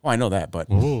 Well, I know that, but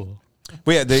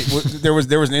yeah, there was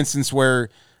an instance where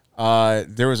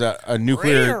there was a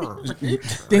nuclear Ding,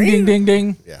 ding, ding,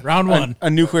 ding. Yeah. Round one. A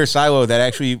nuclear silo that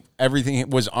actually everything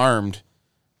was armed,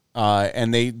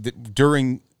 and they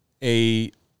during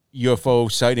a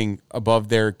UFO sighting above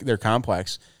their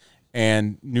complex,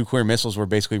 and nuclear missiles were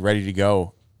basically ready to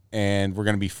go, and were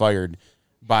going to be fired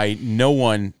by no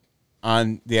one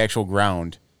on the actual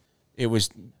ground. It was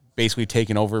basically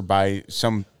taken over by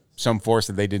some force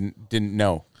that they didn't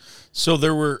know. So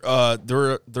there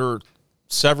were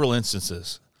several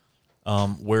instances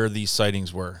where these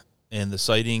sightings were, and the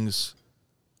sightings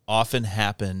often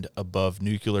happened above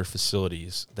nuclear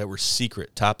facilities that were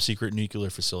secret, top secret nuclear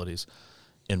facilities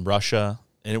in Russia,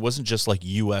 and it wasn't just like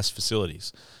U.S.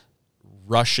 facilities.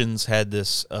 Russians had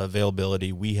this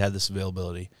availability. We had this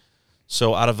availability.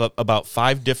 So out of about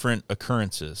 5 different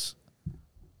occurrences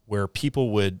where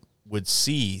people would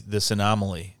see this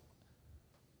anomaly,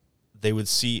 they would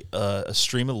see a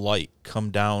stream of light come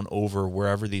down over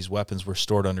wherever these weapons were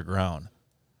stored underground.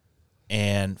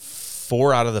 And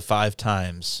 4 out of the 5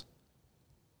 times,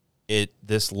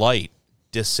 this light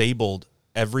disabled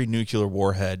every nuclear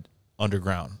warhead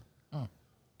underground. Oh.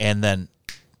 And then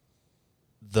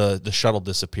the shuttle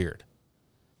disappeared.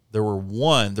 There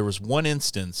was one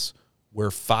instance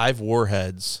where 5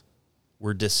 warheads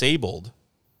were disabled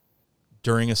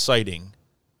during a sighting,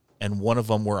 and one of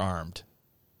them were armed.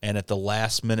 And at the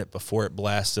last minute before it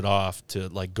blasted off to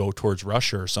go towards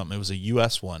Russia or something, it was a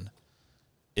U.S. one,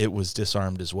 it was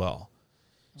disarmed as well.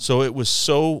 So it was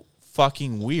so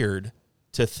fucking weird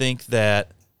to think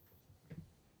that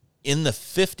in the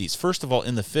 50s, first of all,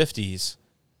 in the 50s,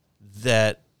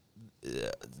 that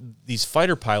these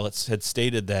fighter pilots had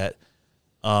stated that,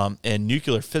 and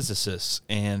nuclear physicists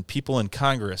and people in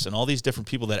Congress and all these different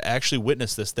people that actually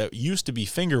witnessed this, that used to be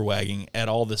finger wagging at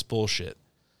all this bullshit,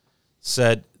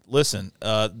 said, listen,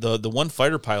 the one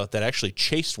fighter pilot that actually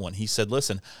chased one, he said,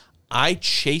 listen, I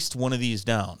chased one of these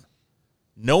down.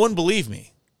 No one believed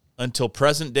me until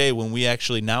present day, when we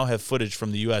actually now have footage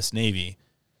from the U.S. Navy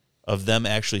of them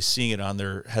actually seeing it on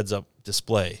their heads-up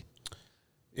display.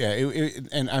 Yeah,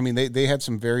 and I mean, they had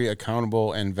some very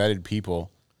accountable and vetted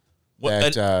people.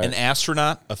 An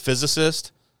astronaut, a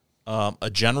physicist, a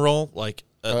general,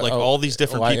 all these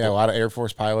different people. Yeah, a lot of Air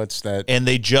Force pilots that. And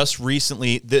they just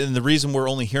recently, and the reason we're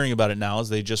only hearing about it now is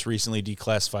they just recently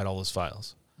declassified all those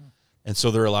files. And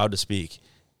so they're allowed to speak.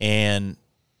 And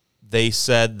they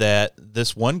said that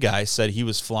this one guy said he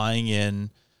was flying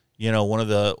in, one of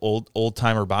the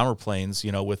old-timer bomber planes,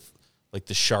 with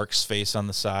the shark's face on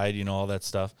the side, all that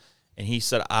stuff. And he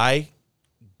said, I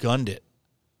gunned it.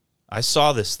 I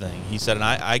saw this thing. He said, and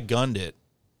I gunned it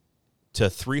to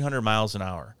 300 miles an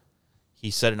hour.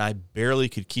 He said, and I barely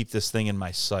could keep this thing in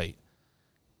my sight.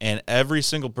 And every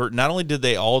single person, not only did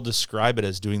they all describe it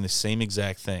as doing the same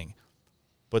exact thing,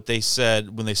 but they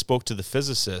said, when they spoke to the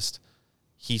physicist,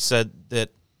 he said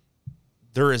that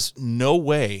there is no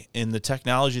way in the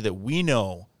technology that we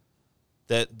know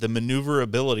that the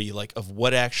maneuverability of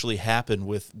what actually happened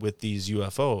with these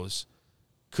UFOs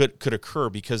could occur,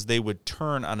 because they would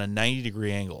turn on a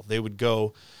 90-degree angle. They would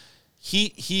go.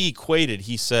 He equated.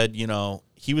 He said,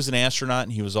 he was an astronaut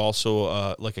and he was also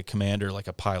a commander,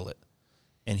 a pilot.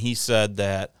 And he said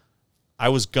that I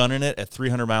was gunning it at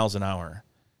 300 miles an hour,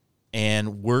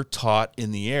 and we're taught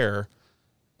in the air,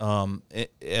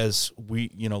 as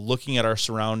we, looking at our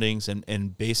surroundings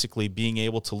and basically being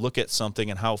able to look at something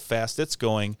and how fast it's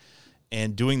going,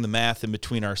 and doing the math in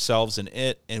between ourselves and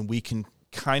it, and we can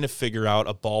kind of figure out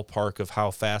a ballpark of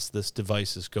how fast this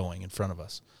device is going in front of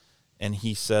us. And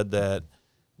he said that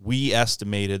we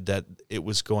estimated that it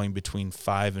was going between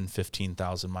 5 and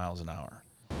 15,000 miles an hour.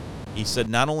 He said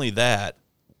not only that,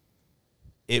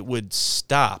 it would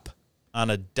stop on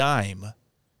a dime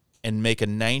and make a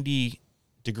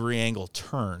 90-degree angle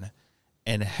turn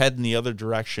and head in the other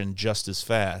direction just as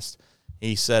fast.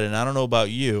 He said, and I don't know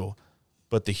about you,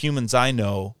 but the humans I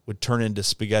know would turn into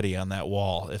spaghetti on that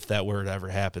wall if that were to ever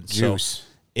happen. Juice.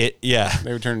 So They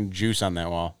would turn juice on that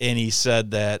wall. And he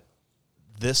said that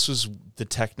this was the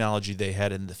technology they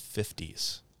had in the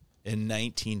 50s, in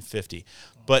 1950.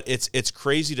 But it's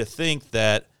crazy to think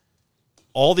that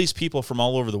all these people from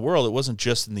all over the world, it wasn't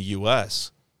just in the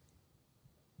U.S.,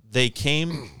 they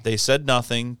came, they said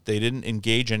nothing, they didn't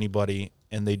engage anybody,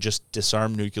 and they just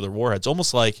disarmed nuclear warheads.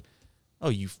 Almost like, oh,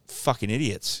 you fucking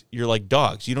idiots. You're like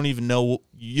dogs. You don't even know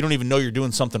you're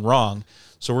doing something wrong.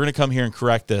 So we're going to come here and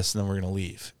correct this, and then we're going to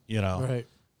leave, you know? Right.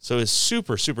 So it's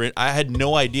super, super. I had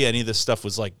no idea any of this stuff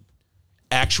was like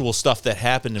actual stuff that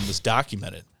happened and was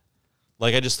documented.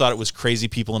 Like, I just thought it was crazy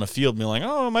people in a field being like,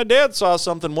 oh, my dad saw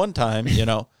something one time, you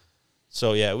know?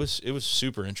 So, yeah, it was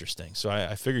super interesting. So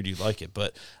I figured you'd like it.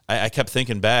 But I kept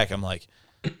thinking back. I'm like,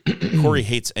 Corey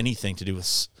hates anything to do with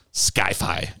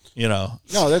sci-fi, you know?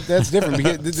 No, that's different.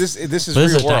 Because this is But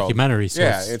real it's a world. documentary, so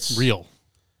Yeah, it's real.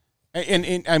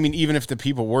 And I mean, even if the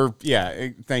people were,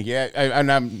 thank you.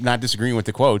 I'm not disagreeing with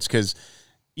the quotes, because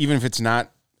even if it's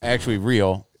not actually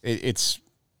real, it's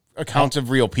accounts of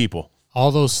real people.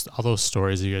 All those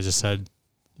stories that you guys just said,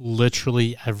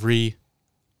 literally every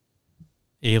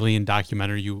alien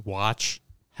documentary you watch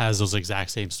has those exact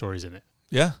same stories in it,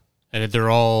 Yeah. and they're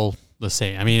all the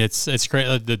same. I mean, it's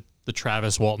great. The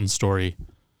Travis Walton story.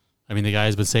 I mean, the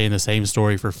guy's been saying the same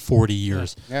story for 40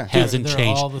 years. Yeah. Hasn't They're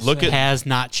changed. all the Look same. at- has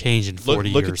not changed in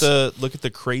 40 look years. Look at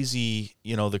the crazy,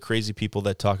 the crazy people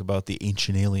that talk about the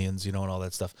ancient aliens, and all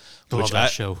that stuff. Love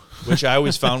that show. Which I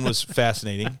always found was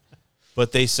fascinating.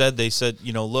 But they said,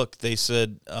 look, they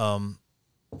said,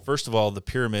 first of all, the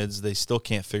pyramids, they still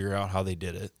can't figure out how they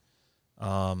did it.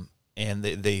 And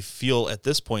they feel at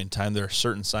this point in time, there are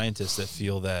certain scientists that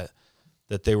feel that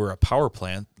they were a power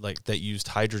plant, like that used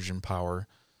hydrogen power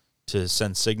to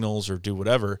send signals or do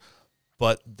whatever.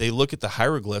 But they look at the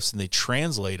hieroglyphs and they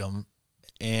translate them.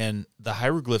 And the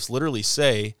hieroglyphs literally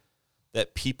say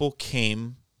that people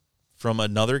came from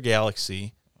another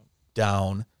galaxy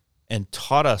down and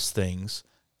taught us things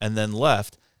and then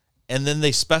left. And then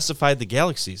they specified the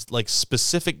galaxies, like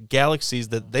specific galaxies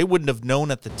that they wouldn't have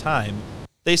known at the time.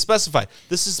 They specified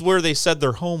this is where they said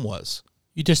their home was.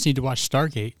 You just need to watch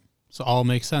Stargate, so all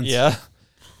makes sense. Yeah.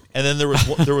 And then there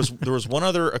was one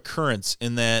other occurrence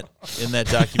in that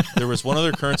there was one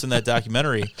other occurrence in that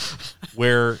documentary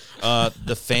where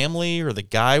the family or the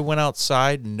guy went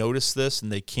outside and noticed this, and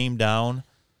they came down,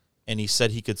 and he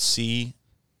said he could see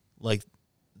like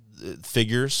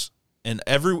figures, and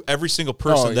every single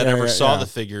person that ever saw the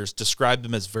figures described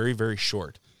them as very, very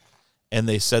short. And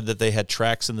they said that they had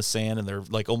tracks in the sand, and they're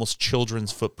like almost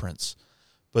children's footprints.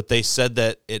 But they said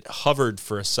that it hovered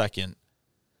for a second,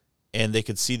 and they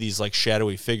could see these like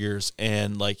shadowy figures,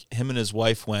 and like him and his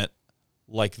wife went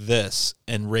like this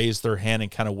and raised their hand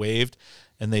and kind of waved.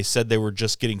 And they said they were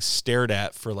just getting stared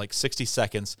at for like 60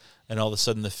 seconds, and all of a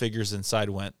sudden the figures inside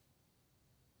went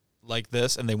like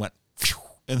this, and they went, phew,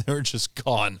 and they were just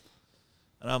gone.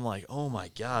 And I'm like, oh my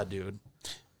God, dude.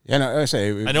 Yeah, no, I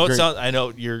say. I know it sounds. I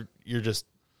know you're just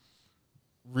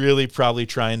really probably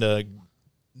trying to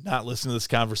not listen to this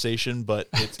conversation, but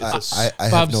it's I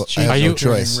have no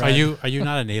choice. Are you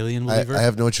not an alien believer? I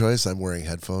have no choice. I'm wearing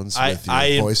headphones with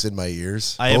your voice in my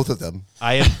ears. Both of them.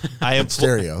 I am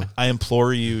stereo. I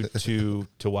implore you to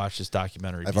watch this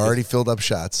documentary. I've already filled up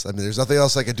shots. I mean, there's nothing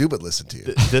else I can do but listen to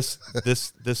you. This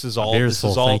is all Beer's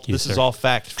full. Thank you, this is sir. all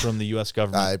fact from the U.S.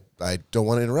 government. I don't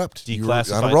want to interrupt. You were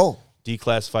Declassified on a roll.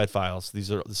 Declassified files. This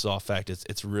is all fact.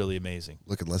 It's really amazing.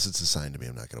 Look, unless it's assigned to me,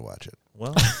 I'm not going to watch it.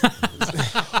 Well, I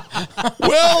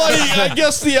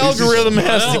guess the algorithm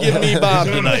has to give me Bob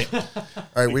tonight. All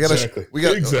right, we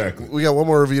got one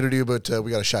more review to do, but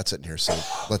we got a shot sitting here, so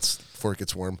let's before it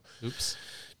gets warm. Oops.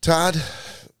 Todd,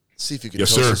 see if you can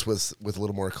Yes, toast sir. us with a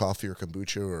little more coffee or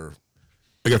kombucha or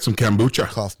I got some kombucha.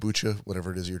 coffbucha,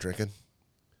 whatever it is you're drinking.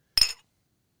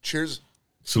 Cheers.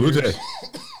 Salute.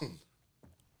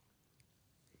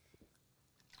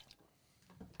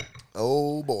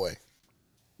 Oh boy.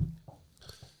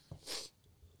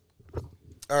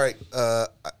 All right, I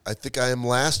think I am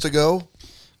last to go,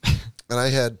 and I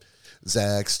had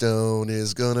Zach Stone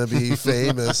is gonna be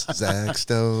famous. Zach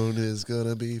Stone is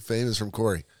gonna be famous from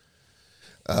Corey.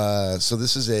 So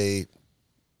this is a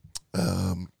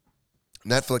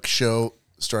Netflix show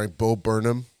starring Bo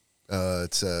Burnham.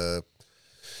 It's a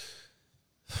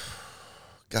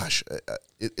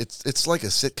it's like a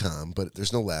sitcom, but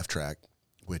there's no laugh track,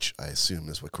 which I assume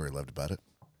is what Corey loved about it.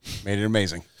 Made it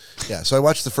amazing. Yeah, so I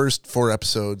watched the first 4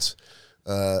 episodes.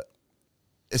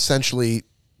 Essentially,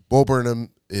 Bo Burnham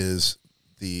is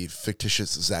the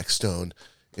fictitious Zach Stone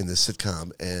in this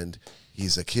sitcom, and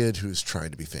he's a kid who's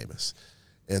trying to be famous.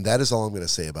 And that is all I'm going to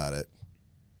say about it.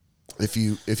 If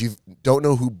you don't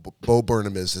know who Bo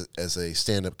Burnham is as a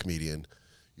stand-up comedian,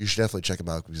 you should definitely check him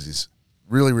out because he's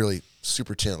really, really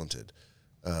super talented.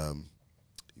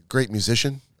 Great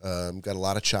musician. Got a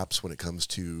lot of chops when it comes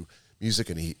to music,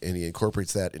 and he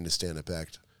incorporates that into stand-up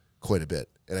act quite a bit.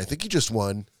 And I think he just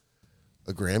won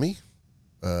a Grammy,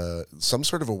 some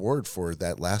sort of award for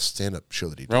that last stand-up show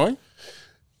that he did. Really?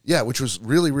 Yeah, which was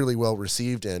really, really well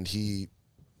received, and he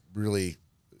really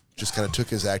just kind of took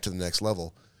his act to the next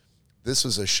level. This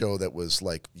was a show that was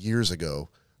like years ago.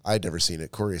 I'd never seen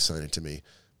it. Corey assigned it to me.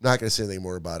 I'm not going to say anything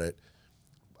more about it.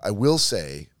 I will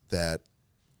say that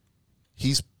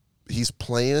he's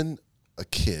playing a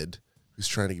kid who's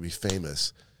trying to be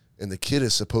famous, and the kid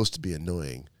is supposed to be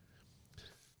annoying.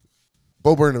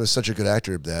 Bo Burnham is such a good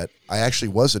actor that I actually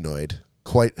was annoyed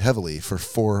quite heavily for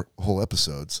 4 whole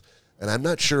episodes, and I'm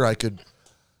not sure I could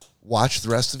watch the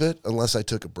rest of it unless I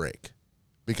took a break,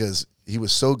 because he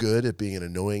was so good at being an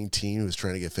annoying teen who was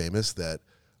trying to get famous that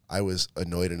I was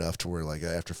annoyed enough to where, like,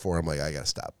 after 4, I'm like, I gotta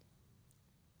stop.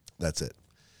 That's it.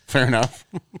 Fair enough.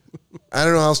 I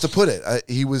don't know how else to put it.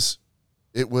 It was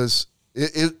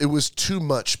too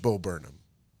much Bo Burnham.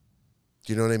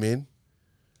 Do you know what I mean?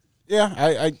 Yeah,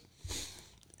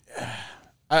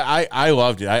 I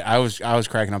loved it. I was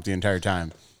cracking up the entire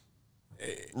time.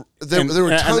 There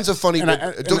were tons of funny.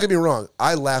 Don't get me wrong.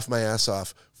 I laughed my ass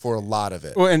off for a lot of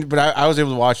it. Well, but I was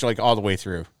able to watch like all the way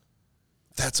through.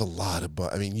 That's a lot of.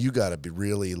 I mean, you got to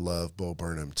really love Bo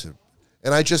Burnham to.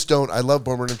 And I just don't. I love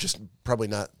Bo Burnham, just probably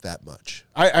not that much.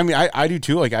 I mean, I do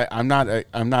too. Like I'm not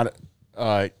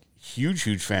a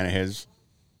huge fan of his,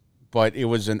 but it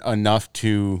was enough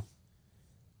to.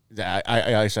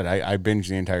 I said I binged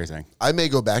the entire thing. I may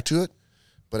go back to it,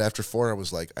 but after 4, I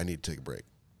was like, I need to take a break.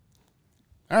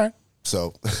 All right.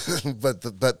 So, but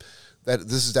that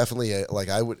this is definitely like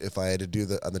I would, if I had to do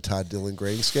on the Todd Dillon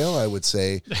grading scale, I would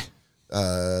say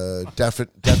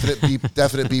definite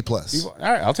B plus. All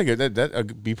right, I'll take it. That a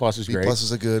B plus is great. B plus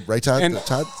is a good, right, Todd?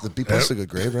 The B plus is a good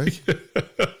grade, right?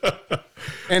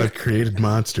 And I've created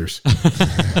monsters.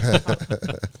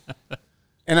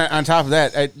 And on top of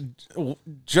that,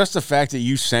 just the fact that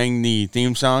you sang the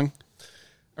theme song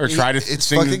or try to it's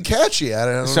sing fucking catchy. I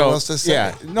don't know what else to say.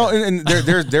 Yeah, no, and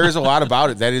there's a lot about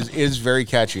it that is very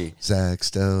catchy. Zach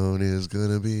Stone is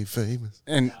gonna be famous,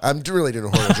 and I'm really doing a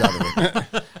horrible job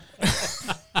of it.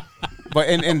 But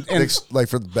and like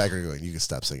for the background going, you can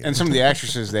stop singing. And some of the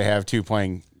actresses they have too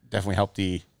playing definitely help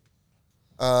the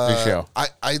show.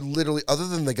 I literally, other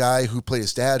than the guy who played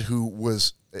his dad, who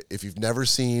was, if you've never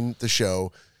seen the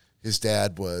show, his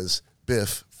dad was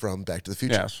Biff from Back to the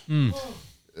Future. Yes.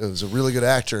 It was a really good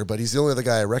actor, but he's the only other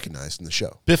guy I recognized in the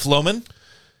show. Biff Loman?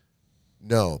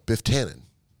 No, Biff Tannen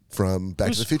from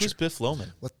Back to the Future. Who's Biff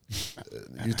Loman? What?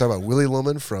 You're talking about Willie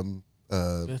Loman from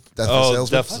Death of the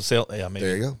Salesman? Death of the Salesman. Yeah, maybe.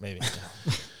 There you go. Maybe.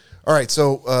 All right,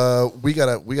 so we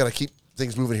gotta keep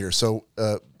things moving here. So,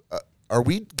 are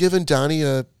we giving Donnie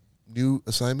a new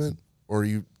assignment, or are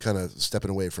you kind of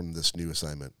stepping away from this new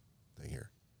assignment thing here?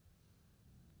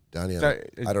 Donnie,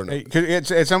 I don't know.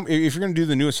 It's at some. If you're going to do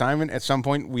the new assignment, at some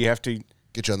point we have to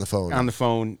get you on the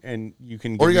phone. And you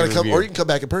can. Or you got to come. Or you can come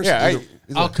back in person. Yeah, either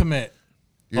I'll commit.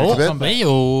 You're commit?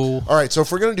 All right, so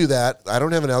if we're going to do that, I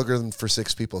don't have an algorithm for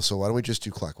 6 people, so why don't we just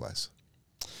do clockwise?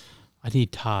 I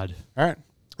need Todd. All right,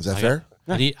 is that fair?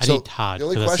 I need Todd,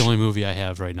 because that's the only movie I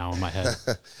have right now in my head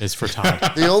is for Todd.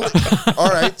 All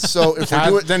right, so if Todd,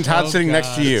 we do it, then Todd's sitting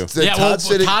next to you. Yeah, Todd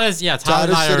is Todd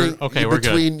and I are okay. We're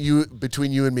between good.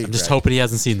 Between you and me. I'm just hoping he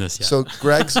hasn't seen this yet. So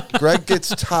Greg gets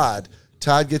Todd.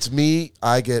 Todd gets me.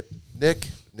 I get Nick.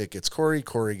 Nick gets Corey.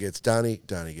 Corey gets Donnie.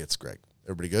 Donnie gets Greg.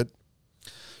 Everybody good?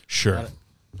 Sure.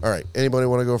 All right. Anybody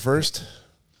want to go first?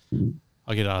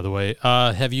 I'll get it out of the way.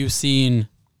 Have you seen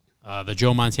the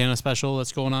Joe Montana special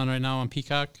that's going on right now on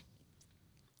Peacock?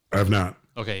 I have not.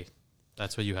 Okay,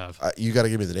 that's what you have. You got to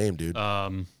give me the name, dude.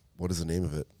 Hang What is the name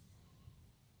of it?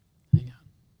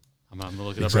 on. I'm going to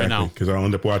look it up right now. Because I'll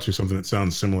end up watching something that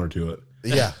sounds similar to it.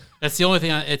 Yeah. That's the only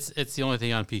thing. It's the only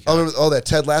thing on Peacock. Oh, that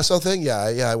Ted Lasso thing? Yeah,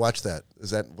 I watched that.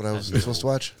 Is that what I was supposed to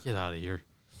watch? Get out of here.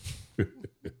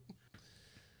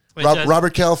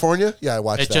 Robert California? Yeah, I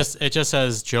watched that. It just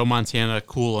says Joe Montana,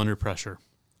 cool under pressure.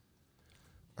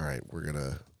 All right, we're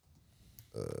gonna.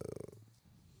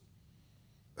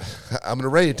 I'm gonna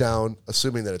write it down,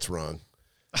 assuming that it's wrong,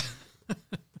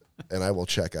 and I will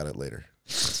check on it later.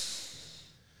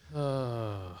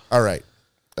 All right,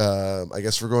 I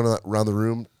guess we're going around the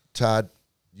room. Todd,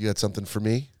 you got something for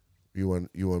me? You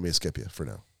want me to skip you for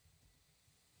now?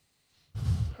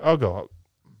 I'll go.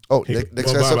 Oh, Hey,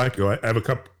 Nick's well, got Bob, something. I have a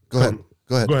couple. Go ahead.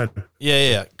 Go ahead.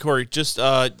 Yeah. Corey, just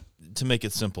to make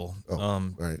it simple, all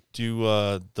right. do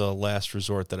the Last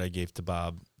Resort that I gave to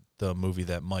Bob, the movie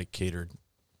that Mike catered,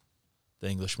 the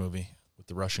English movie with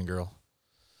the Russian girl.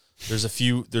 There's a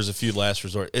few Last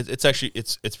Resort. It's actually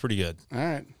it's pretty good. All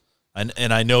right.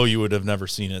 And I know you would have never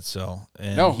seen it, so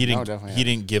No, he didn't definitely he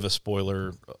didn't give a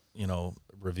spoiler,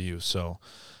 review. So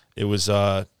it was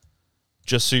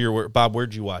just so you're aware. Bob,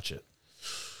 where'd you watch it?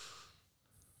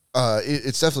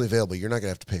 It's definitely available. You're not gonna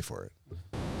have to pay for it.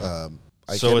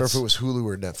 I So can't remember it's- if it was Hulu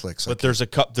or Netflix. But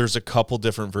there's a couple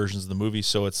different versions of the movie.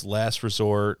 So it's Last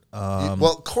Resort.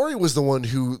 Well, Corey was the one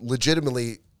who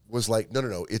legitimately was like,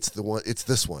 no, it's the one. It's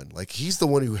this one. Like, he's the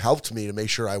one who helped me to make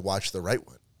sure I watched the right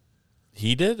one.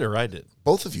 He did or I did?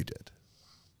 Both of you did.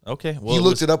 Okay. Well, He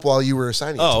looked it up while you were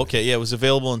assigning it to Oh, me. okay. Yeah, it was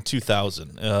available in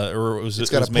 2000. Or it was. It's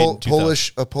it got was a made in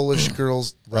 2000. Polish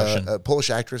girl's Russian. a Polish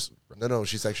actress. No,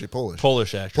 she's actually Polish.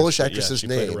 Polish actress. Polish but actress's she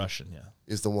played a name Russian. Yeah.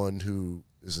 is the one who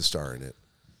is a star in it.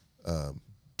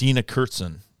 Dina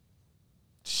Kurtzen.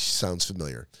 She sounds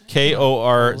familiar.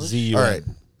 Korzu. All right,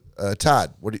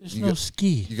 Todd, what do There's you no got?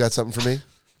 ski. You got something for me?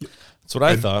 That's what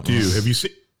I thought. Do you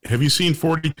have you seen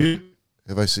 42?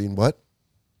 Have I seen what?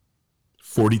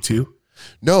 42.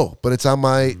 No, but it's on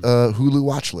my Hulu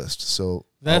watch list, so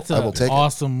That's I will an take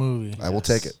awesome movie. it. I will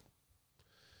take it.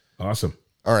 Awesome.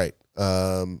 All right,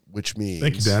 which means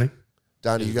Thank you, Danny.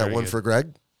 Donnie, you got very one good. for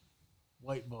Greg?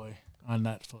 White Boy on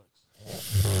Netflix.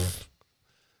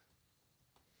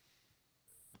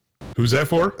 Who's that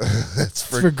for? That's It's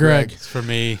for Greg. It's for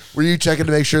me. Were you checking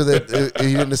to make sure that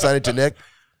he didn't assign it to Nick?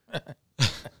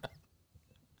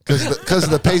 Because of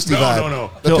the pasty vibe.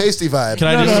 No. The pasty vibe. Can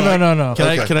I No, just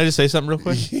no. Can I just say something real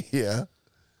quick? Yeah.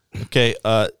 Okay.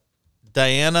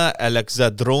 Diana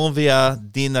Alexandrovna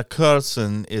Dina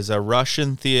Kurtzen is a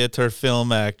Russian theater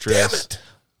film actress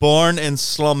born in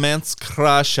Slomensk,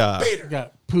 Russia. You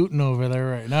got Putin over there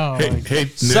right now. Hey, Like, hey,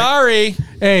 Nick. Sorry.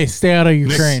 hey, stay out of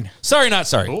Ukraine. Sorry, not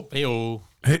sorry. Oh, hey-oh.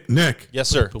 Hey, Nick. Yes,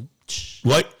 sir.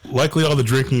 Likely all the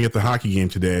drinking at the hockey game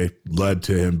today led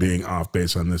to him being off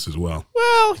base on this as well.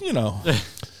 Well,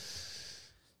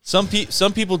 some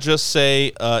people just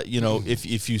say,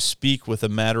 if you speak with a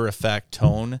matter-of-fact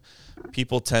tone,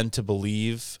 people tend to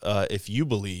believe, if you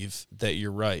believe, that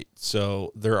you're right.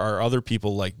 So there are other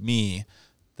people like me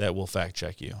that will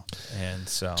fact-check you. And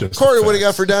so... Just Corey, the what do you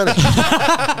got facts. for Donnie?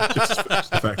 Just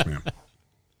the facts, man.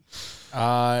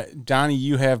 Donnie,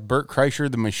 you have Bert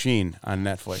Kreischer, The Machine on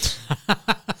Netflix.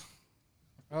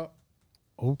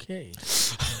 Okay.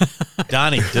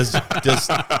 Donnie,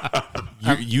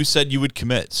 you said you would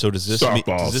commit. So does this mean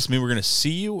Softballs. we're going to see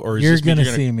you, or is You're this mean going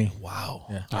to see me. Wow.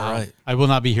 Yeah. All right. I will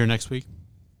not be here next week,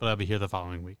 but I'll be here the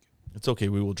following week. It's okay.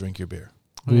 We will drink your beer.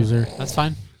 Loser. That's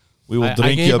fine. We will I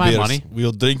drink gave your my beer. money. We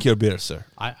will drink your beer, sir.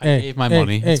 I gave my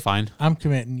money. It's fine. I'm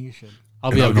committing. You should. I'll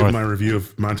And be I'll up give north. my review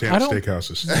of Montana I don't-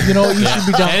 steakhouses. You know what? You should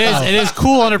be down south. It is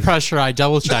cool under pressure. I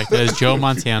double checked. That is Joe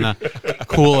Montana.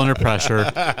 Cool under pressure.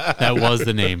 That was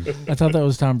the name. I thought that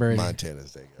was Tom Brady.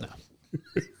 Montana's thing.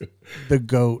 The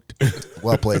GOAT.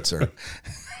 Well played, sir.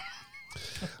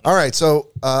 All right, so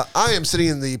I am sitting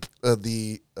in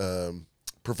the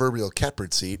proverbial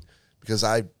catbird seat because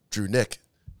I drew Nick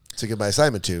to give my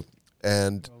assignment to,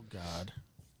 and Oh God.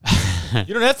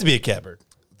 You don't have to be a catbird.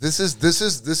 this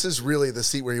is really the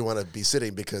seat where you want to be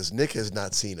sitting because Nick has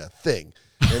not seen a thing,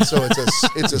 and so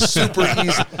it's a super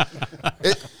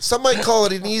easy. Some might call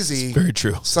it an easy. Very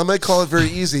true. Some might call it very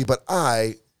easy, but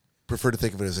I prefer to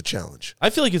think of it as a challenge. I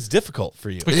feel like it's difficult for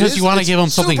you. Because you want to give them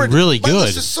something really My good.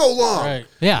 list is so long. Right.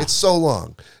 Yeah. It's so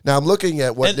long. Now I'm looking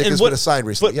at what Nick has been assigned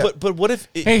recently. But what if?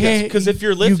 Hey, because if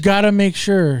you're you lifting, got to make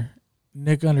sure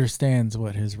Nick understands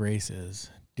what his race is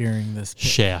during this. Pit.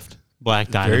 Shaft. Black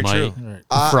Very Dynamite. true.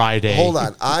 Right. Friday. Hold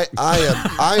on. I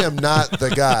am not the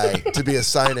guy to be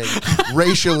assigning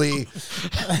racially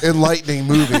enlightening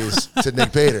movies to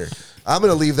Nick Bader. I'm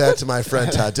going to leave that to my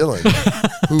friend Todd Dillon,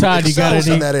 who Todd, you got excels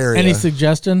in that area. any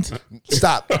suggestions?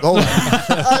 Stop. Hold on.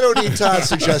 I don't need Todd's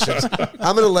suggestions.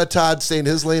 I'm going to let Todd stay in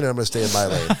his lane, and I'm going to stay in my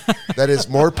lane. That is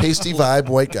more pasty vibe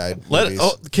white guy.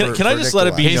 Can I just let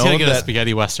it be He's gonna known get a that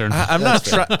spaghetti western.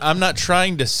 I'm not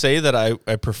trying to say that I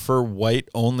prefer white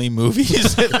only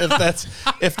movies.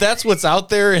 if that's what's out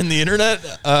there in the internet,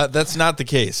 that's not the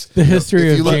case. The history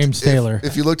If of you looked- James Taylor.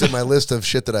 If you looked at my list of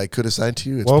shit that I could assign to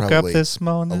you, it's Woke up probably this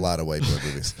morning. a lot of white boy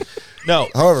movies. No,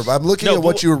 However, I'm looking No, at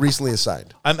what but- you were recently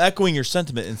assigned I'm echoing your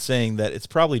sentiment in saying that it's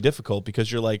probably difficult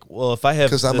because you're like, well, if I have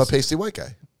because I'm a this- pasty white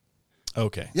guy.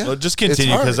 okay, Yeah, well, just it's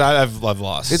continue hard. because I've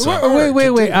lost. It's So- hard.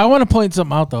 Wait. I want to point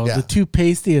something out, though. Yeah. The two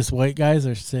pastiest white guys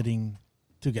are sitting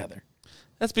together.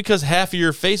 That's because half of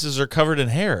your faces are covered in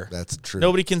hair. That's true.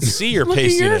 Nobody can see your Look at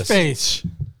your pastiness. face.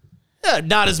 Yeah,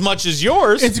 not as much as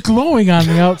yours. It's glowing on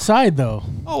the outside, though.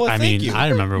 oh, well, I thank mean, you. I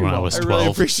remember when I was I really 12.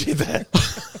 appreciate that.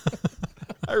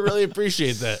 I really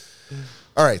appreciate that.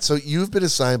 All right, so you've been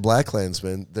assigned Black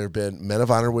Klansman. There have been Men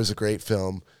of Honor was a great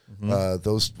film.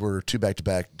 Those were 2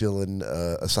 back-to-back Dylan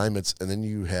assignments, and then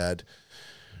you had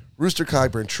Rooster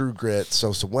Cogburn, True Grit,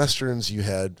 so some westerns. You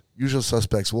had Usual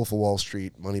Suspects, Wolf of Wall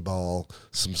Street, Moneyball,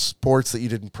 some sports that you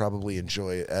didn't probably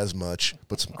enjoy as much,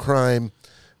 but some crime.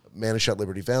 Man Who Shot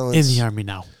Liberty Valance. In the army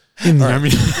now. In the army.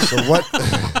 So what?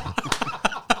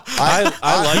 I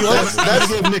like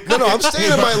that. No, I'm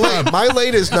staying in my lane. My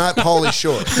lane is not Pauly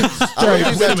Shore. I'm going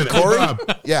to do Wait a that to minute, Corey. Bob.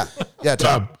 Yeah,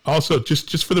 Tom. Bob, also,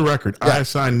 just for the record, I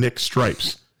assigned Nick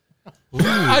Stripes.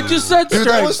 I just said Dude,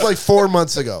 that was stripes. like 4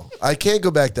 months ago. I can't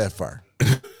go back that far.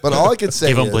 But all I can say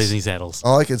Give him is, Blazing Saddles.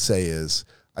 all I can say is,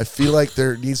 I feel like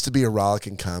there needs to be a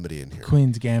rollicking comedy in here.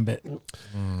 Queen's Gambit.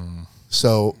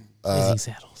 So Blazing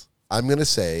Saddles. I'm going to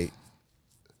say,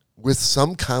 with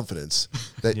some confidence,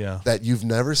 that Yeah. that you've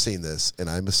never seen this, and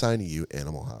I'm assigning you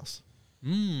Animal House.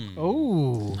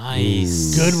 Oh,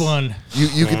 Nice. good one.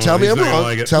 You can tell me he's I'm not gonna wrong.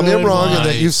 like it. Tell me I'm Good wrong, and that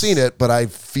nice. you've seen it, but I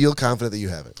feel confident that you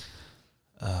haven't.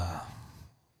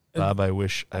 Bob, I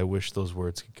wish those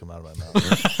words could come out of my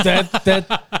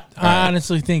mouth. I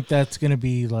honestly think that's gonna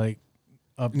be like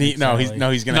up. He's gonna hate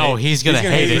it. He's gonna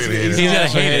hate it. He's He's gonna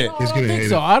hate it. He's I going don't to think hate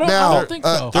so. it. I Now, don't think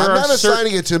so. I'm are not certain-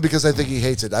 assigning it to him because I think he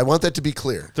hates it. I want that to be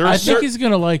clear. There are I think certain- he's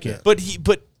gonna like it. But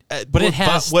But it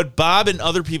has- what Bob and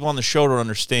other people on the show don't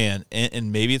understand,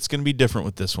 and maybe it's going to be different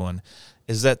with this one,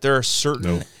 is that there are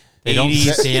certain Nope. They don't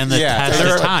 80s stand the Yeah, test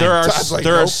there of are time. there are Todd's like,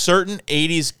 there are nope. certain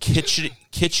 80s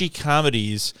kitschy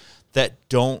comedies that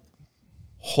don't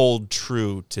hold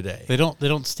true today. They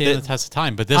don't stand the test of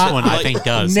time, but this I- one I think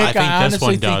does. Nick, I think honestly this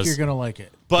one think does. you're gonna like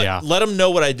it. But Yeah. let them know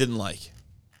what I didn't like.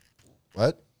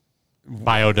 What?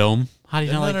 Biodome. How do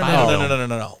you not like No. Biodome?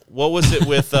 No. What was it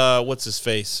with what's his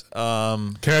face?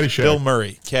 Caddyshack. Bill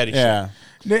Murray. Caddyshack. Yeah.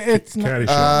 It's not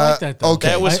Caddyshack. like that though. okay.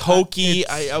 That was I- hokey.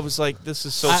 it's- I was like, this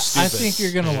is so I stupid. think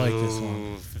you're gonna like this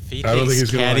one. If he I don't think thinks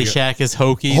he's gonna like it. Caddyshack is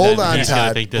hokey, Hold then on, he's gonna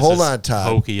Todd. think this Hold is on, Todd.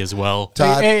 hokey as well.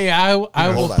 Todd, Hey, I will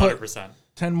Hold on. put 100%.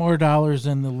 $10 more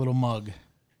in the little mug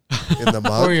in the for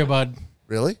mug? you, bud.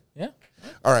 Really? Yeah.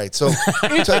 All right. So,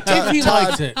 If he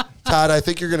likes it. Todd, I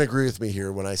think you're going to agree with me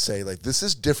here when I say like this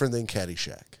is different than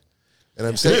Caddyshack, and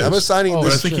I'm saying is. I'm assigning Oh, But I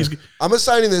this. think he's. I'm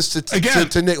assigning this to Again.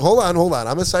 to Nick. Hold on.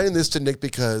 I'm assigning this to Nick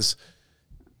because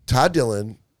Todd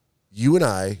Dillon, you and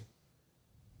I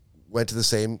went to the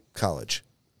same college.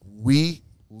 We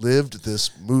lived this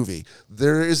movie.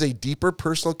 There is a deeper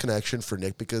personal connection for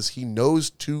Nick because he knows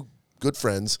two good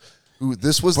friends who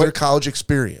this was their college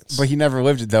experience. But he never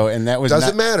lived it though, and that was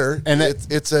Doesn't not, matter. And that,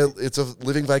 it's a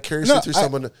living vicariously through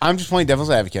someone. I'm just playing devil's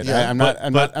advocate. Yeah, I'm not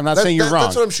That- saying you're wrong.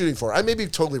 That's what I'm shooting for. I may be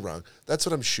totally wrong. That's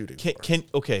what I'm shooting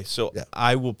for. Okay, so Yeah.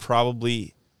 I will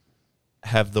probably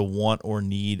have the want or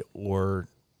need or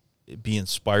be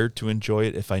inspired to enjoy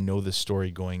it if I know the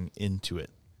story going into it.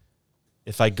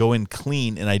 If I go in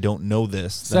clean and I don't know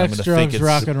this, then I'm Sex, going to think drugs, it's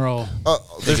rock and roll.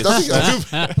 There's nothing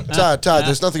else. Todd,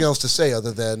 there's nothing else to say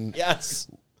other than yes.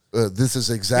 this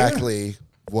is exactly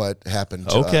what happened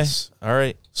to Okay, us. all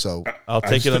right. So I'll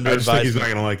take it under I just think he's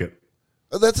advisement. not going to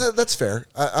like it. that's fair.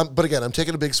 But again, I'm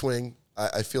taking a big swing.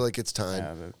 I feel like it's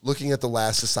time. Looking at the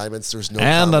last assignments, there's no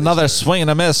And comedies another there. swing and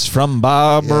a miss from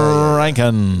Bob Yeah.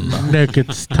 Rankin. Nick,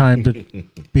 it's time to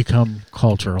become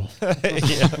cultural.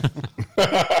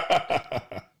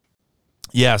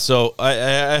 Yeah, so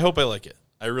I hope I like it.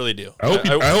 I really do. I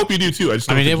hope you do too. I just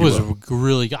I don't mean, it think you was will.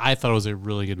 really. I thought it was a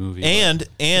really good movie. and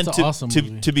It's an awesome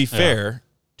movie. to be fair,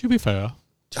 to be fair,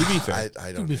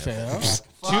 I don't To be have fair.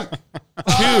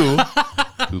 two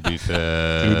to be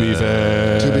fair, To be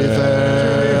fair.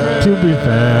 To be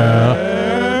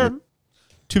fair.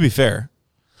 to be fair,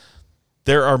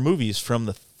 there are movies from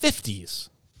the 50s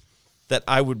that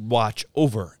I would watch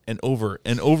over and over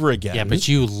and over again. yeah, but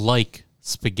you like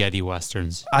spaghetti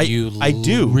westerns. I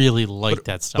do really like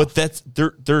that stuff. But that's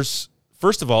there's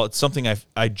first of all, it's something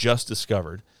I just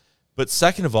discovered. But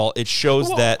second of all, it shows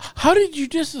that How did you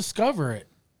just discover it?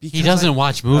 he doesn't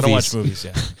watch movies. I don't watch movies.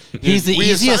 Yeah, He's the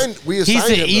We easiest. assigned- we He's assigned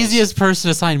the him those. easiest person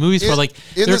to assign movies for. Like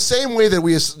in they're- the same way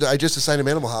that I just assigned him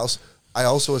Animal House, I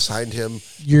also assigned him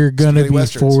You're gonna spaghetti be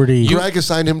westerns. 40. Greg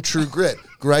assigned him True Grit.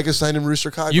 Greg assigned him Rooster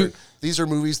Cogburn. You- These are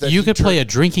movies that you he could play a turned-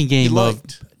 drinking game of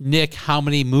liked. Nick, how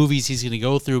many movies he's going to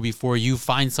go through before you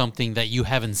find something that you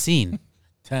haven't seen.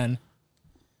 10.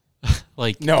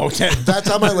 Like No, That's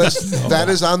on my list. That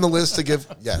is on the list to give.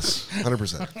 Yes,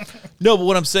 100%. no. But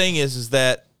what I'm saying is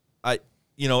that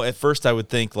at first I would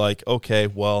think like, okay,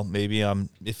 well, maybe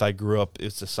if I grew up,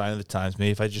 it's a sign of the times.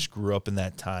 Maybe if I just grew up in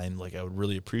that time, like I would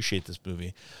really appreciate this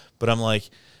movie. But I'm like,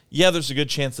 yeah, there's a good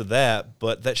chance of that,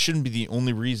 but that shouldn't be the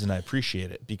only reason I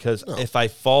appreciate it. Because if I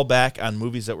fall back on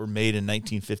movies that were made in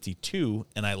 1952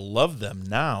 and I love them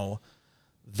now,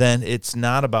 then it's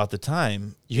not about the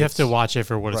time. you have to watch it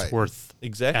for what Right. it's worth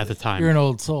Exactly. at the time. You're an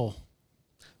old soul.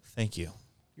 Thank you.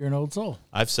 You're an old soul.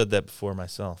 I've said that before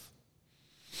myself.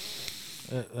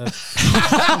 That's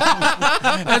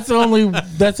the only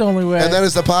way. And that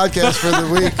is the podcast for the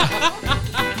week.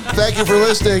 Thank you for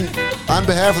listening. On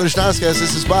behalf of the Schnozcast,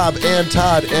 this is Bob and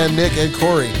Todd and Nick and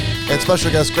Corey and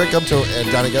special guests Greg Gumto and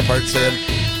Johnny Gephardt saying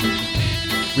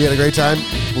we had a great time.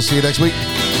 We'll see you next week.